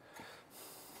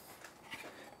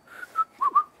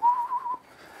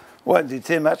 Won't do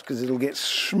too much because it'll get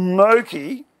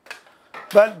smoky,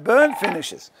 but burnt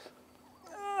finishes.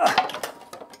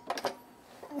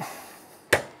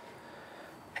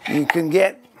 You can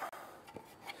get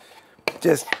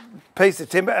just a piece of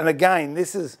timber, and again,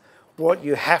 this is what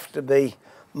you have to be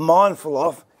mindful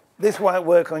of. This won't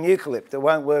work on eucalypt, it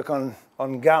won't work on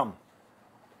gum.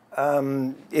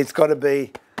 It's got to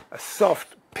be a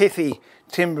soft, pithy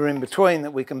timber in between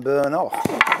that we can burn off.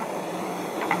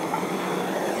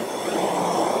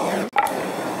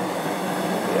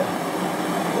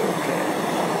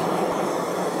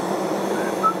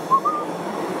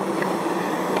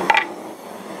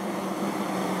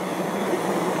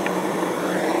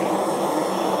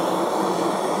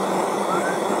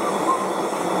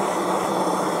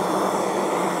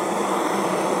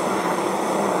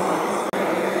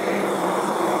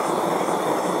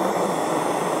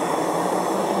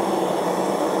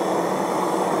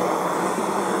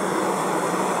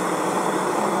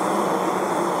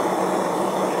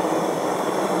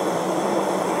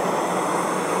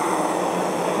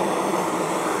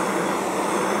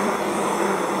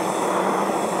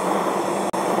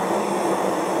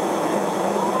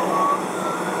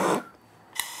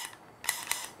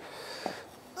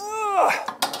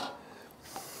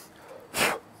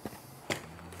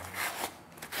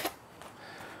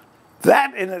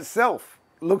 That in itself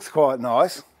looks quite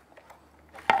nice.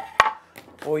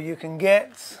 Or you can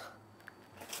get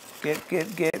a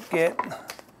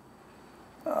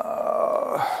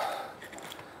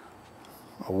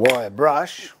wire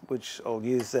brush, which I'll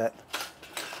use that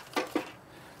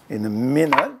in a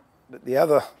minute. But the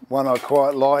other one I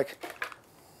quite like,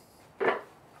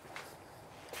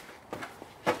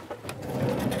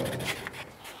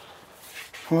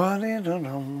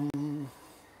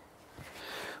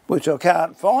 which I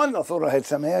can't find. I thought I had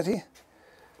some out here.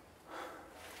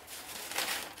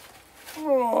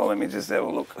 Oh, let me just have a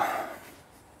look.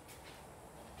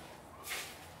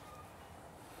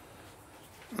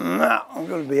 No, I've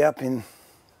got to be up in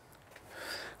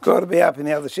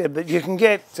the other shed. But you can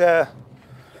get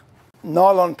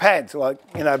nylon pads, like,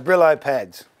 you know, Brillo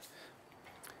pads,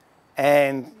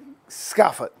 and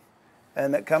scuff it,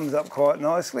 and it comes up quite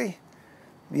nicely.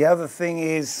 The other thing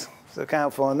is, so I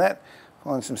can't find that,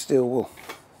 find some steel wool.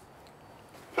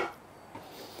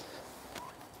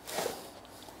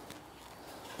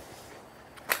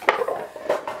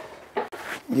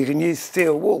 You can use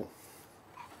steel wool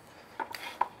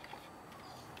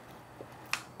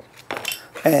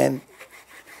and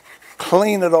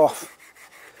clean it off.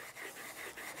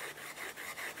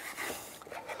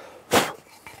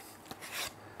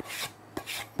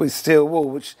 With steel wool,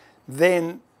 which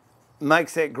then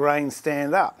makes that grain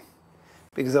stand up,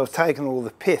 because I've taken all the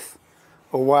pith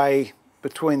away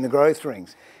between the growth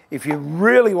rings. If you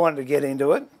really want to get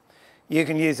into it, you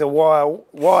can use a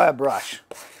wire brush,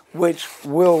 which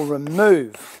will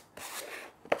remove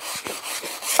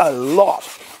a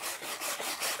lot.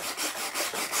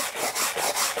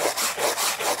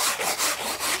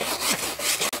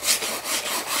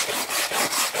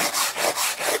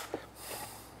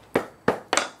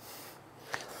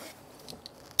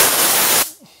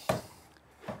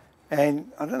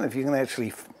 And I don't know if you can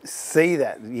actually see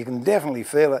that. You can definitely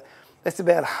feel it. That's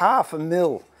about 1/2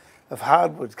 mil of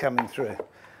hardwood coming through.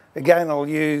 Again, I'll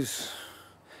use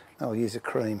a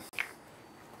cream.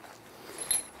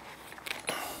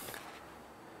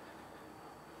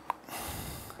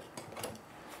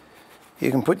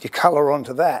 You can put your colour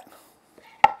onto that.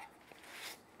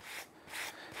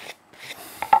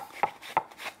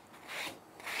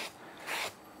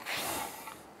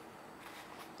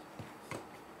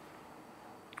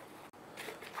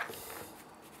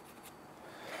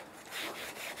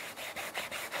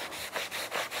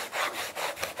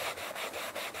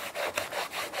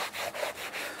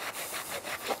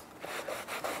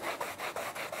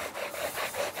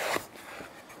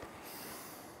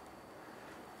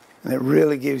 And it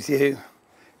really gives you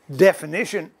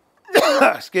definition,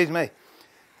 excuse me,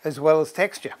 as well as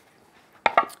texture.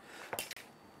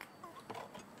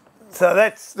 So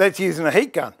that's using a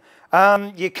heat gun.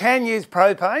 You can use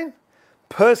propane.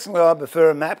 Personally, I prefer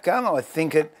a map gun. I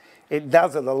think it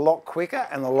does it a lot quicker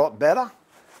and a lot better.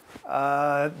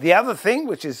 The other thing,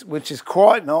 which is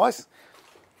quite nice,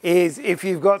 is if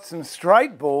you've got some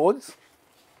straight boards,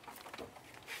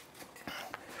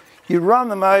 you run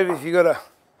them over. If you've got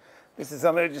This is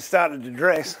something that just started to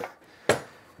dress.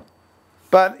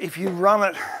 But if you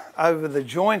run it over the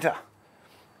jointer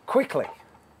quickly,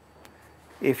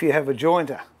 if you have a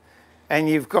jointer and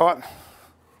you've got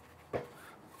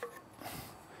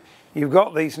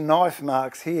these knife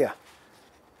marks here,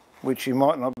 which you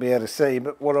might not be able to see,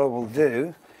 but what I will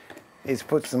do is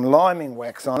put some liming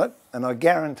wax on it, and I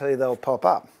guarantee they'll pop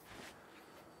up.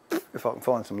 If I can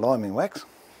find some liming wax.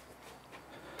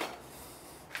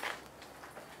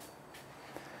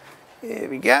 There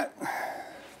we go.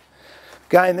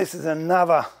 Again, this is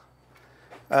another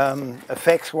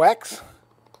effects wax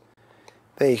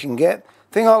that you can get.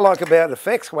 The thing I like about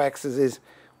effects waxes is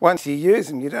once you use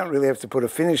them, you don't really have to put a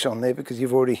finish on there because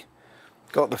you've already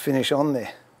got the finish on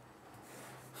there.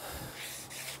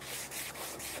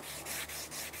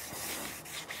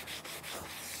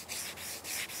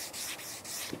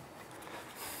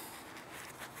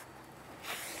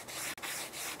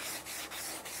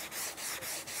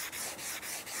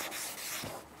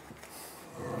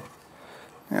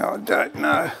 Now, I don't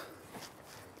know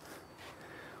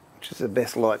which is the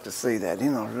best light to see that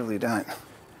in, I really don't.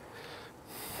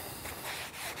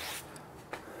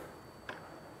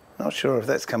 Not sure if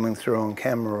that's coming through on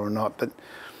camera or not, but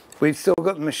we've still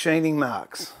got the machining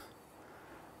marks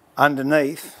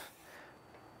underneath,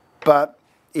 but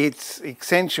it's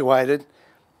accentuated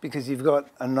because you've got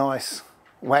a nice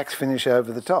wax finish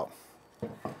over the top.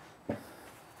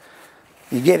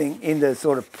 You're getting into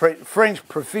sort of French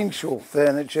provincial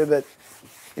furniture, but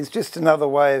it's just another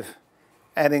way of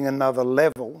adding another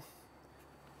level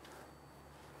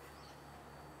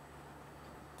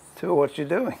to what you're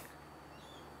doing.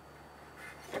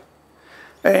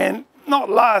 And not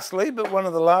lastly, but one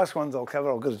of the last ones I'll cover,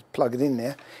 I'll just plug it in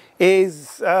there,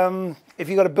 is if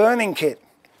you've got a burning kit,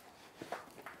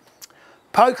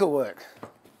 poker work.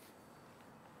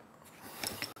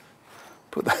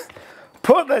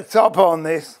 Put the top on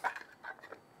this.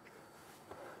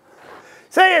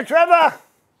 See you, Trevor.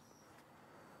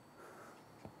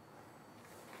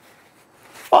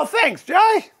 Oh, thanks,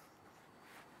 Jay.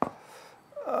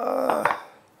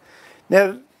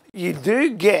 Now, you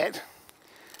do get,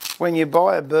 when you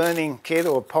buy a burning kit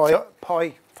or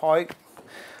pyography,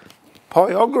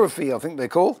 I think they're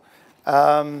called,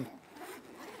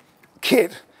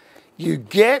 kit, you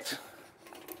get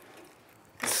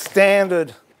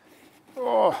standard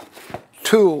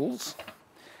tools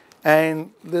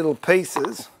and little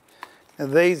pieces.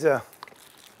 And these are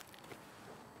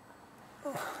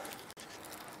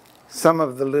some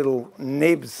of the little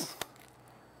nibs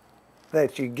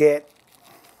that you get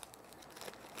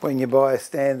when you buy a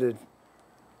standard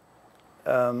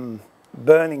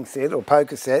burning set or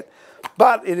poker set.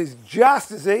 But it is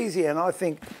just as easy, and I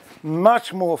think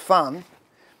much more fun,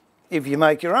 if you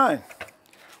make your own.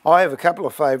 I have a couple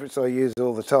of favourites I use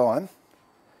all the time.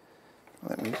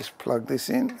 Let me just plug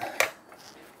this in.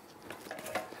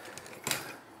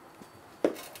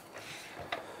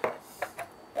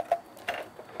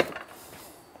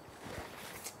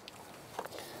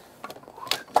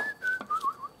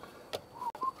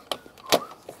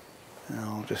 And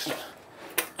I'll just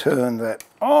turn that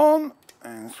on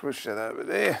and switch that over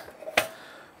there.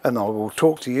 And I will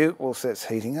talk to you whilst that's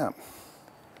heating up.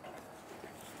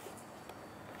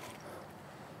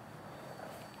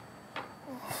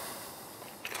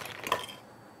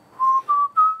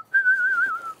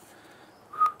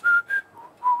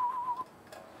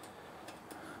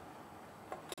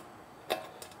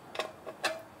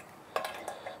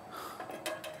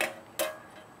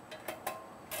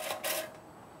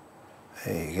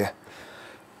 There you go.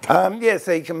 Yeah,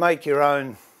 so you can make your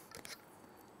own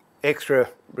extra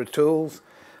tools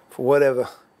for whatever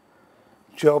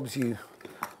jobs you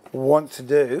want to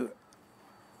do.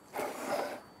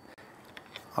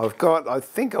 I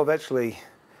think I've actually,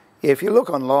 yeah, if you look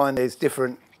online, there's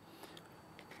different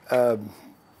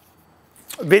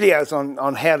videos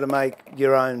on how to make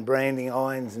your own branding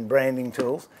irons and branding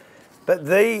tools. But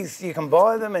these, you can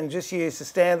buy them and just use the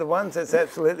standard ones, that's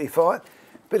absolutely fine.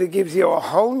 But it gives you a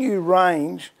whole new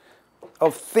range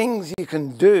of things you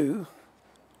can do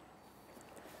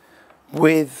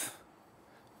with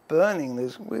burning.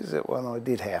 Where's that one I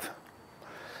did have?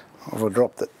 Oh, I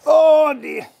dropped it. Oh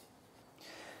dear.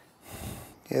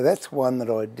 Yeah, that's one that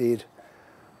I did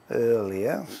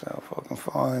earlier. So if I can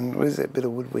find, where's that bit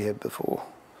of wood we had before?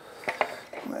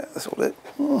 That's all it.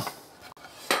 Oh.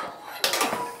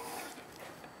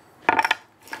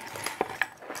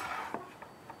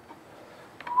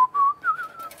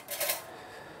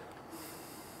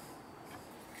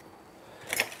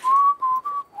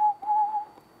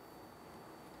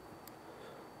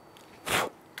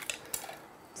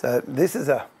 So this is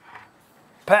a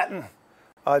pattern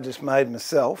I just made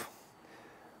myself.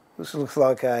 This looks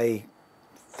like a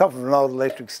top of an old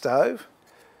electric stove,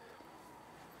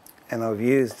 and I've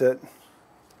used it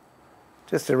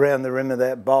just around the rim of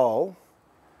that bowl,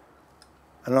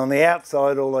 and on the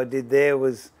outside all I did there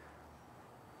was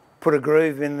put a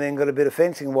groove in, then got a bit of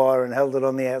fencing wire and held it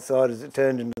on the outside as it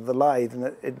turned into the lathe,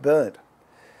 and it burnt.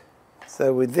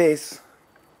 So with this,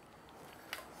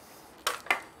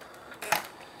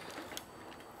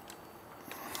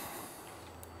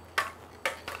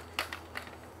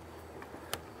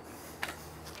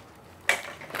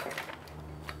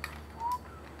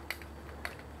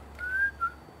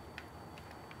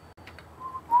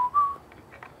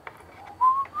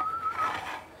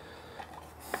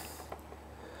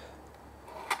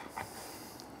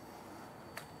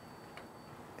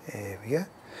 there we go.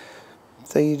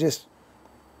 So you just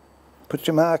put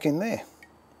your mark in there.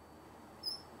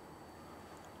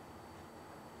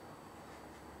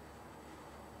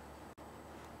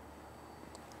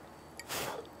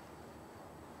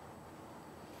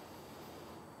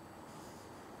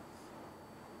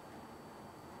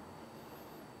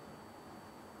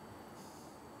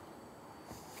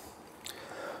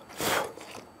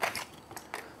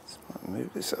 Let's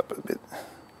move this up a bit.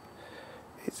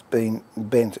 It's been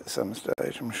bent at some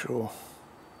stage, I'm sure.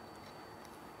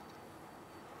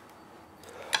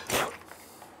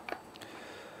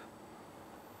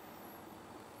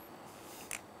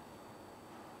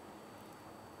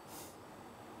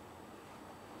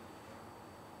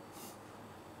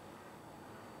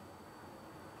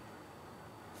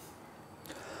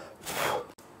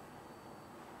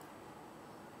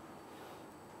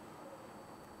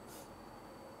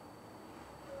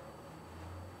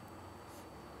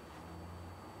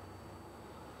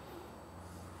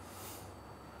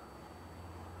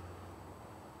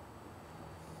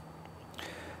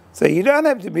 So you don't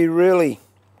have to be really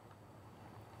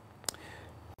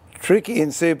tricky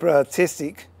and super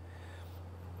artistic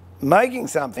making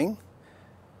something.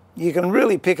 You can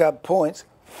really pick up points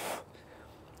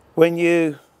when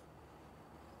you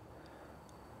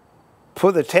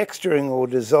put the texturing or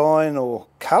design or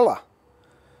colour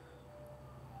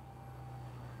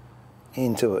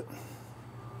into it.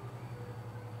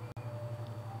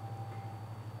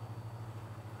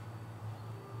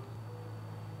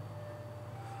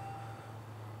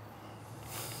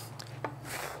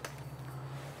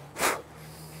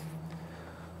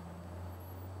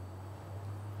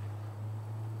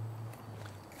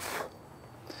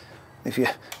 If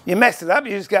you mess it up,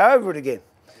 you just go over it again.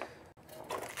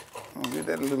 I'll give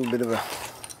that a little bit of a...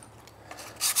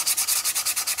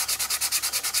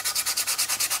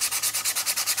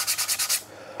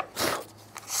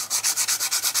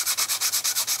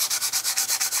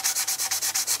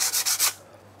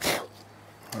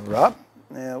 rub.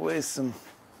 Now where's some...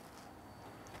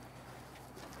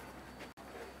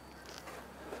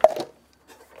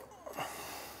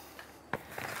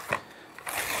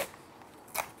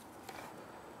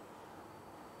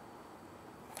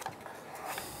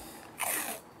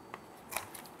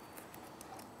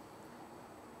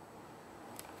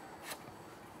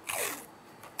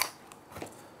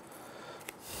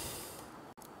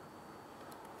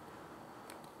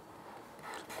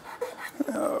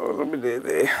 Oh, let me do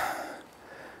there.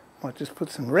 Might just put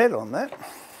some red on that.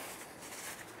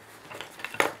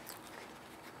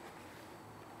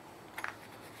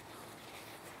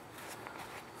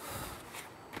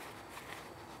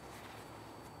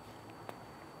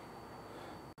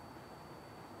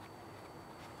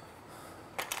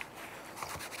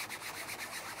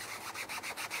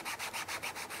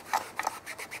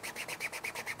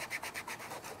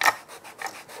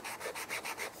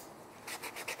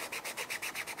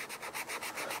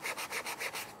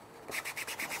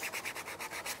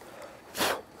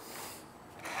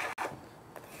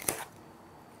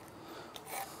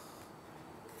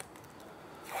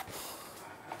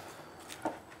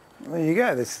 There you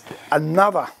go, there's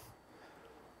another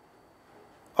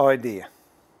idea.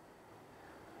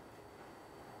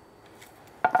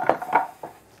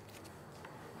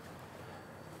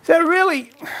 So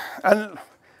really,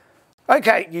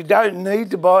 okay, you don't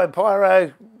need to buy a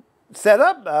pyro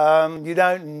setup. You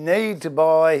don't need to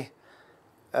buy,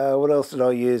 what else did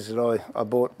I use that I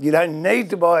bought? You don't need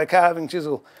to buy a carving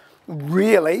chisel.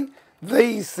 Really,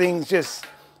 these things just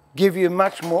give you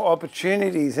much more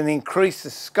opportunities and increase the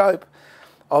scope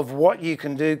of what you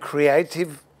can do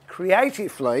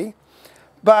creatively.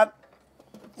 But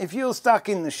if you're stuck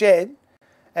in the shed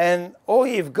and all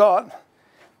you've got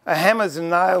are hammers and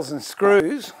nails and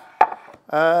screws,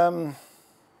 tell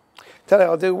you,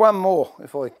 I'll do one more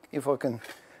if I can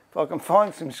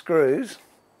find some screws.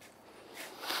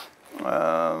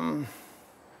 No,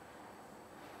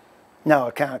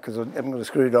 I can't because I haven't got a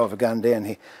screwdriver gun down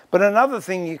here. But another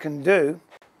thing you can do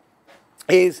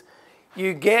is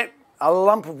you get a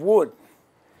lump of wood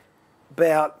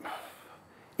about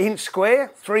inch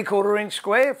square, 3/4 inch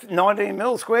square, 19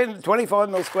 mil square, 25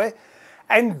 mil square,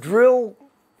 and drill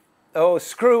or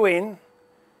screw in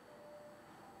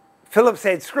Phillips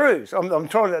head screws. I'm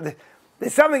trying to,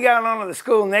 there's something going on at the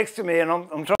school next to me and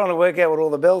I'm trying to work out what all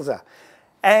the bells are.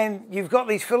 And you've got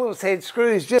these Phillips head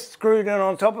screws just screwed in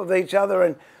on top of each other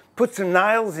and put some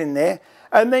nails in there.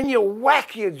 And then you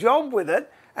whack your job with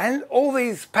it and all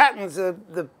these patterns,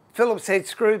 the Phillips head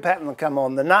screw pattern will come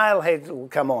on, the nail heads will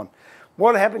come on.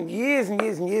 What happened years and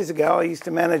years and years ago, I used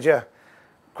to manage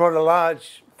quite a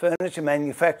large furniture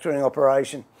manufacturing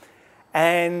operation.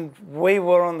 And we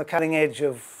were on the cutting edge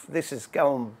of, this is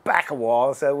going back a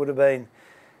while, so it would have been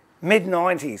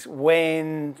mid-90s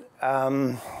when,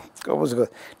 what was it called?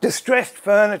 Distressed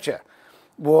furniture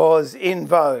was in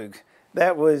vogue.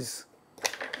 That was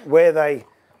where they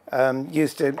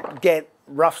used to get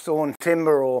rough sawn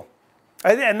timber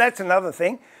and that's another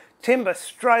thing, timber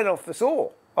straight off the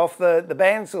saw, off the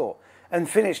bandsaw, and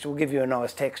finished will give you a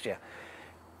nice texture.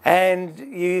 And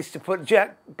you used to put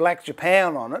black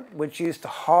Japan on it, which used to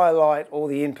highlight all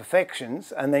the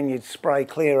imperfections, and then you'd spray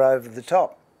clear over the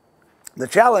top. The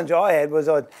challenge I had was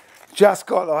I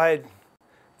had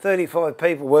 35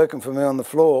 people working for me on the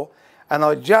floor, and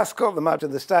I just got them up to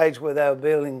the stage where they were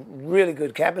building really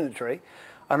good cabinetry,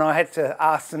 and I had to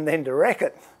ask them then to wreck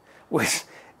it, which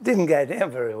didn't go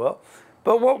down very well.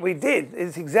 But what we did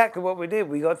is exactly what we did.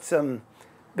 We got some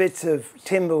bits of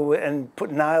timber and put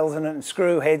nails in it and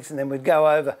screw heads, and then we'd go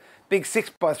over big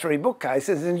 6x3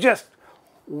 bookcases and just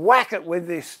whack it with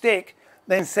this stick,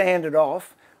 then sand it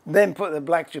off, then put the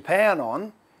black Japan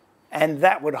on, and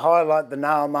that would highlight the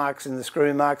nail marks and the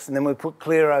screw marks, and then we'd put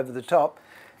clear over the top.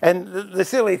 And the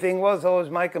silly thing was I was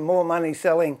making more money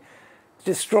selling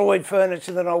destroyed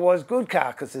furniture than I was good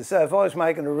carcasses. So if I was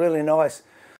making a really nice,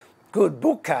 good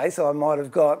bookcase, I might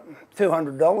have got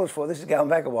 $200 for it. This is going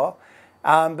back a while.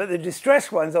 But the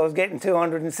distressed ones, I was getting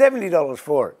 $270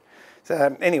 for it.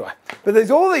 So anyway, but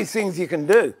there's all these things you can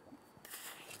do.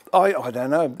 I don't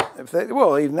know if that,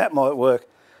 well, even that might work.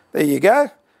 There you go.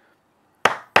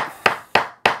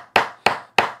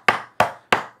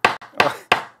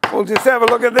 We'll just have a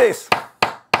look at this.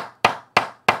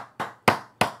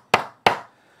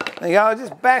 There you go. I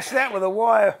just bash that with a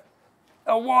wire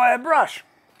brush,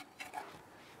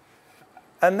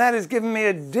 and that has given me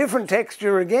a different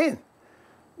texture again,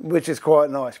 which is quite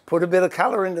nice. Put a bit of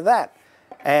colour into that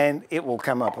and it will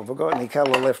come up. Have I got any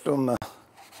colour left on the...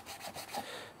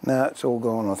 No, it's all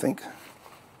gone, I think.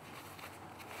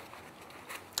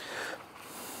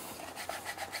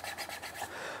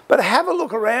 But have a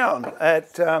look around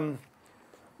at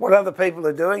what other people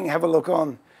are doing. Have a look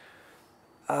on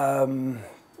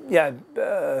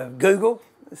Google,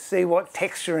 see what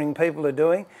texturing people are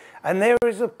doing. And there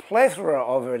is a plethora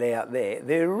of it out there.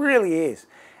 There really is.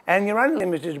 And you're only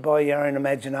limited by your own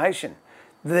imagination.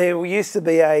 There used to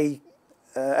be a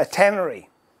tannery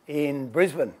in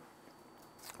Brisbane,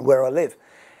 where I live,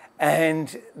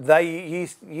 and they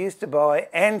used to buy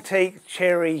antique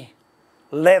cherry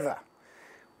leather.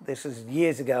 This is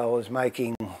years ago. I was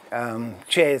making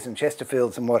chairs and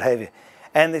Chesterfields and what have you.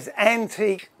 And this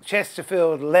antique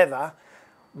Chesterfield leather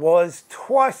was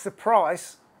twice the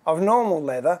price of normal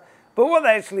leather. But what they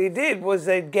actually did was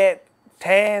they'd get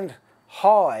tanned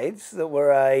hides that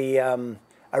were a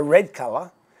red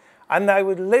colour, and they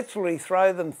would literally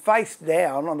throw them face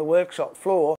down on the workshop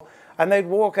floor, and they'd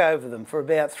walk over them for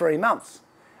about 3 months.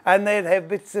 And they'd have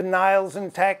bits of nails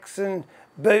and tacks and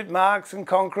boot marks and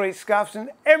concrete scuffs and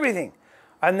everything.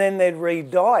 And then they'd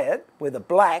re-dye it with a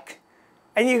black,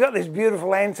 and you got this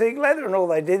beautiful antique leather. And all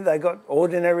they did, they got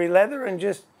ordinary leather and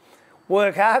just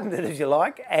work hardened it, if you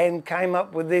like, and came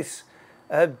up with this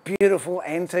beautiful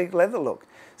antique leather look.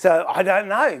 So I don't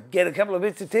know, get a couple of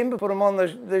bits of timber, put them on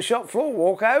the shop floor,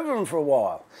 walk over them for a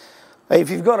while. If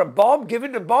you've got a bob, give it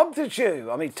to Bob to chew.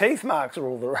 I mean, teeth marks are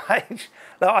all the rage.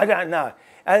 No, I don't know.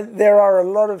 There are a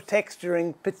lot of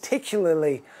texturing,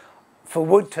 particularly for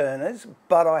wood turners,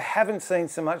 but I haven't seen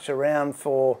so much around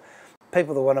for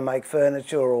people that want to make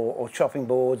furniture or chopping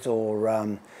boards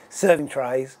or serving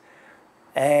trays.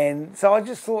 And so I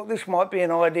just thought this might be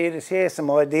an idea to share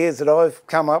some ideas that I've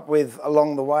come up with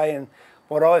along the way and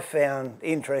what I've found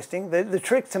interesting. The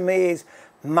trick to me is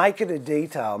make it a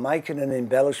detail, make it an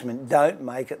embellishment, don't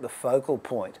make it the focal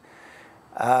point.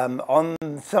 On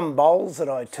some bowls that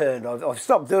I turned, I've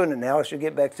stopped doing it now, I should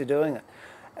get back to doing it.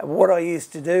 What I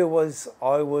used to do was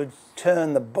I would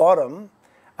turn the bottom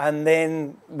and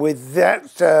then with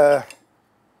that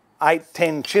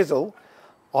 810 chisel,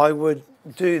 I would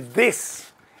do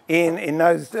this in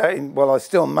those, well, I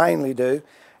still mainly do,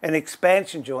 an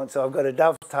expansion joint. So I've got a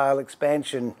dovetail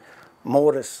expansion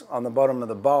mortise on the bottom of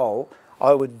the bowl.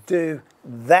 I would do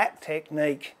that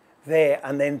technique there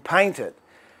and then paint it.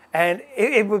 And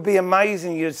it would be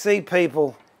amazing. You'd see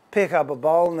people pick up a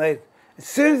bowl and as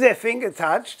soon as their finger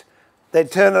touched,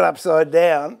 they'd turn it upside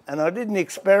down. And I did an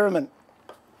experiment.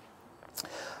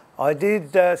 I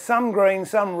did some green,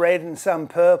 some red and some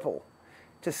purple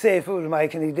to see if it would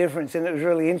make any difference. And it was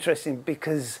really interesting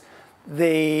because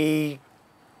the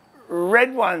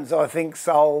red ones, I think,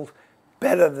 sold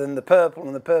better than the purple,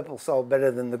 and the purple sold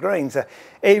better than the green. So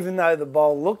even though the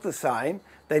bowl looked the same,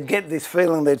 they'd get this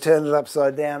feeling they'd turn it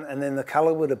upside down and then the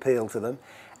colour would appeal to them.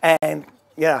 And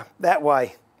yeah, that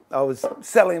way I was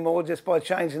selling more just by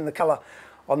changing the colour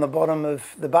on the bottom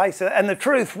of the base. And the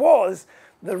truth was,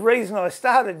 the reason I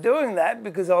started doing that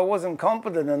because I wasn't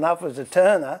confident enough as a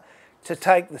turner to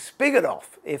take the spigot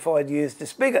off if I'd used a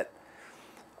spigot.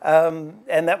 And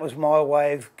that was my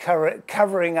way of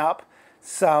covering up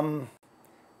some,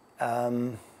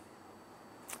 not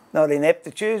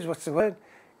ineptitudes, what's the word?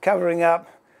 Covering up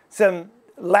some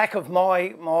lack of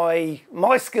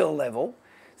my skill level.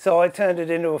 So I turned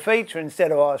it into a feature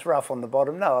instead of I was rough on the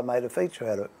bottom. No, I made a feature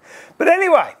out of it. But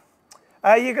anyway,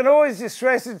 you can always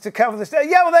distress it to cover the stuff.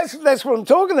 Yeah, well, that's what I'm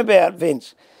talking about,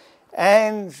 Vince.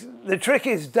 And the trick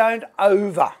is don't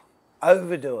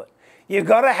overdo it. You've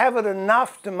got to have it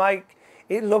enough to make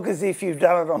it look as if you've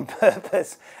done it on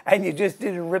purpose and you just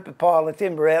didn't rip a pile of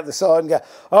timber out the side and go,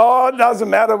 oh, it doesn't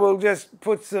matter, we'll just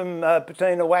put some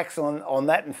patina wax on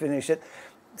that and finish it.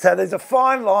 So there's a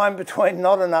fine line between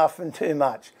not enough and too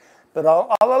much. But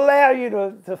I'll allow you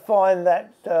to find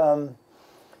that,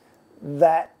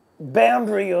 that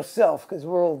boundary yourself because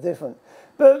we're all different.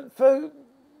 But for,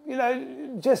 you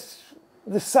know, just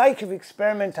the sake of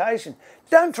experimentation,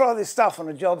 don't try this stuff on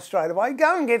a job straight away.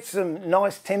 Go and get some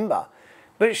nice timber,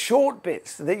 but short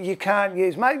bits that you can't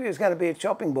use. Maybe it was going to be a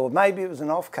chopping board, maybe it was an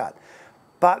offcut,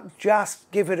 but just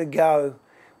give it a go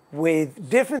with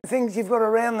different things you've got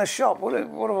around the shop. What have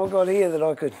I got here that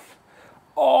I could,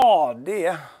 oh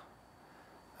dear.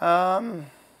 Well,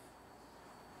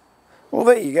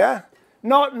 there you go.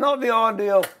 Not the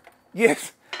ideal,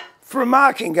 yes, for a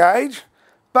marking gauge,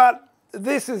 but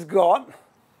this has got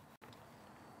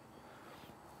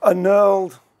a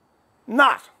knurled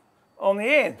nut on the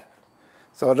end.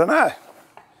 So I don't know.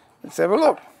 Let's have a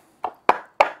look.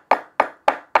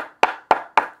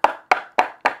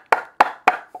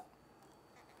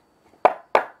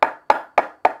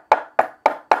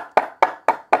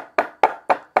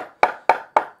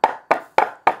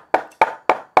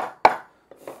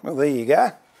 Well, there you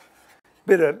go.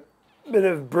 Bit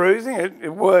of bruising.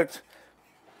 It worked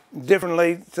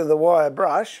differently to the wire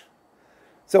brush.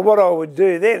 So what I would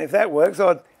do then, if that works,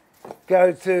 I'd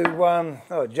go to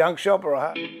a junk shop or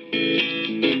a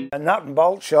nut and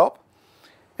bolt shop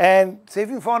and see if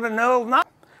you can find a knurled nut.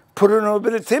 Put it in a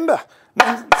bit of timber.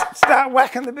 Then start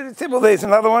whacking the bit of timber. There's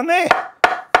another one there.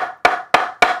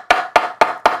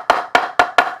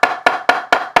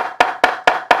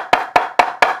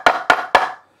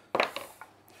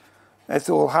 That's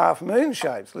all half moon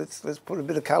shapes. Let's put a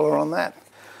bit of colour on that.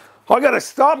 I've got to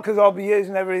stop because I'll be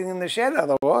using everything in the shed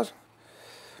otherwise.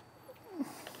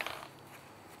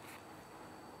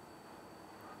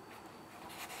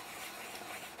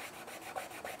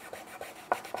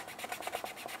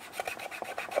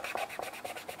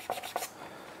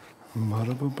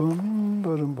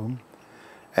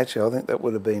 Actually, I think that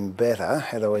would have been better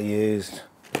had I used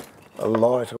a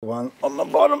lighter one on the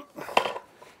bottom.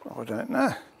 I don't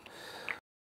know.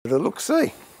 But a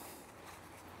look-see.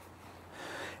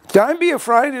 Don't be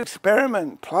afraid to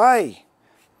experiment, play.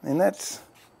 And that's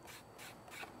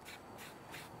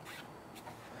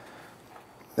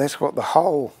what the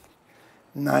whole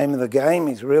name of the game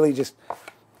is, really just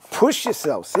push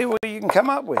yourself, see what you can come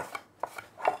up with.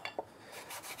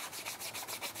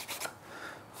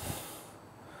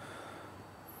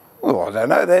 Well, I don't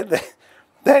know,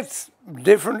 that's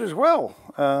different as well.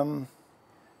 Where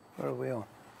are we on?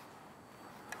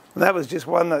 That was just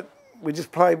one that we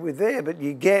just played with there, but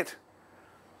you get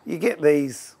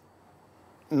these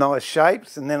nice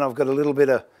shapes, and then I've got a little bit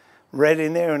of red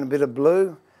in there and a bit of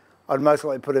blue. I'd most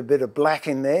likely put a bit of black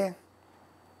in there.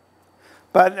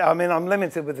 But I mean, I'm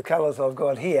limited with the colours I've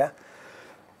got here.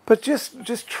 But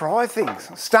just try things,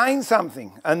 stain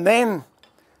something, and then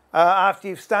after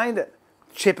you've stained it,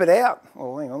 chip it out.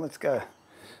 Well, hang on, let's go.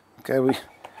 Okay,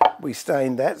 we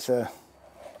stained that, so.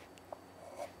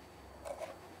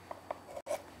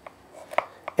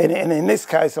 And in this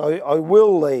case, I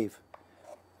will leave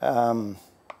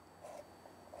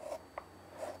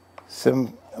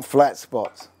some flat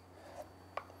spots.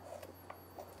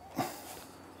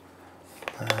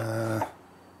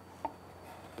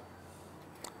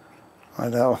 I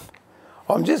know,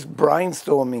 I'm just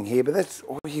brainstorming here, but that's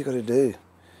all you got to do.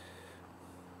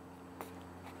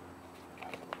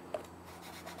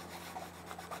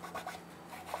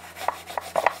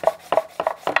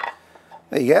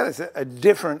 There you go, it's a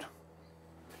different,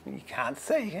 you can't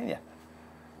see, can you?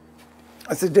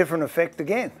 It's a different effect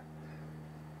again.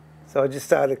 So I just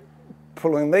started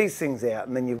pulling these things out,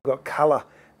 and then you've got colour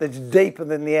that's deeper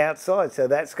than the outside, so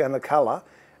that's going to colour,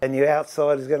 and your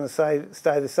outside is going to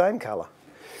stay the same colour.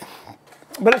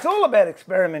 But it's all about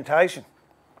experimentation.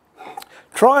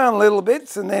 Try on little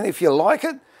bits, and then if you like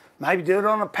it, maybe do it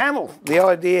on a panel. The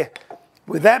idea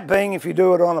with that being, if you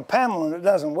do it on a panel and it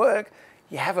doesn't work,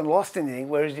 you haven't lost anything.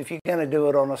 Whereas if you're going to do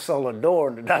it on a solid door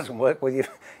and it doesn't work, well,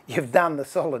 you've done the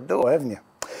solid door, haven't you?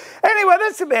 Anyway,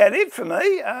 that's about it for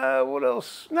me. What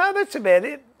else? No, that's about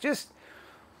it. Just,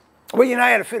 well, you know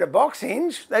how to fit a box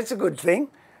hinge. That's a good thing.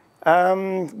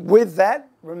 With that,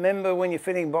 remember when you're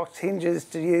fitting box hinges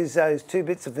to use those 2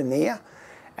 bits of veneer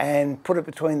and put it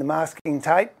between the masking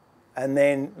tape, and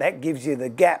then that gives you the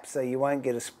gap so you won't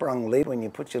get a sprung lid when you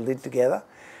put your lid together.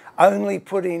 Only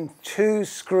put in 2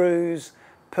 screws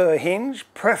per hinge,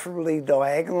 preferably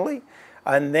diagonally,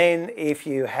 and then if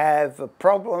you have a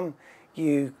problem,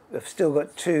 you have still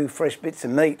got 2 fresh bits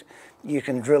of meat you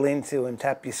can drill into and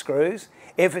tap your screws.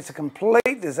 If it's a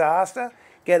complete disaster,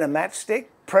 get a matchstick,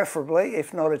 preferably,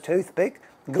 if not a toothpick,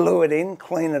 glue it in,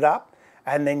 clean it up,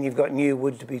 and then you've got new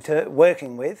wood to be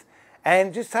working with.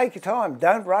 And just take your time,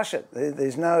 don't rush it.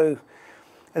 There's no...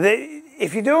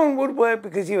 If you're doing woodwork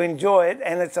because you enjoy it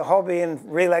and it's a hobby and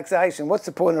relaxation, what's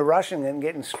the point of rushing and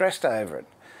getting stressed over it?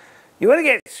 You want to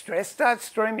get stressed, start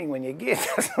streaming when your gear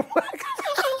doesn't work.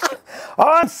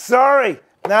 I'm sorry.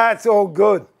 No, it's all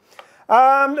good.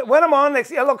 When I'm on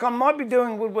next, yeah, look, I might be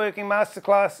doing Woodworking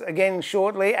Masterclass again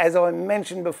shortly. As I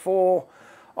mentioned before,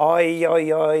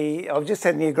 I've just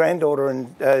had a new granddaughter,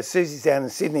 and Susie's down in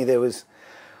Sydney. There was,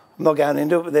 I'm not going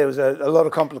into it, but there was a lot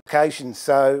of complications.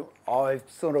 So I've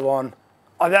sort of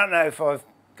I don't know if I've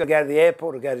got to go to the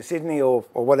airport or go to Sydney or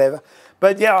whatever.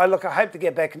 But yeah, look, I hope to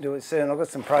get back into it soon. I've got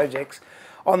some projects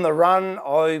on the run.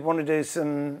 I want to do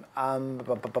some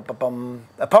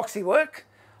epoxy work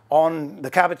on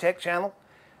the Carbatec channel.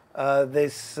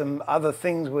 There's some other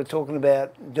things we're talking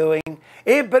about doing.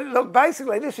 Yeah, but look,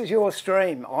 basically, this is your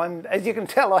stream. As you can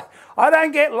tell, I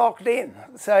don't get locked in.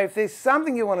 So if there's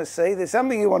something you want to see, there's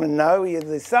something you want to know,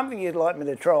 there's something you'd like me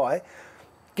to try,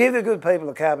 give the good people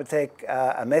at Carbatec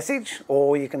a message,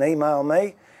 or you can email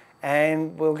me,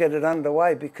 and we'll get it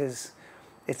underway, because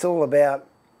it's all about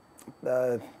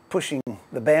pushing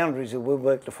the boundaries of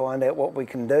woodwork to find out what we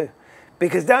can do.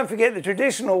 Because don't forget, the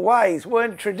traditional ways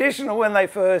weren't traditional when they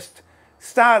first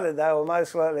started. They were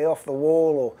most likely off the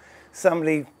wall, or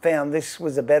somebody found this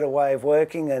was a better way of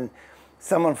working, and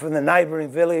someone from the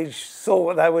neighbouring village saw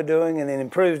what they were doing and then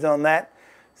improved on that.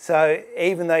 So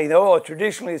even though you know, oh,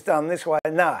 traditionally it's done this way,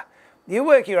 nah. You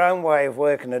work your own way of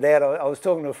working it out. I was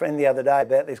talking to a friend the other day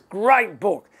about this great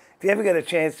book. If you ever get a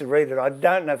chance to read it, I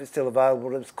don't know if it's still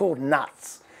available. It's called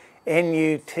Nuts,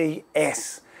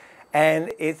 N-U-T-S.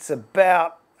 And it's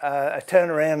about a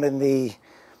turnaround in the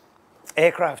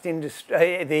aircraft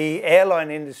industry, the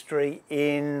airline industry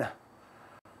in,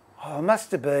 it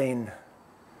must have been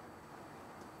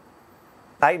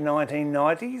late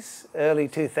 1990s, early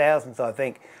 2000s, I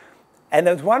think. And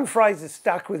there's one phrase that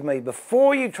stuck with me: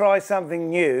 before you try something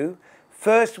new,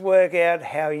 first work out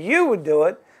how you would do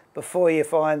it before you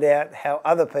find out how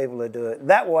other people would do it.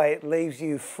 That way it leaves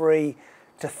you free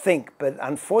to think. But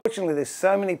unfortunately, there's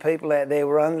so many people out there who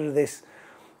are under this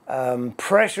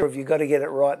pressure of you've got to get it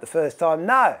right the first time.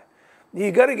 No,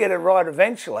 you've got to get it right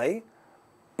eventually,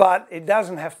 but it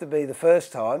doesn't have to be the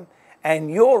first time, and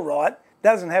your right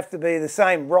doesn't have to be the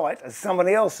same right as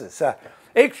somebody else's. So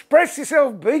express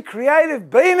yourself, be creative,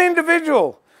 be an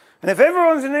individual. And if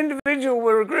everyone's an individual,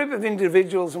 we're a group of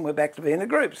individuals, and we're back to being a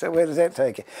group. So where does that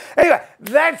take you? Anyway,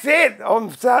 that's it. I'm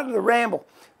starting to ramble.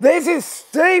 This is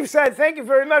Steve, so thank you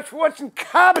very much for watching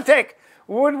Carbatec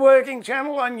Woodworking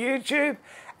channel on YouTube.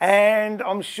 And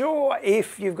I'm sure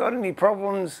if you've got any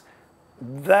problems,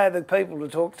 they're the people to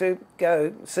talk to.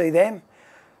 Go see them.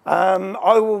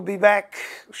 I will be back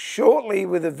shortly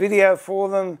with a video for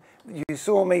them. You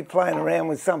saw me playing around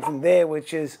with something there,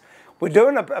 which is we're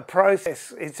doing a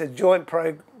process. It's a joint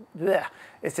program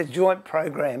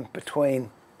between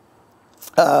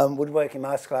Woodworking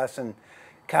Masterclass and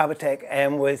Carbatec,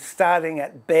 and we're starting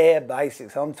at bare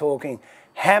basics. I'm talking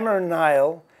hammer and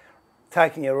nail,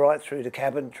 taking you right through to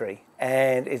cabinetry,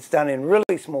 and it's done in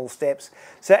really small steps.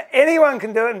 So anyone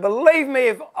can do it, and believe me,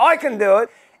 if I can do it,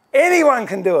 anyone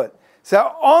can do it. So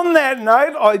on that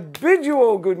note, I bid you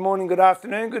all good morning, good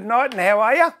afternoon, good night, and how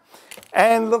are you?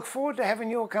 And look forward to having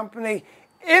your company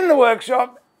in the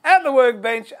workshop, at the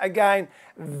workbench again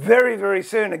very, very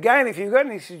soon. Again, if you've got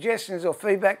any suggestions or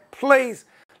feedback, please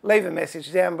leave a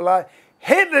message down below.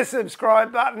 Hit the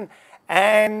subscribe button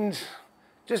and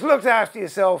just look after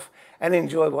yourself and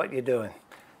enjoy what you're doing.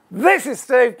 This is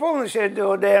Steve pulling the shed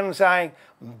door down and saying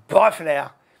bye for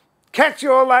now. Catch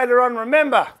you all later on.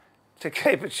 Remember to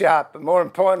keep it sharp, but more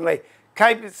importantly,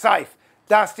 keep it safe.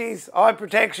 Dusties, eye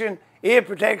protection, ear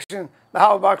protection, the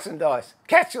whole box and dice.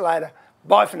 Catch you later.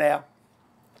 Bye for now.